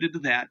limited to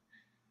that,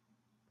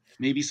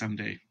 maybe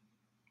someday.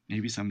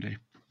 Okay,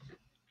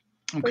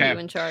 put you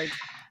in charge.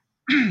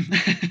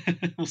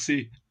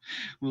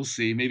 We'll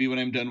see. Maybe when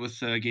I'm done with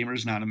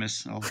Gamers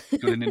Anonymous, I'll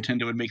go to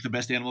Nintendo and make the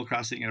best Animal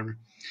Crossing ever.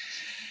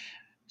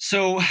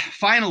 So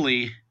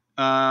finally,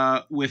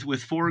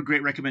 with 4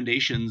 great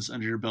recommendations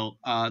under your belt,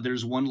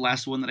 there's one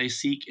last one that I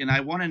seek, and I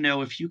want to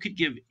know if you could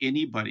give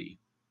anybody,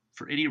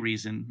 for any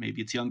reason,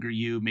 maybe it's younger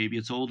you, maybe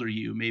it's older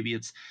you, maybe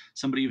it's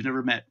somebody you've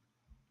never met,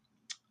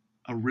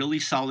 a really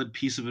solid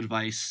piece of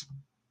advice.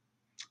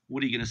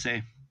 What are you going to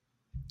say?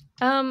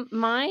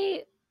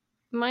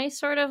 My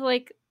sort of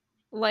like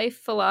life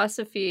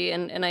philosophy,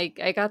 and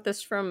I got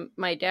this from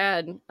my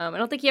dad. I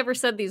don't think he ever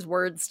said these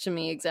words to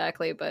me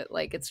exactly, but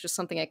like, it's just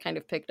something I kind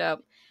of picked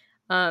up.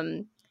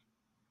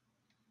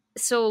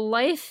 So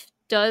life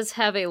does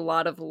have a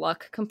lot of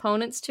luck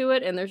components to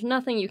it, and there's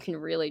nothing you can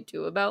really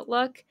do about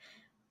luck.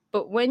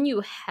 But when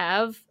you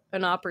have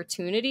an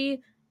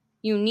opportunity,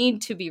 you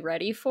need to be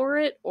ready for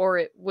it, or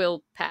it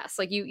will pass.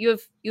 Like, you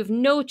have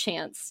no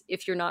chance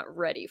if you're not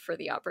ready for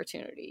the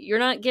opportunity. You're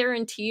not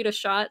guaranteed a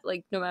shot,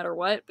 like, no matter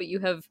what, but you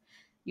have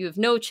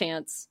no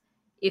chance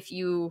if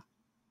you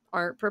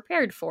aren't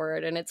prepared for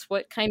it. And it's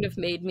what kind of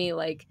made me,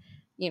 like,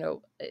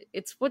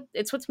 it's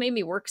what's made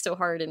me work so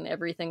hard in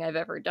everything I've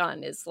ever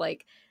done is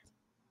like,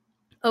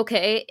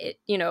 okay,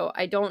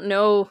 I don't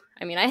know.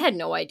 I mean, I had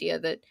no idea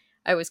that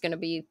I was going to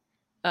be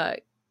uh,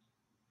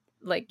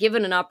 like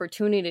given an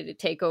opportunity to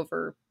take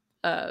over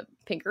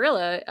Pink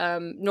Gorilla,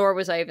 nor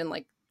was I even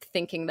like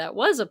thinking that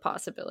was a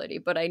possibility.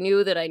 But I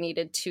knew that I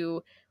needed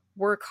to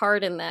work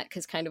hard in that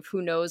because kind of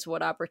who knows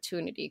what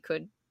opportunity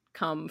could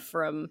come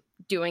from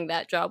doing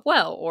that job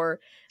well, or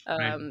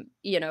Right.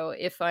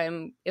 if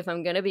I'm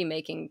going to be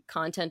making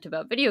content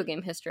about video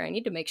game history, I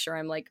need to make sure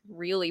I'm like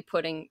really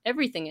putting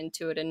everything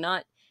into it and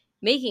not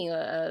making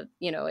a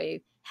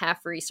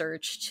half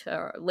researched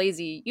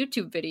lazy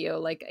YouTube video.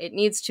 Like it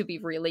needs to be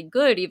really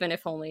good, even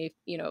if only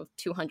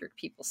 200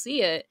 people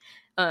see it.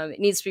 It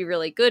needs to be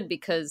really good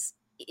because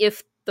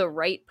if the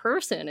right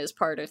person is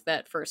part of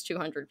that first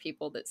 200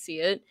 people that see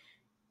it,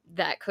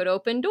 that could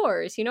open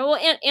doors, well,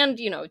 and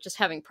just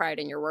having pride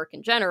in your work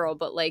in general.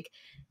 But like,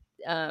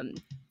 um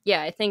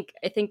yeah, I think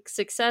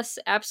success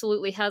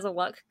absolutely has a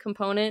luck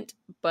component,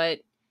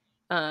 but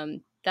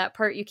that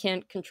part you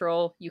can't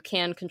control. You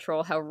can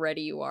control how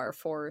ready you are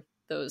for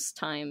those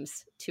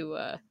times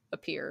to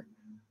appear.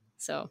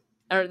 So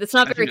I don't know, it's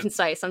not I very think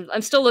concise.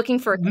 I'm still looking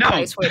for a no,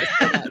 concise way to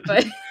say that,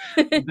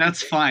 but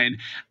that's fine.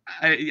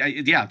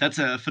 Yeah, that's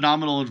a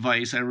phenomenal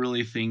advice. I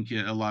really think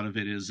a lot of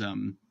it is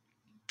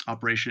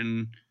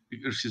operation,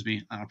 excuse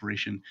me,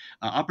 operation,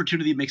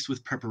 opportunity mixed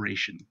with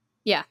preparation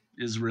yeah,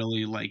 is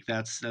really like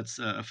that's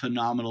a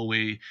phenomenal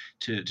way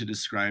to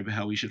describe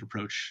how we should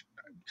approach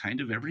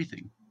kind of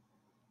everything.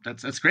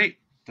 That's great.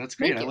 That's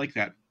great. thank I you. like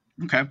that.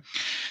 Okay.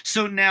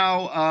 So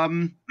now,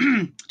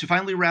 to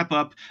finally wrap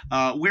up,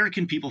 where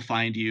can people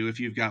find you if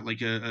you've got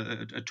like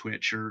a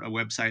Twitch or a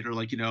website, or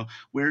like,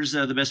 where's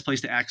the best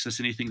place to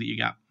access anything that you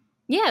got?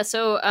 Yeah,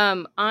 so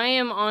I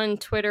am on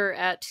Twitter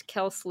at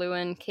Kelsey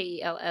Lewin,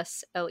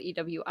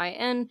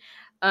 KelsLewin,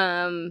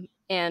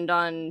 and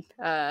on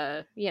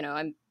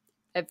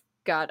I've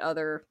got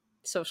other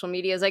social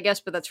medias, I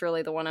guess, but that's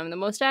really the one I'm the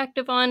most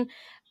active on.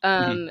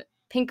 Mhm.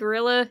 Pink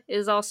Gorilla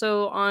is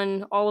also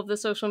on all of the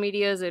social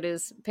medias. It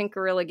is Pink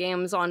Gorilla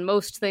Games on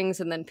most things,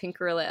 and then Pink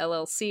Gorilla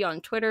LLC on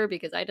Twitter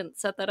because I didn't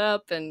set that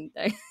up, and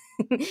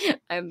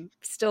I'm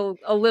still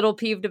a little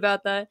peeved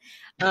about that.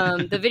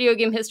 The Video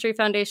Game History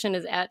Foundation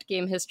is at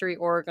Game History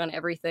Org on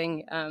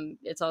everything.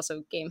 It's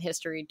also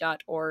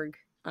gamehistory.org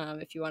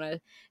if you want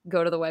to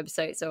go to the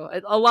website. So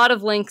a lot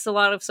of links, a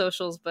lot of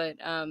socials, but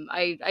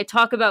I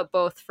talk about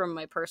both from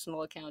my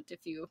personal account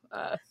if you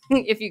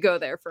if you go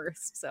there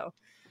first. So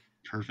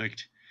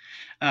Perfect.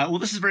 Well,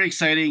 this is very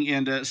exciting.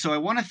 And so I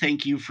want to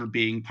thank you for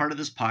being part of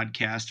this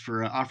podcast,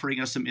 for offering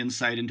us some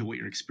insight into what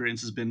your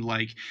experience has been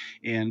like,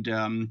 and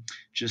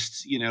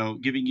just,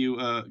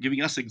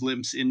 giving us a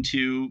glimpse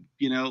into,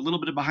 a little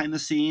bit of behind the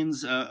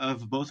scenes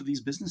of both of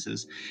these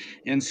businesses.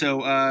 And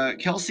so,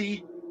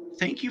 Kelsey,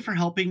 thank you for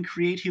helping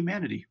create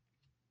humanity.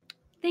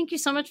 thank you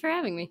so much for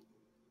having me.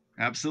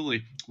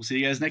 Absolutely. We'll see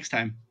you guys next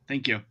time.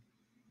 Thank you.